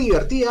bastante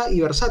divertida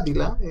y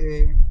versátil,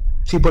 ¿eh?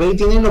 Si por ahí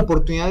tienen la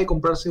oportunidad de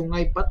comprarse un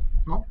iPad,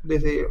 ¿no?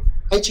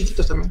 Hay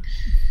chiquitos también.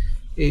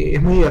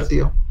 Es muy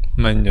divertido.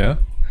 Man, ya.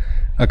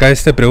 Acá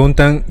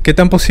preguntan, ¿qué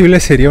tan posible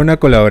sería una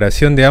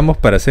colaboración de ambos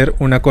para hacer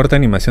una corta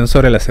animación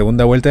sobre la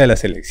segunda vuelta de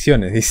las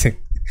elecciones? Dicen.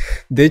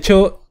 De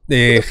hecho,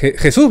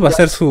 Jesús va a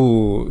hacer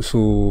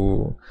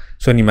su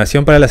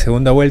animación para la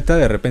segunda vuelta.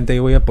 De repente ahí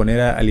voy a poner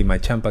a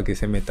Limachán para que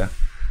se meta.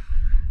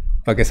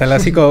 Para que salga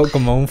así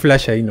como un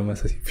flash ahí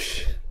nomás así.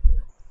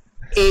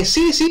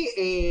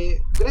 Sí.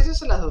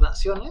 Gracias a las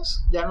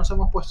donaciones ya nos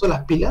hemos puesto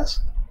las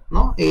pilas,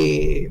 ¿no?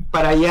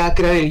 Para ya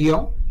crear el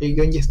guión. El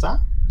guión ya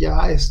está.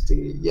 Ya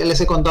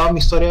les he contado mi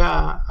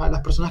historia a las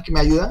personas que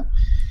me ayudan.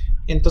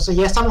 Entonces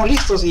ya estamos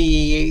listos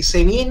y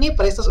se viene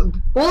para estas...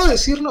 ¿Puedo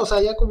decirlo? O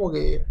sea, ya como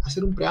que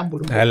hacer un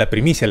preámbulo. La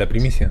primicia.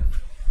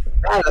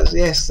 Claro,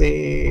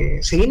 se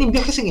vienen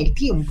viajes en el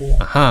tiempo.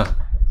 Ajá.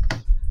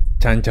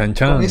 Chan.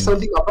 Con esta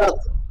última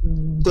parte.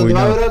 Donde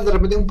va a haber de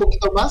repente un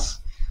poquito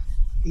más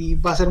y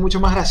va a ser mucho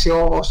más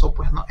gracioso,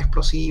 pues, ¿no?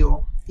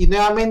 Explosivo. Y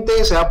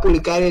nuevamente se va a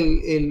publicar o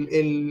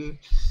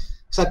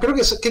sea, creo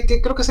que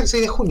es el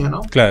 6 de junio,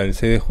 ¿no? Claro, el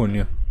 6 de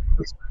junio.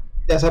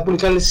 Ya se va a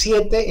publicar el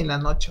 7 en la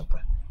noche,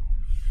 pues.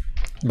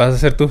 ¿Vas a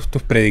hacer tus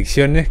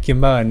predicciones?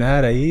 ¿Quién va a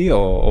ganar ahí?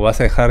 ¿O vas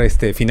a dejar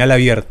final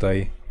abierto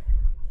ahí?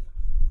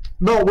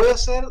 No, voy a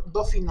hacer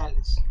 2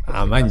 finales.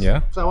 Man,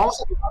 ya. O sea,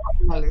 vamos a poner 2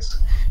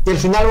 finales. Y al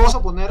final vamos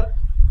a poner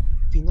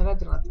final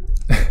alternativo.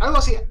 Algo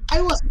así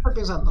estoy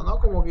pensando, ¿no?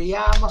 Como que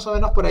ya más o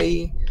menos por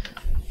ahí,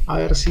 a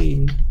ver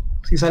si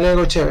sale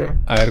algo chévere.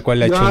 A ver cuál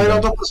la chunga. Van a haber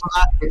otros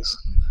personajes.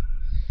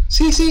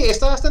 Sí,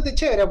 está bastante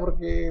chévere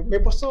porque me he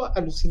puesto a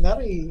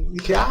alucinar y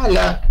dije,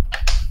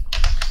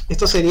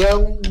 esto sería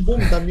un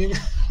boom también.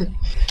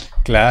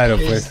 Claro,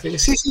 pues.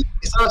 Sí,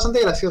 está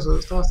bastante gracioso.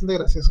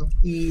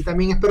 Y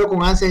también espero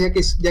con ansias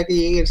ya que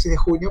llegue el 6 de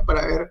junio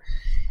para ver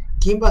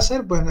quién va a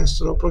ser pues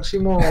nuestro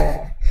próximo...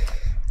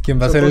 ¿Quién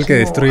va a ser el que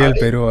destruya el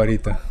Perú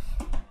ahorita?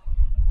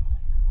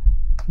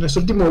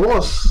 Nuestro último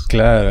boss.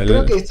 Claro.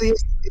 Creo que este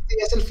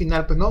ya es el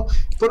final, pues, ¿no?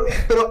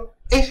 Pero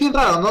es bien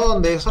raro, ¿no?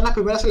 Donde son las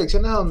primeras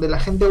elecciones donde la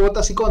gente vota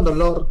así con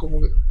dolor,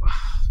 como que...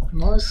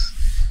 ¿no?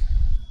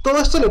 Todo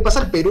esto le pasa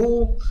al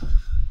Perú...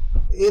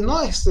 no,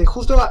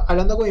 justo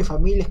hablando con mi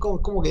familia, es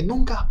como que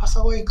nunca has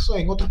pasado eso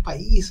en otros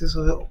países,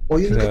 o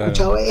yo nunca he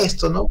escuchado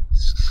esto, ¿no?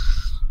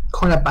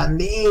 con la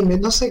pandemia,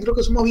 no sé, creo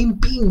que somos bien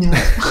piñas.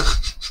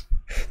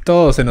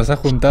 Todo se nos ha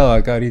juntado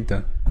acá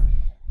ahorita.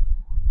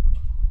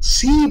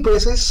 Sí,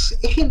 pues es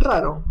bien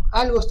raro.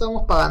 Algo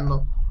estamos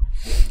pagando.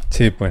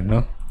 Sí, pues,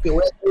 ¿no? Que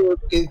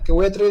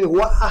voy a traer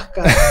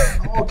Huasca.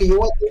 No, que yo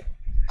voy a traer,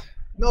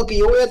 no, que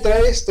yo voy a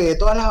traer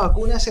todas las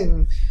vacunas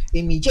en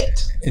mi jet,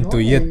 En tu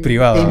 ¿no? jet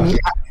privado. En mi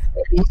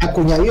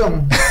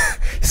acuñavión.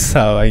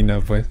 Esa vaina,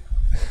 pues.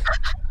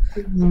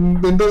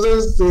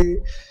 Entonces,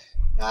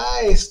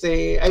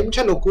 hay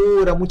mucha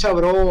locura, mucha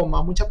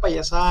broma, mucha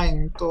payasada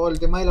en todo el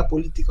tema de la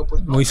política,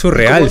 pues, ¿no? Muy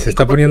surreal, se Y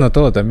está como poniendo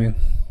todo también.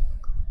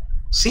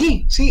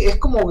 sí, sí, es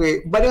como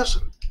que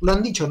varios lo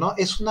han dicho, ¿no?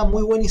 Es una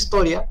muy buena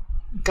historia.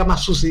 Kama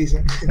Susi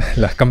dicen.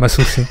 Las camas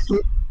sucias.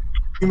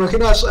 Me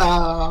imagino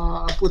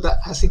puta,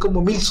 así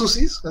como 1000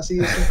 susis, así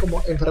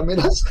como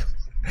enfermeras.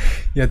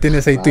 Ya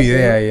tienes ahí tu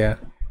idea ya.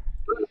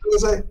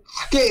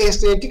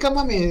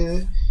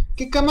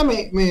 ¿Qué cama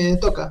me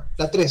toca?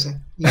 La 13.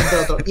 Y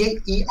entra otro.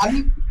 Y a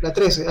mí, la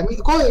 13. A mí,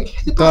 joder, ¿qué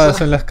te Todas pasa?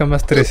 son las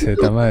camas 13,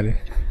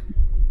 tamare.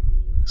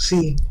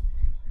 Sí.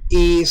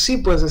 Y sí,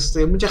 pues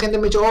mucha gente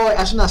me ha dicho, oh,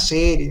 haz una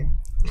serie.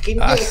 Es que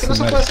no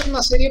se puede hacer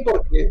una serie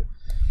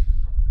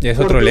Ya es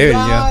otro porque level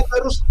ya.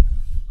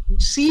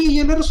 sí,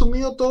 yo lo he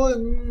resumido todo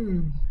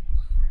en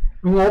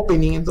un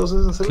opening,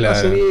 entonces hacer una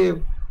Claro. serie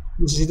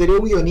necesitaría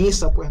un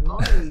guionista, pues, ¿no?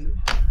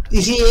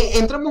 Y si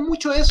entramos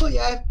mucho a eso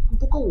ya es un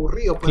poco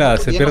aburrido, pues, ¿no? Claro,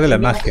 se Porque ya nos pierde la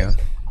tendríamos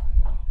magia.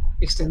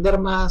 que extender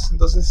más,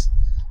 entonces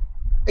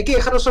hay que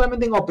dejarlo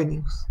solamente en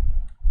openings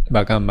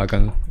Bacán,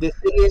 bacán. de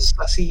series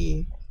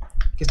así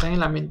que están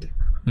en la mente.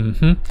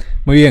 Ujú.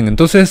 Muy bien,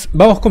 entonces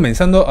vamos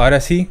comenzando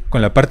ahora sí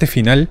con la parte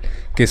final,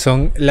 que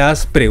son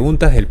las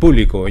preguntas del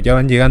público. Ya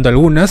van llegando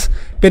algunas,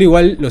 pero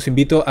igual los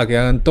invito a que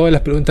hagan todas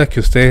las preguntas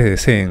que ustedes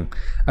deseen.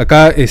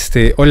 Acá,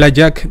 Hola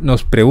Jack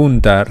nos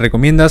pregunta,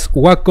 ¿recomiendas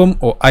Wacom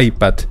o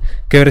iPad?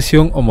 ¿Qué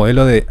versión o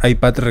modelo de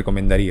iPad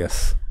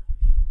recomendarías?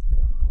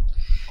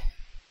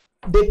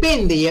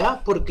 Depende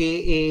ya,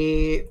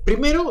 porque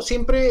primero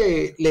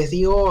siempre les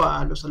digo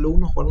a los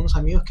alumnos o a algunos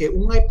amigos que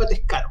un iPad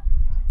es caro,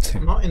 Sí.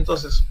 ¿no?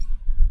 Entonces,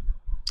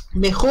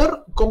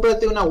 mejor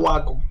cómprate una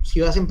Wacom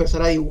si vas a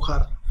empezar a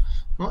dibujar,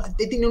 ¿no?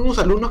 He tenido unos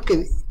alumnos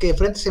que de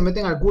frente se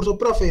meten al curso,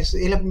 profes,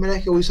 es la primera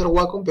vez que voy a usar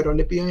Wacom, pero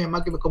le pido a mi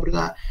mamá que me compre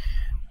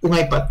un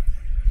iPad.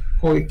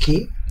 Oye,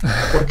 ¿qué?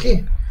 ¿Por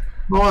qué?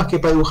 No, es que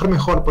para dibujar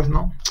mejor, pues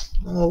no.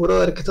 No,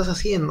 brother, ¿qué estás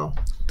haciendo?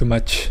 Too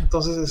much.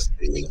 Entonces,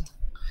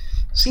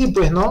 sí,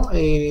 pues no.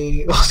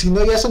 O si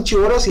no, ya son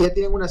chiboros y ya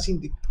tienen una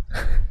Cintiq.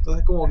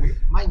 Entonces, como que,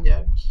 man,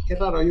 ya, qué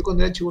raro. Yo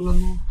cuando era chibolo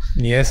no.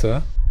 Ni eso,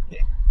 ¿eh?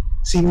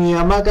 Si mi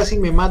mamá casi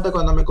me mata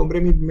cuando me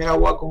compré mi primera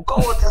Wacom,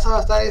 ¿cómo te vas a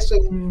gastar esto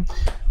en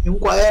un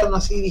cuaderno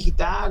así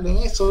digital, en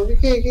eso?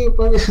 ¿Qué?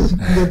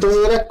 Entonces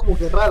era como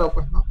que raro,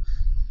 pues, ¿no?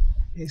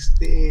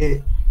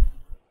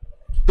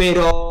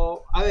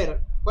 Pero, a ver,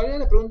 ¿cuál era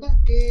la pregunta?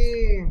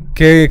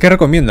 ¿Qué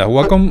recomiendas?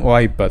 ¿Wacom o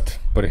iPad,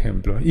 por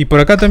ejemplo? Y por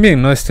acá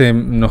también, ¿no?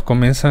 Nos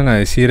comienzan a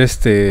decir,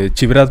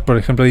 Chibrat, por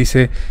ejemplo,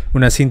 dice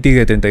una Cintiq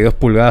de 32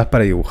 pulgadas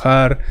para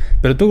dibujar.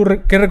 Pero tú,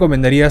 ¿qué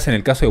recomendarías en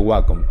el caso de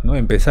Wacom? ¿No?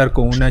 Empezar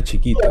con una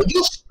chiquita.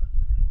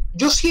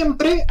 Yo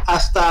siempre,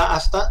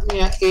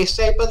 mira,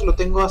 este iPad lo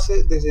tengo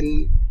desde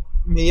el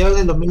mediados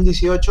del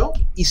 2018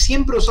 y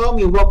siempre he usado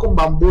mi Wacom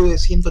bambú de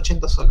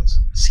 180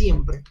 soles.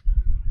 Siempre.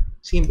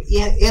 Siempre. Y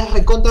es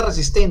recontra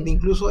resistente,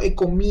 incluso he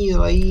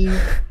comido ahí,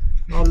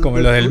 ¿no? Como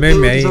los del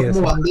meme ahí.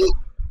 Como bandeja.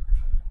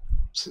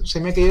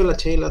 Se me ha caído la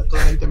chela todo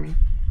ahí también.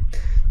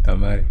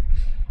 Tamare.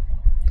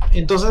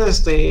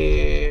 Entonces,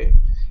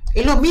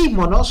 es lo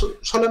mismo, ¿no?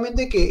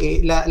 Solamente que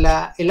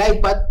el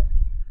iPad,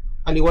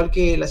 al igual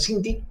que la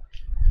Cintiq,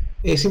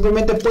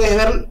 simplemente puedes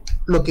ver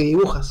lo que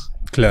dibujas.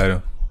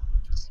 Claro.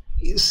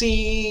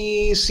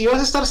 Si vas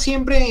a estar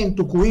siempre en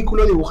tu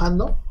cubículo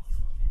dibujando,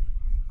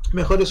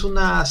 mejor es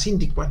una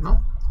Cintiq, pues,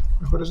 ¿no?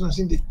 Mejor es una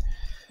Cintiq.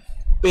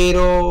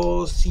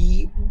 Pero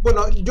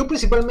bueno, yo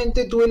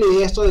principalmente tuve la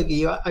idea esto de que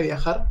iba a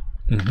viajar,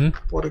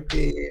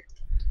 porque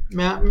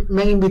me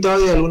han invitado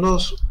de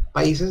algunos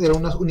países, de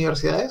algunas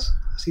universidades,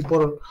 así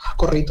por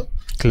corrito.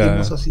 Claro.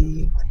 Hemos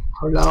así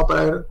hablado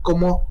para ver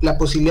cómo la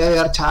posibilidad de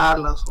dar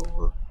charlas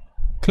o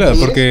claro,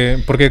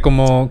 porque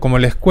como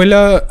la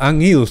escuela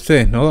han ido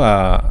ustedes, ¿no?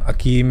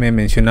 Aquí me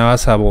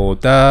mencionabas a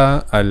Bogotá,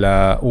 a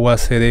la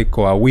UAC de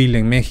Coahuila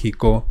en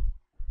México.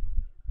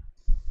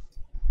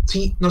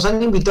 Sí, nos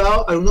han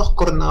invitado algunos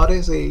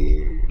coordinadores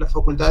de la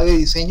Facultad de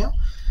Diseño,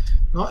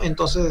 ¿no?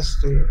 Entonces,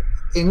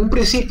 en un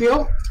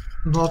principio,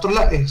 nosotros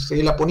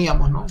la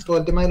poníamos, ¿no? Todo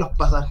el tema de los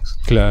pasajes.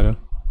 Claro.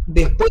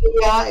 Después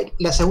ya,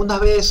 las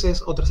segundas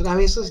veces o terceras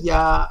veces,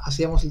 ya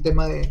hacíamos el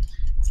tema de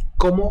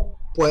cómo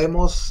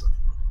podemos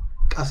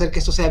hacer que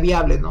esto sea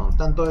viable, ¿no?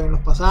 Tanto en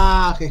los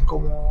pasajes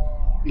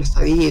como la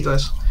estadía y todo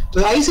eso.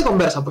 Entonces ahí se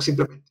conversa, pues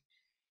simplemente.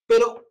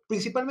 Pero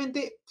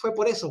principalmente fue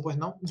por eso, pues,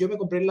 ¿no? Yo me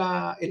compré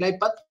el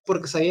iPad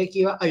porque sabía que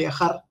iba a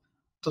viajar.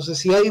 Entonces,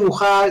 si iba a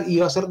dibujar,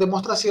 iba a hacer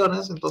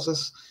demostraciones,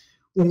 entonces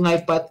un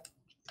iPad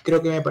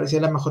creo que me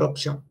parecía la mejor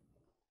opción.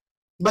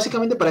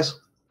 Básicamente para eso,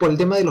 por el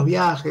tema de los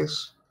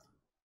viajes.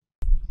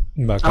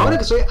 Bacán. Ahora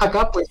que estoy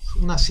acá, pues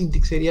una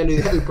Cintiq sería lo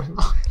ideal, pues, ¿no?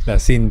 La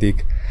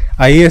Cintiq.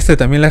 Ahí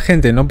también la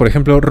gente, ¿no? Por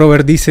ejemplo,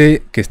 Robert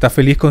dice que está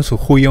feliz con su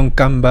Huion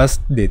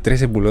Canvas de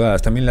 13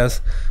 pulgadas. También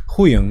las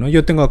Huion, ¿no?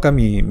 Yo tengo acá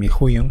mi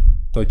Huion,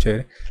 todo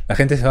chévere. La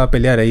gente se va a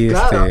pelear ahí,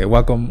 Claro.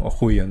 Wacom o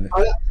Huion.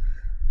 Ahora,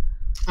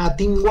 a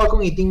Team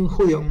Wacom y Team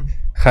Huion,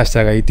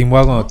 Hashtag ahí, Team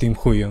Wacom o ¿no? Team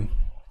Huion.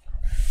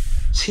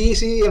 Sí,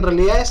 sí, en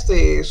realidad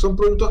son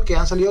productos que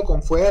han salido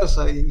con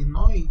fuerza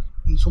 ¿no? Y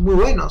son muy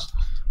buenos.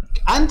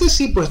 Antes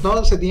sí, pues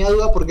no se tenía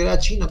duda porque era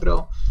chino,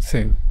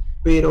 Sí.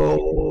 pero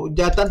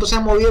ya tanto se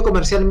han movido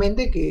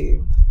comercialmente que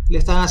le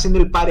están haciendo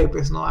el pare,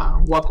 pues, ¿no? A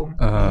Wacom. ¿Y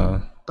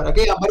Ah, para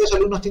qué? Varios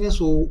alumnos tienen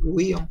su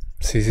Wii.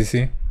 sí, sí,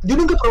 sí. Yo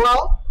nunca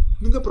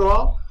he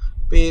probado,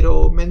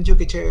 pero me han dicho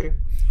que chévere.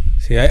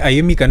 Sí, ahí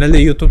en mi canal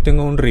de YouTube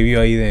tengo un review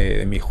ahí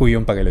de mi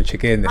Huion para que lo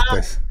chequen Ah,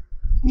 después.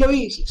 lo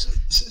vi,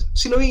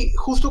 sí lo vi.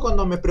 Justo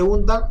cuando me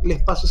preguntan,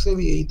 les paso ese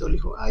videito. Le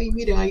digo, ay,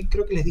 miren, ahí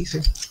creo que les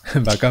dice.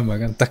 Bacán,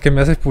 bacán. Estás que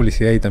me haces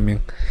publicidad ahí también.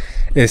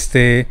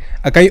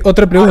 Acá hay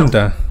otra Claro.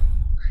 pregunta.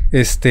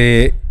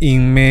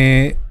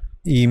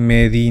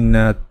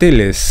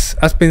 Medinateles,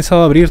 ¿has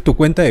pensado abrir tu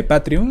cuenta de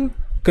Patreon?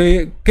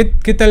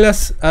 ¿Qué tal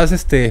has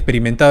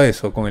experimentado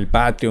eso con el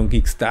Patreon,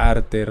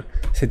 Kickstarter,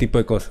 ese tipo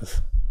de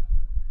cosas?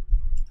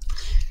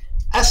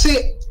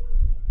 Hace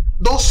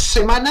 2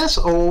 semanas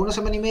o una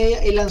semana y media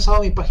he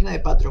lanzado mi página de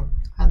Patreon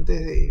antes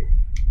de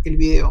el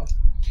video.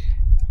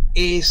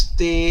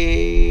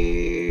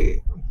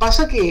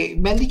 Pasa que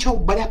me han dicho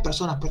varias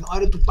personas, pues no,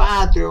 abre tu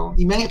Patreon.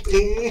 Y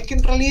es que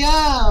en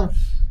realidad,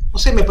 no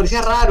sé, me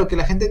parecía raro que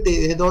la gente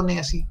te done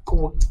así,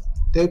 como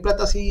te doy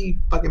plata así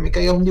para que me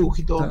caiga un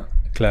dibujito Ah,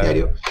 claro,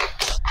 diario.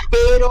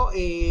 Pero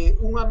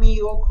un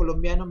amigo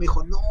colombiano me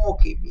dijo, no,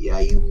 que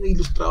hay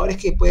ilustradores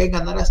que pueden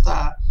ganar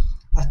hasta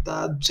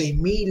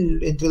 6.000,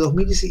 entre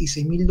 2.000 y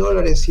 6.000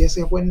 dólares si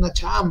haces buena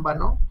chamba,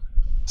 ¿no?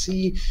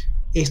 Sí,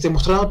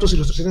 mostrando tus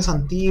ilustraciones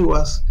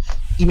antiguas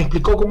y me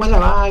explicó cómo es la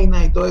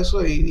vaina y todo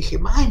eso y dije,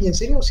 man, ¿en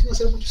serio? ¿Sin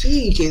hacer mucho?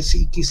 Sí, que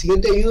si yo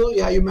te ayudo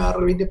ya yo me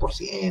agarro el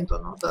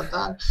 20%, ¿no?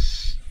 Tal.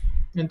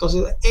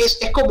 Entonces es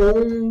como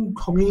un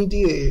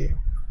community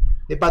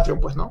de Patreon,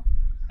 pues, ¿no?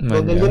 man,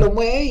 Donde él ya ya. lo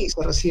mueve y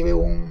se recibe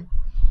un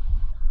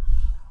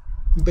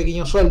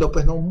pequeño sueldo,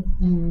 pues, ¿no?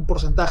 Un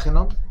porcentaje,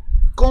 ¿no?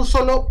 Con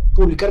solo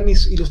publicar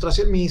mis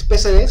ilustraciones, mis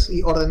PCDs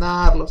y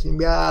ordenarlos,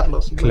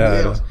 enviarlos y los Claro,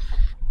 videos.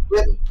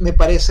 Me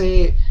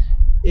parece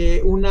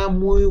una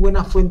muy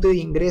buena fuente de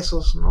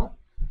ingresos, ¿no?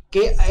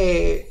 Que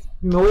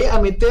me voy a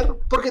meter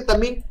porque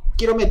también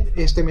quiero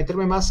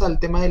meterme más al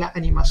tema de la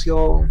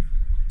animación,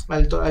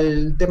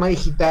 al tema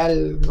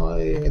digital, ¿no?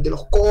 De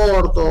los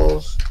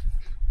cortos.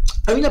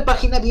 Hay una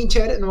página bien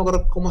chévere, no me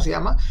acuerdo cómo se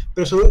llama,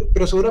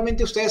 pero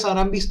seguramente ustedes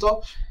habrán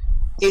visto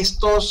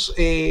estos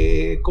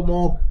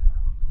como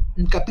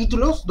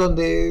capítulos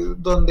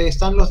donde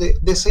están los de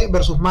DC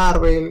versus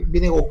Marvel,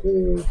 viene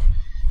Goku,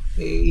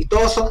 y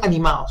todos son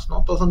animados,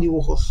 ¿no? Todos son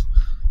dibujos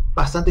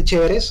bastante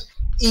chéveres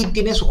y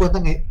tienen sus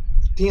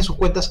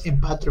cuentas en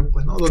Patreon,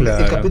 pues, ¿no? Donde el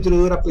claro. capítulo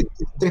dura, pues,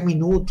 3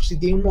 minutos y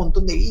tiene un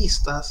montón de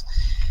vistas.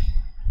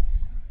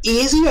 Y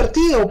es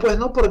divertido, pues,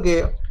 ¿no?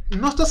 Porque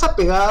no estás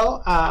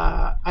apegado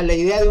a la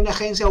idea de una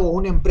agencia o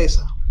una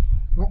empresa,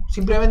 ¿no?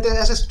 Simplemente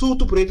haces tú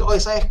tu proyecto. Oye,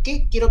 ¿sabes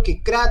qué? Quiero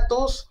que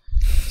Kratos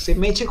se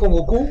meche con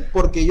Goku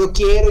porque yo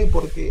quiero y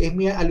porque es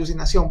mi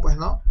alucinación, pues,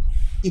 ¿no?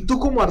 Y tú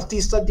como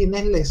artista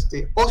tienes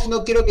o si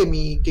no quiero que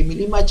mi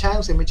Lima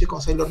Chan se meche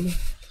con Sailor Moon,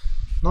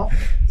 ¿no?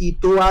 Y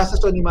tú haces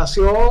tu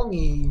animación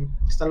y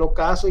está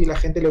locazo y la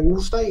gente le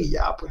gusta y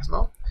ya, pues,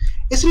 ¿no?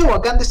 Eso es lo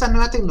bacán de estas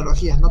nuevas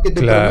tecnologías, ¿no? Que te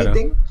Claro.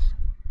 permiten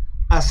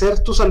hacer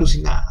tus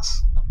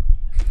alucinadas.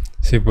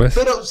 Sí, pues.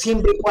 Pero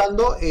siempre y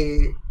cuando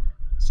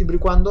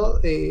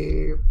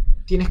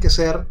tienes que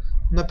ser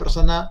una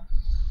persona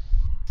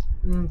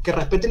que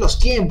respete los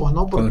tiempos,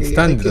 ¿no? Porque hay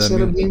Constante que ser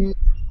también. bien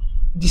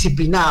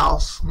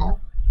disciplinados, ¿no?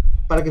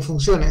 Para que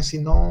funcione, si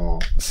no,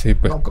 Sí,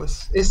 pues. no,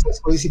 pues es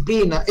eso,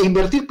 disciplina. E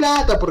invertir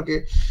plata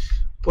porque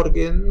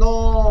porque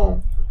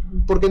no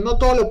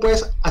todo lo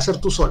puedes hacer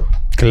tú solo.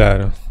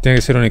 Claro. Tiene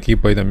que ser un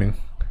equipo ahí también.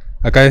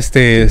 Acá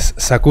Sí.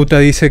 Sakuta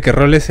dice que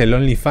rol es el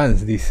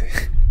OnlyFans, dice.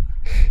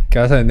 Que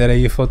vas a vender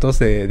ahí fotos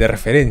de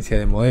referencia,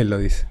 de modelo,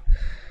 dice.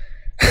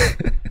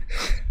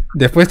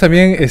 Después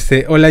también,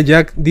 Hola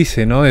Jack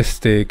dice, ¿no?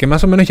 Que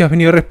más o menos ya has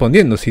venido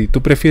respondiendo. Si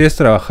tú prefieres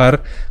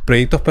trabajar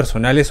proyectos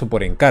personales o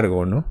por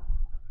encargo, ¿no?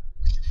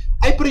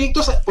 Hay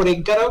proyectos por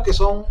encargo que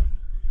son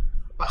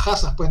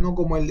pajazas, pues, ¿no?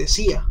 Como el de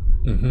CIA,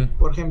 Ujú.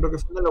 por ejemplo, que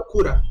fue una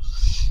locura.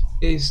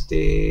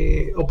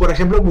 O por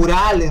ejemplo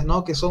murales,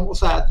 ¿no? Que son, o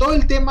sea, todo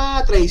el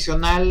tema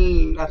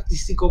tradicional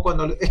artístico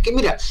es que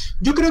mira,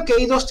 yo creo que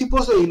hay dos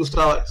tipos de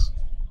ilustradores,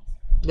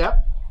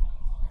 ¿ya?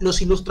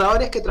 Los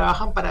ilustradores que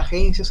trabajan para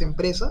agencias,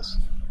 empresas,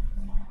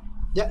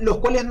 ¿ya? Los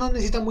cuales no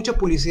necesitan mucha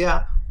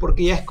publicidad,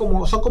 porque ya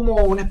son como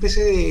una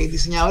especie de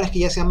diseñadores que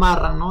ya se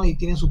amarran, ¿no? Y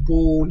tienen su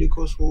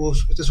público,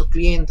 sus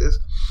clientes.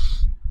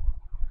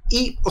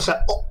 Y, o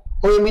sea,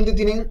 obviamente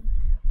tienen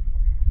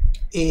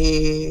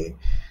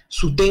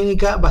su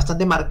técnica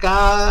bastante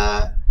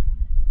marcada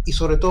y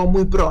sobre todo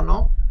muy pro,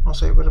 ¿no? no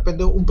sé, de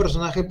repente un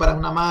personaje para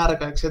una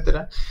marca,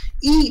 etcétera.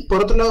 Y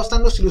por otro lado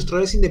están los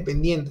ilustradores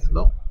independientes,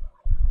 ¿no?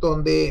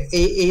 Donde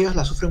ellos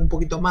la sufren un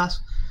poquito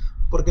más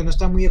porque no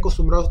están muy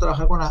acostumbrados a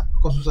trabajar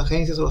con sus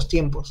agencias o los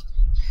tiempos.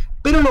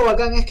 Pero lo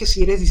bacán es que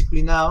si eres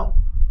disciplinado,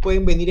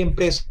 pueden venir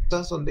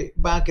empresas donde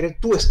van a querer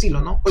tu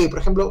estilo, ¿no? Oye, por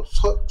ejemplo,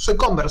 soy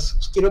Converse,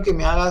 quiero que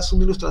me hagas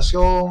una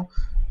ilustración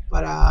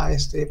para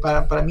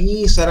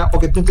mi Instagram, o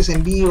que pintes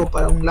en vivo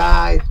para un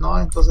live, ¿no?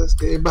 Entonces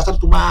va a estar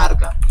tu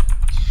marca.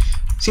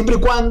 Siempre y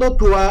cuando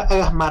tú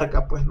hagas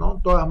marca, pues, ¿no?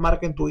 Tú hagas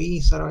marca en tu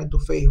Instagram, en tu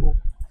Facebook.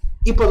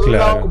 Y por otro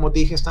lado, como te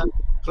dije, están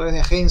los de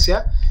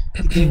agencia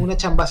que tienen una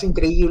chambaza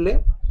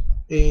increíble,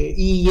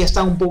 y ya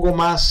están un poco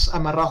más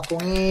amarrados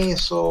con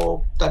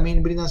eso.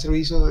 También brindan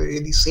servicios de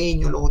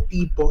diseño,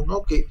 logotipos,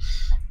 ¿no? Que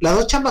las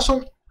dos chambas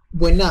son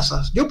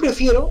buenazas. Yo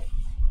prefiero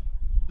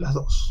las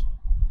dos.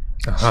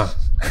 Ajá.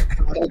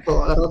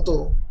 Agarrar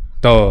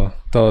todo.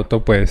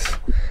 Todo, pues.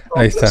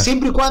 Ahí está.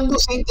 Siempre y cuando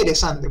sea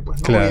interesante,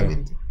 pues, ¿no? Claro.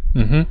 Obviamente.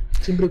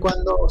 Siempre y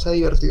cuando sea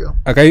divertido.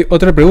 Acá hay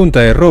otra pregunta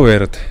de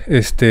Robert,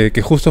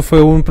 que justo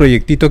fue un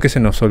proyectito que se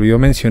nos olvidó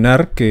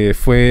mencionar, que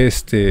fue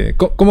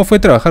 ¿cómo fue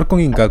trabajar con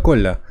Inca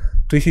Kola?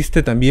 Tú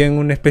hiciste también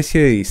una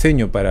especie de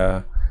diseño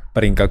para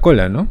Inca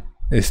Kola, ¿no?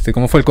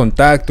 ¿Cómo fue el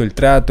contacto, el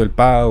trato, el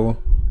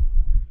pago?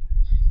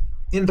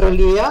 En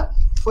realidad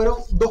fueron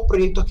dos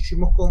proyectos que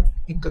hicimos con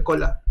Inca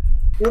Kola.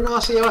 Uno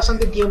hace ya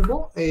bastante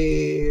tiempo,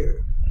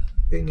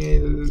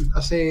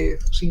 hace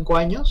 5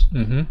 años,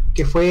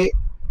 que fue...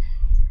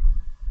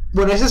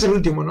 Bueno, ese es el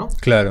último, ¿no?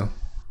 Claro.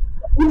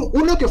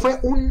 Uno que fue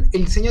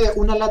el diseño de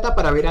una lata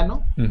para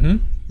verano,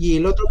 y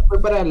el otro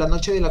fue para la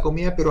noche de la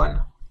comida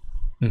peruana.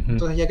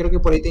 Entonces ya creo que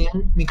por ahí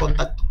tenían mi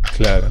contacto.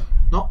 Claro.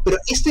 ¿No? Pero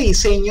este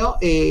diseño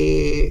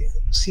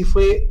sí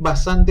fue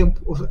bastante,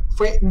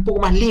 fue un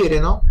poco más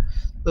libre, ¿no?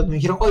 Donde me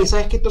dijeron, oye,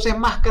 ¿sabes qué? Entonces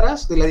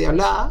máscaras de la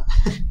diablada,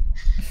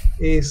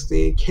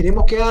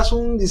 queremos que hagas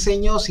un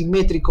diseño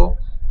simétrico,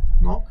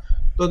 ¿no?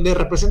 Donde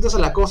representes a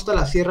la costa,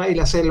 la sierra y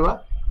la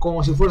selva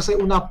como si fuese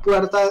una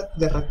puerta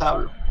de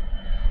retablo,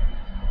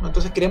 ¿no?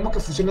 Entonces queremos que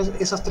funcionen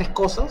esas tres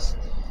cosas,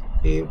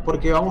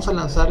 porque vamos a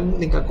lanzar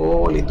el Inca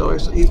Kola y todo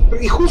eso.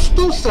 Y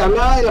justo se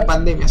hablaba de la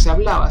pandemia, se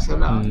hablaba.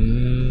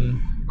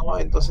 ¿No?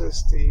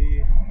 Entonces,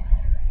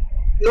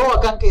 luego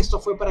acá que esto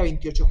fue para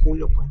 28 de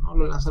julio, pues, ¿no?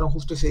 Lo lanzaron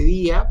justo ese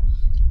día.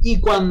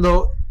 Y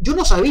cuando yo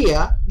no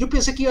sabía, yo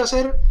pensé que iba a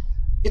ser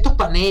estos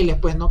paneles,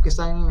 pues, ¿no? Que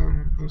están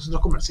en los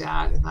centros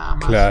comerciales, nada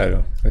más.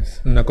 Claro,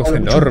 es una cosa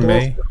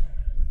enorme.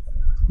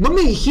 No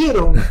me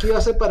dijeron que iba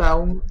a ser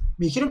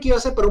me dijeron que iba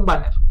a ser para un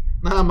banner,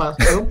 nada más.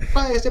 Para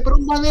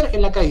un banner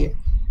en la calle.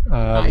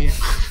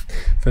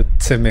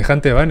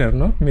 Semejante banner,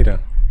 ¿no?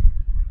 Mira.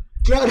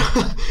 Claro.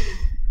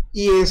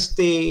 Y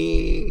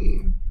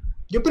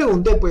yo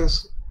pregunté,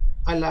 pues,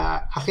 a la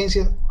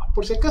agencia,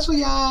 por si acaso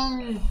ya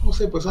no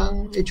sé, pues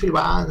han hecho el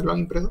banner, lo han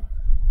impreso.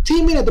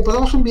 Sí, mira, te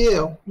pasamos un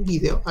video.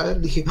 A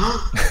ver, dije,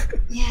 ¡oh!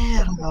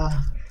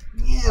 Mierda.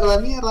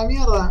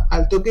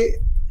 Al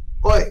toque,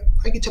 oye,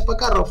 hay que chapar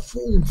carro.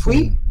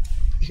 Fui.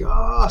 Dije,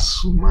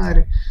 su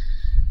madre.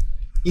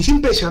 Y es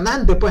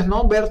impresionante, pues,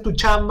 ¿no? Ver tu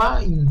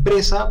chamba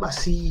impresa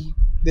así,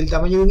 del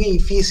tamaño de un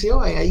edificio,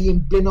 ahí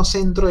en pleno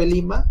centro de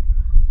Lima,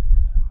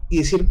 y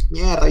decir,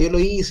 mierda, yo lo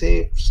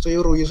hice, estoy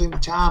orgulloso de mi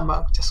chamba,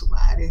 escucha su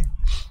madre.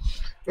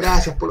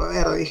 Gracias,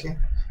 Poloverde, dije.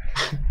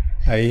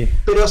 Ahí.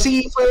 Pero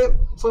sí,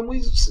 fue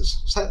muy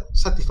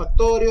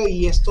satisfactorio,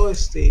 y esto,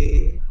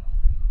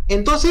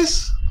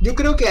 Entonces, yo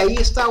creo que ahí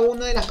está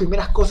una de las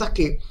primeras cosas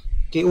que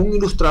un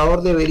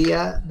ilustrador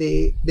debería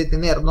de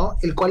tener, ¿no?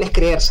 El cual es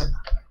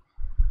creérsela.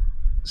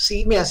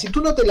 Sí, mira, si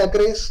tú no te la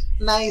crees,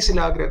 nadie se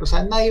la va a creer, o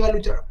sea, nadie va a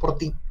luchar por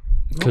ti,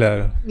 ¿no?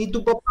 Claro. Ni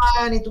tu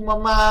papá, ni tu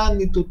mamá,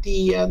 ni tu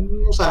tía,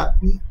 o sea,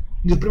 ni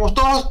tus primos,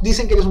 todos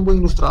dicen que eres un buen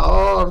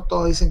ilustrador,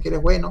 todos dicen que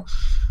eres bueno,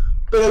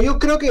 pero yo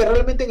creo que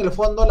realmente en el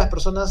fondo las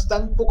personas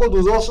están un poco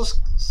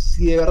dudosos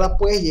si de verdad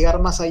puedes llegar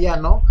más allá,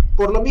 ¿no?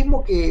 Por lo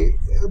mismo que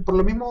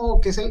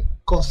es el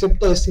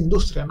concepto de esta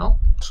industria, ¿no?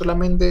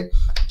 Solamente,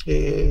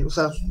 o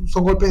sea,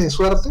 son golpes de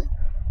suerte,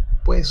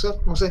 puede ser,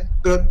 no sé,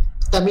 pero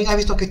también has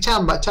visto que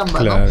chamba,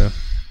 claro. ¿No?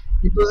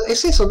 Entonces,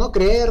 es eso, ¿no?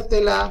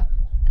 Creértela,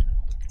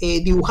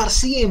 dibujar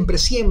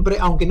siempre,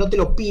 aunque no te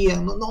lo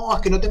pidan, no,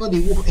 es que no tengo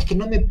dibujos, es que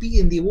no me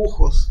piden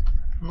dibujos,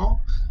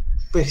 ¿no?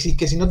 Pues sí,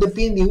 que si no te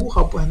piden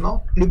dibuja, pues,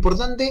 ¿no? Lo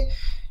importante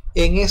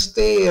en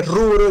este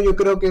rubro yo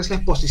creo que es la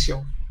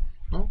exposición,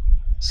 ¿no?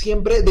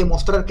 Siempre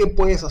demostrar qué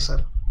puedes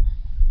hacer,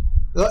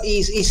 ¿no?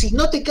 Y si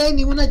no te cae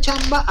ninguna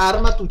chamba,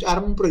 arma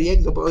un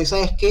proyecto, pues,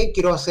 ¿sabes qué?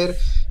 Quiero hacer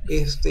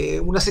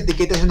unas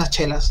etiquetas de unas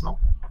chelas, ¿no?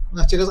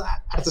 Unas chelas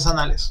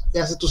artesanales. Y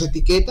haces tus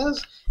etiquetas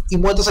y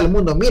muestras al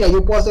mundo, mira,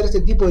 yo puedo hacer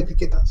este tipo de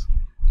etiquetas.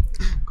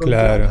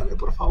 Claro.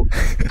 Por favor.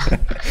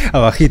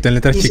 Abajito, en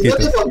letras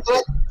chiquitas.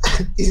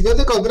 Y si no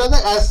te contratan,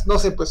 haz, no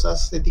sé, pues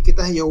haz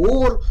etiquetas de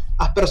yogur,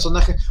 haz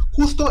personajes.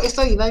 Justo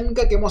esta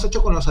dinámica que hemos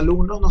hecho con los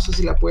alumnos, no sé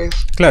si la puedes...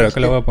 Claro, que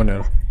la voy a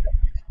poner.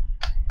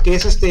 Que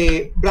es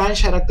Branch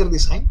Character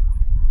Design.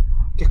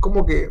 Que es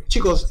como que,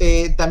 chicos,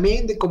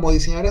 también como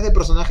diseñadores de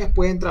personajes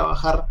pueden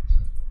trabajar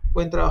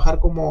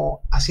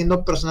como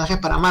haciendo personajes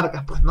para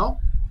marcas, pues, ¿no?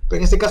 pero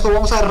en este caso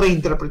vamos a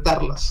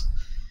reinterpretarlas.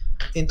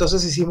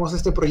 Entonces hicimos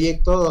este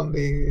proyecto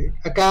donde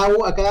a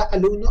cada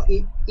alumno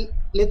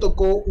le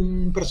tocó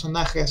un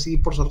personaje así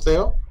por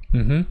sorteo.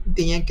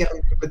 Tenían que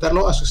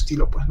reinterpretarlo a su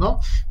estilo, pues, ¿no?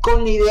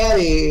 Con la idea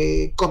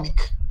de cómic.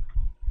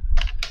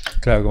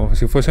 Claro, como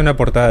si fuese una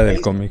portada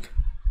del cómic.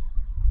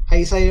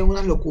 Ahí salieron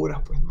unas locuras,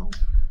 pues, ¿no?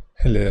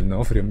 El de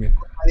Donofrio, mira.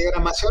 La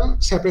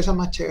diagramación se aprecia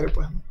más chévere,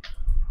 pues, ¿no?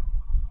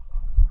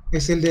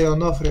 Es el de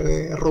Donofrio,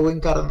 de Rubén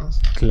Cárdenas.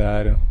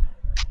 Claro.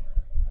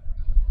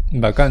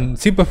 Bacán.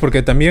 Sí, pues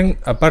porque también,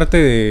 aparte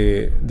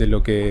de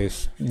lo que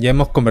ya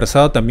hemos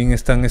conversado, también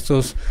están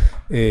estos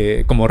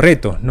como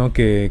retos, ¿no?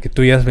 Que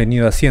tú ya has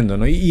venido haciendo,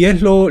 ¿no? Y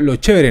es lo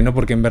chévere, ¿no?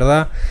 Porque en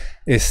verdad,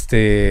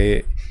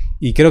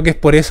 y creo que es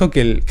por eso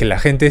que la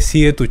gente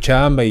sigue tu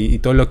chamba y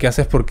todo lo que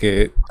haces,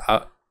 porque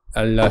a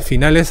las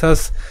finales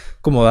has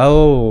como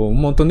dado un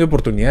montón de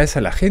oportunidades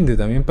a la gente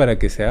también para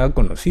que se haga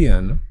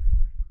conocida, ¿no?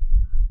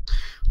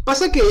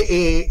 Pasa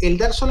que el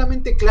dar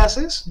solamente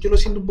clases, yo lo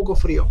siento un poco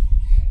frío,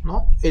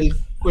 ¿no? El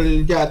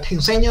ya te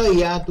enseño y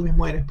ya tú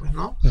mismo eres, pues,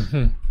 ¿no?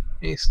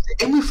 Es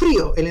muy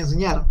frío el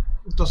enseñar.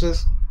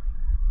 Entonces,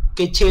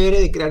 qué chévere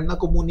de crear una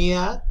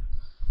comunidad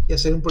y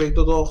hacer un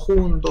proyecto todos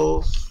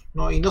juntos,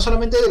 ¿no? Y no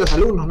solamente de los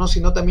alumnos, ¿no?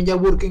 Sino también ya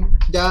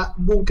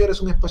Búnker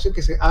es un espacio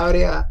que se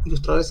abre a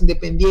ilustradores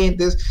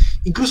independientes.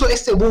 Incluso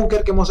este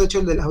Búnker que hemos hecho,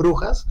 el de las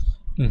brujas,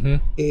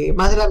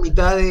 más de la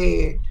mitad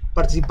de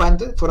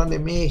participantes fueron de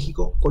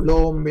México,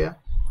 Colombia,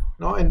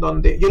 ¿no? En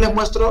donde yo les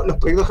muestro los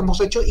proyectos que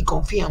hemos hecho y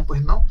confían,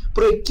 pues, ¿no?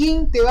 Porque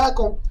 ¿quién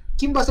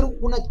va a hacer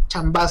una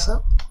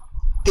chambaza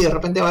que de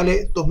repente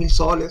vale 2.000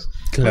 soles?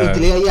 Claro. Y te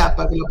le diga ya,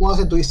 para que lo pongas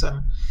en tu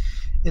Instagram.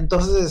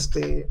 Entonces,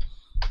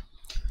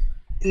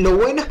 lo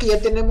bueno es que ya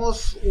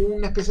tenemos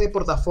una especie de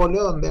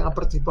portafolio donde han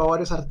participado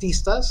varios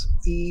artistas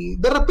y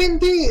de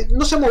repente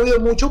no se ha movido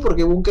mucho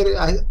porque Búnker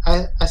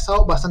ha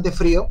estado bastante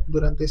frío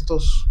durante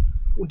estos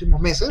últimos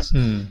meses.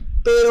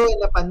 Pero en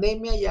la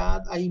pandemia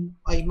ya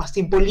hay más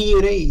tiempo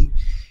libre y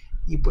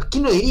pues,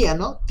 ¿quién lo diría,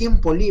 no?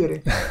 Tiempo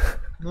libre,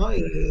 ¿no?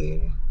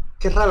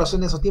 Qué raro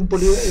suena eso, tiempo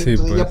libre. Sí,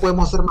 entonces pues ya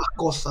podemos hacer más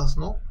cosas,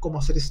 ¿no? Como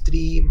hacer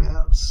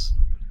streamers,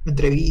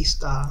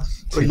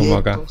 entrevistas, proyectos. Sí, como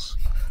acá.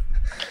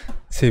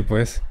 Sí,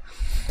 pues.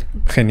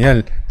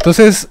 Genial.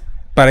 Entonces,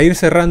 para ir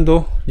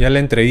cerrando ya la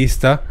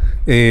entrevista,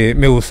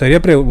 me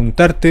gustaría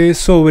preguntarte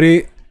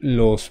sobre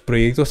los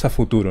proyectos a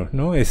futuro,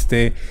 ¿no?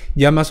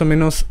 Ya más o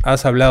menos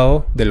has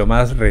hablado de lo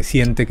más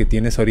reciente que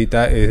tienes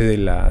ahorita, es de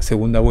la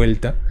segunda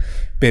vuelta,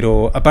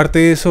 pero aparte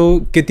de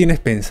eso, ¿qué tienes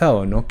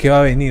pensado, ¿no? ¿Qué va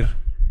a venir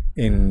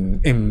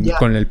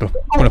con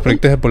los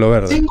proyectos de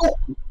Poloverde?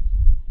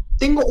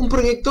 Tengo un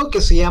proyecto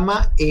que se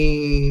llama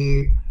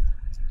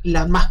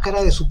La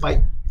Máscara de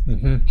Supay,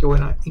 que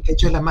bueno, que de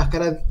hecho es la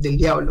máscara del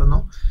diablo,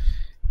 ¿no?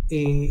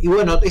 Y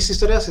bueno, esa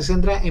historia se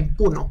centra en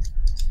Puno,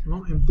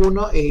 ¿no? En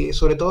Puno,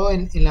 sobre todo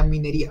en la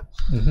minería.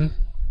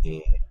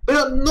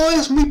 Pero no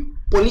es muy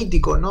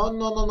político, ¿no?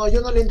 No,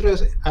 yo no le entro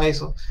a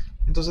eso.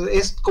 Entonces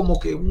es como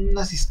que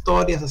unas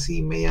historias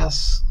así,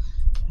 medias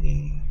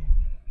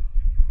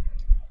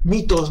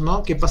mitos,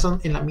 ¿no? Que pasan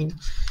en la mina.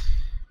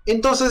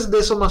 Entonces de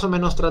eso más o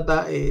menos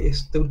trata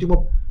este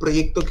último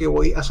proyecto que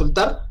voy a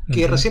soltar,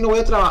 que recién lo voy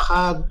a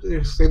trabajar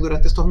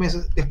durante estos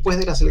meses, después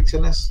de las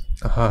elecciones,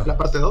 la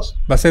parte 2.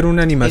 ¿Va a ser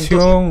una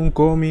animación, entonces, un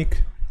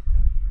cómic?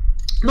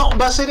 No,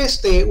 va a ser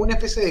una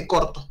especie de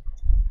corto.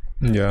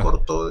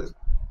 Corto,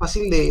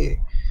 fácil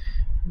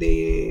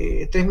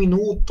de 3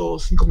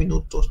 minutos, 5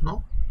 minutos,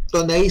 ¿no?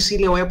 Donde ahí sí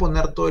le voy a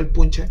poner todo el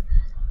punche.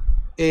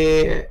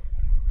 Que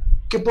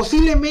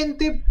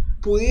posiblemente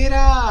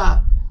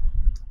pudiera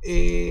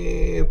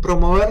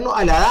promoverlo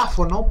a la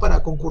DAFO, ¿no?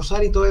 Para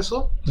concursar y todo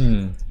eso.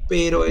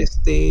 Pero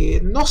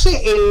no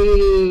sé,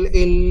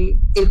 el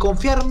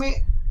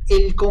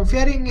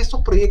confiar en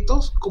estos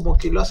proyectos como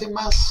que lo hace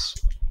más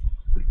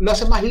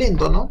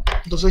lento, ¿no?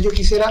 Entonces yo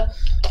quisiera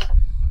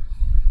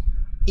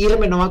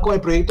irme nomás con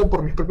el proyecto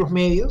por mis propios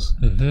medios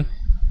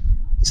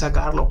y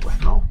sacarlo, pues,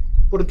 ¿no?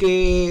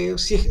 Porque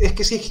si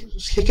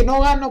es que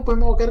no gano, pues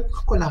me voy a quedar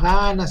con las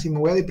ganas y me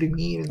voy a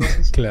deprimir.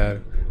 Entonces,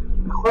 claro.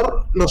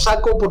 Mejor lo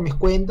saco por mis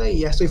cuentas y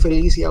ya estoy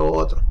feliz y hago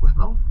otros, pues,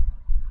 ¿no?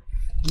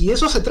 Y de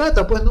eso se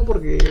trata, pues, ¿no?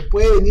 Porque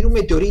puede venir un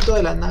meteorito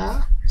de la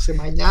nada,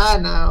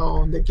 mañana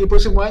o de aquí al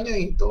próximo año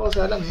y todo se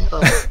da a la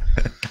mierda.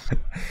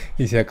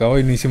 Y se acabó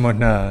y no hicimos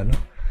nada, ¿no?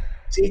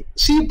 Sí,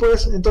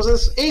 pues,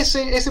 entonces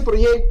ese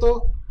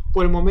proyecto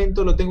por el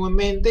momento lo tengo en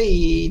mente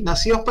y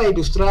nació para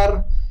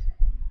ilustrar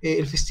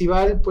el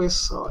festival,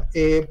 pues,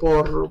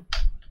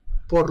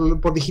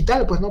 por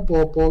digital, pues, ¿no?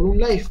 Por un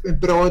live,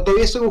 pero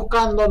todavía estoy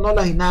buscando, ¿no?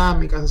 Las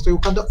dinámicas, estoy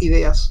buscando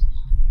ideas.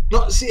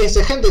 No,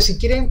 gente, si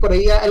quieren, por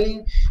ahí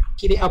alguien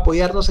quiere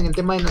apoyarnos en el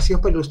tema de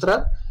Nacidos para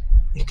Ilustrar,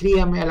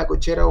 escríbame a la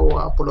Cochera o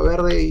a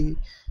Poloverde y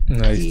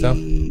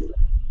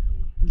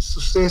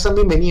ustedes están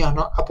bienvenidos,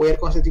 ¿no? A apoyar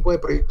con ese tipo de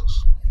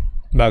proyectos.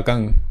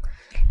 Bacán.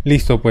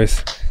 Listo,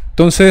 pues.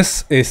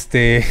 Entonces,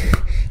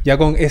 ya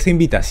con esa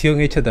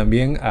invitación hecha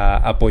también a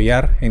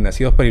apoyar en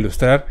Nacidos para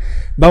Ilustrar,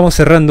 vamos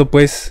cerrando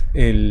pues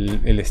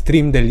el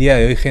stream del día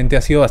de hoy, gente.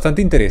 Ha sido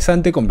bastante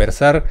interesante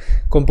conversar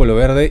con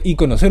Poloverde y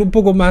conocer un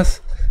poco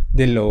más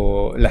de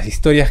las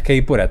historias que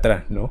hay por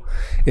atrás, ¿no?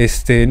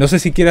 No sé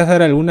si quieras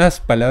dar algunas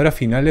palabras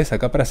finales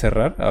acá para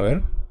cerrar, a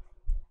ver.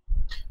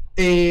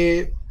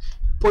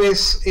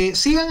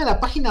 Sigan a la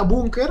página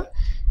Bunker,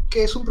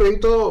 que es un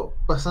proyecto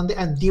bastante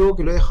antiguo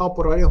que lo he dejado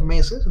por varios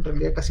meses, en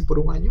realidad casi por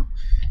un año,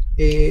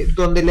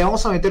 donde le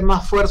vamos a meter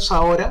más fuerza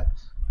ahora,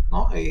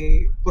 ¿no?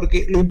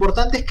 Porque lo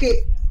importante es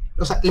que,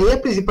 o sea, la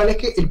idea principal es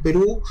que el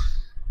Perú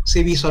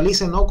se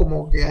visualice, ¿no?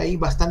 Como que hay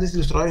bastantes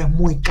ilustradores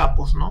muy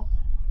capos, ¿no?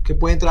 Que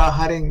pueden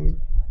trabajar en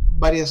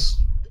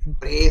varias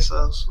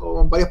empresas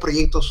o en varios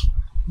proyectos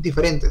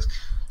diferentes.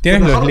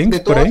 ¿Tienes los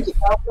links por ahí?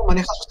 Cada uno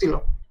maneja su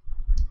estilo.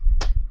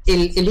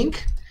 El link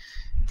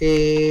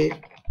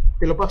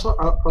te lo paso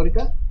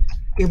ahorita,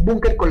 que es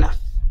Bunker Collab.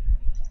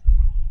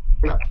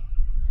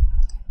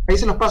 Ahí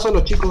se los paso a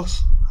los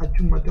chicos.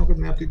 Chuma, tengo que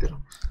tener Twitter.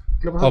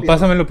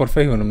 Pásamelo por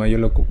Facebook nomás, yo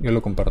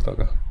lo comparto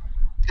acá.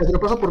 Te lo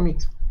paso por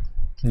Meet.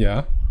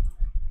 Ya.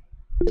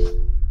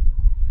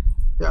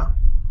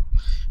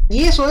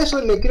 Y eso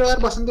le quiero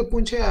dar bastante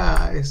punche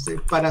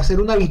para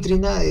hacer una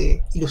vitrina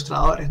de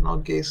ilustradores,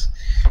 ¿no? Que es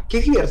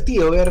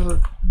divertido ver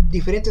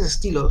diferentes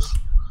estilos.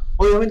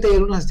 Obviamente hay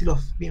algunos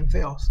estilos bien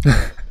feos,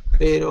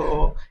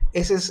 pero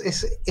ese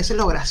es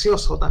lo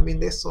gracioso también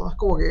de esto. Es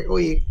como que,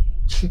 oye,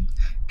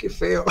 qué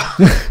feo.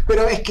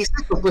 Pero es que es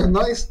esto, pues,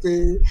 ¿no? Es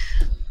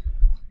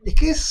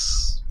que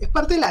es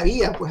parte de la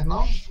vida, pues,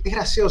 ¿no? Es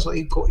gracioso.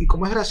 Y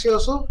como es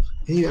gracioso,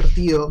 es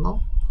divertido,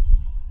 ¿no?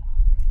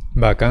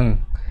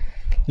 Bacán.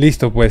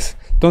 Listo, pues.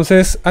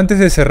 Entonces, antes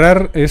de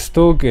cerrar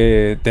esto,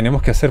 que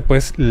tenemos que hacer,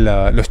 pues,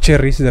 los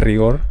cherries de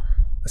rigor.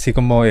 Así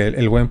como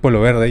el buen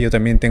Poloverde, yo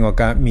también tengo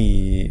acá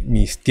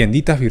mis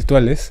tienditas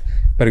virtuales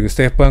para que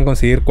ustedes puedan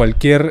conseguir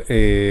cualquier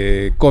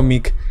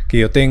cómic que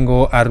yo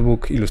tengo,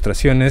 artbook,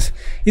 ilustraciones.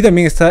 Y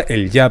también está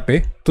el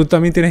Yape. Tú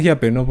también tienes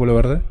Yape, ¿no,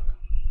 Poloverde?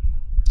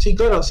 Sí,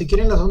 claro. Si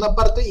quieren la segunda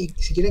parte y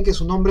si quieren que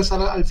su nombre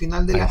salga al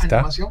final de la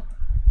animación,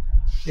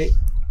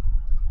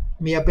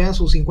 me yapean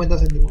sus 50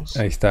 céntimos.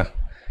 Ahí está.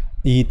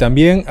 Y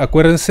también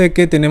acuérdense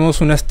que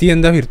tenemos unas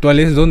tiendas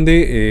virtuales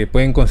donde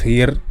pueden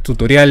conseguir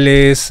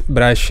tutoriales,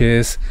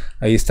 brushes,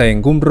 ahí está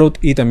en Gumroad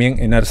y también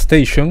en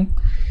ArtStation.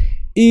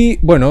 Y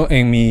bueno,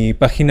 en mi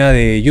página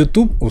de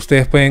YouTube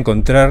ustedes pueden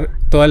encontrar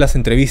todas las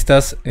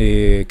entrevistas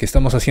que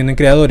estamos haciendo en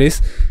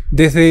Creadores,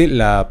 desde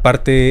la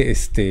parte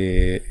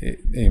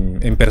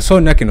en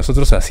persona que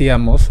nosotros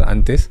hacíamos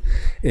antes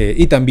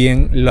y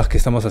también las que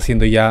estamos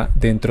haciendo ya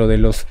dentro de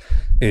los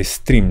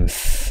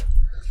streams.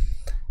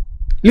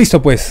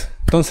 Listo, pues.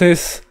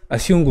 Entonces, ha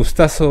sido un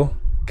gustazo,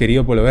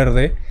 querido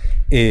Poloverde,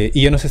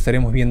 y ya nos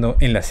estaremos viendo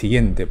en la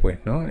siguiente, pues,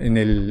 ¿no?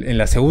 En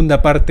la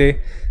segunda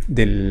parte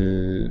de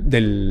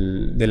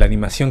la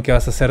animación que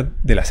vas a hacer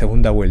de la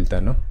segunda vuelta,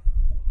 ¿no?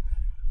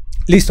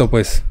 Listo,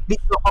 pues.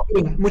 Listo,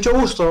 Joaquín. Mucho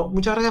gusto.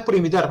 Muchas gracias por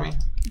invitarme.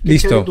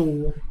 Listo.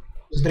 Tus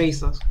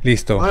entrevistas.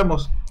 Listo. Nos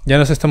vemos. Ya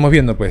nos estamos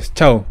viendo, pues.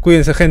 Chao.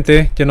 Cuídense,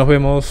 gente. Ya nos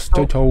vemos.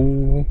 Chau,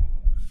 chau.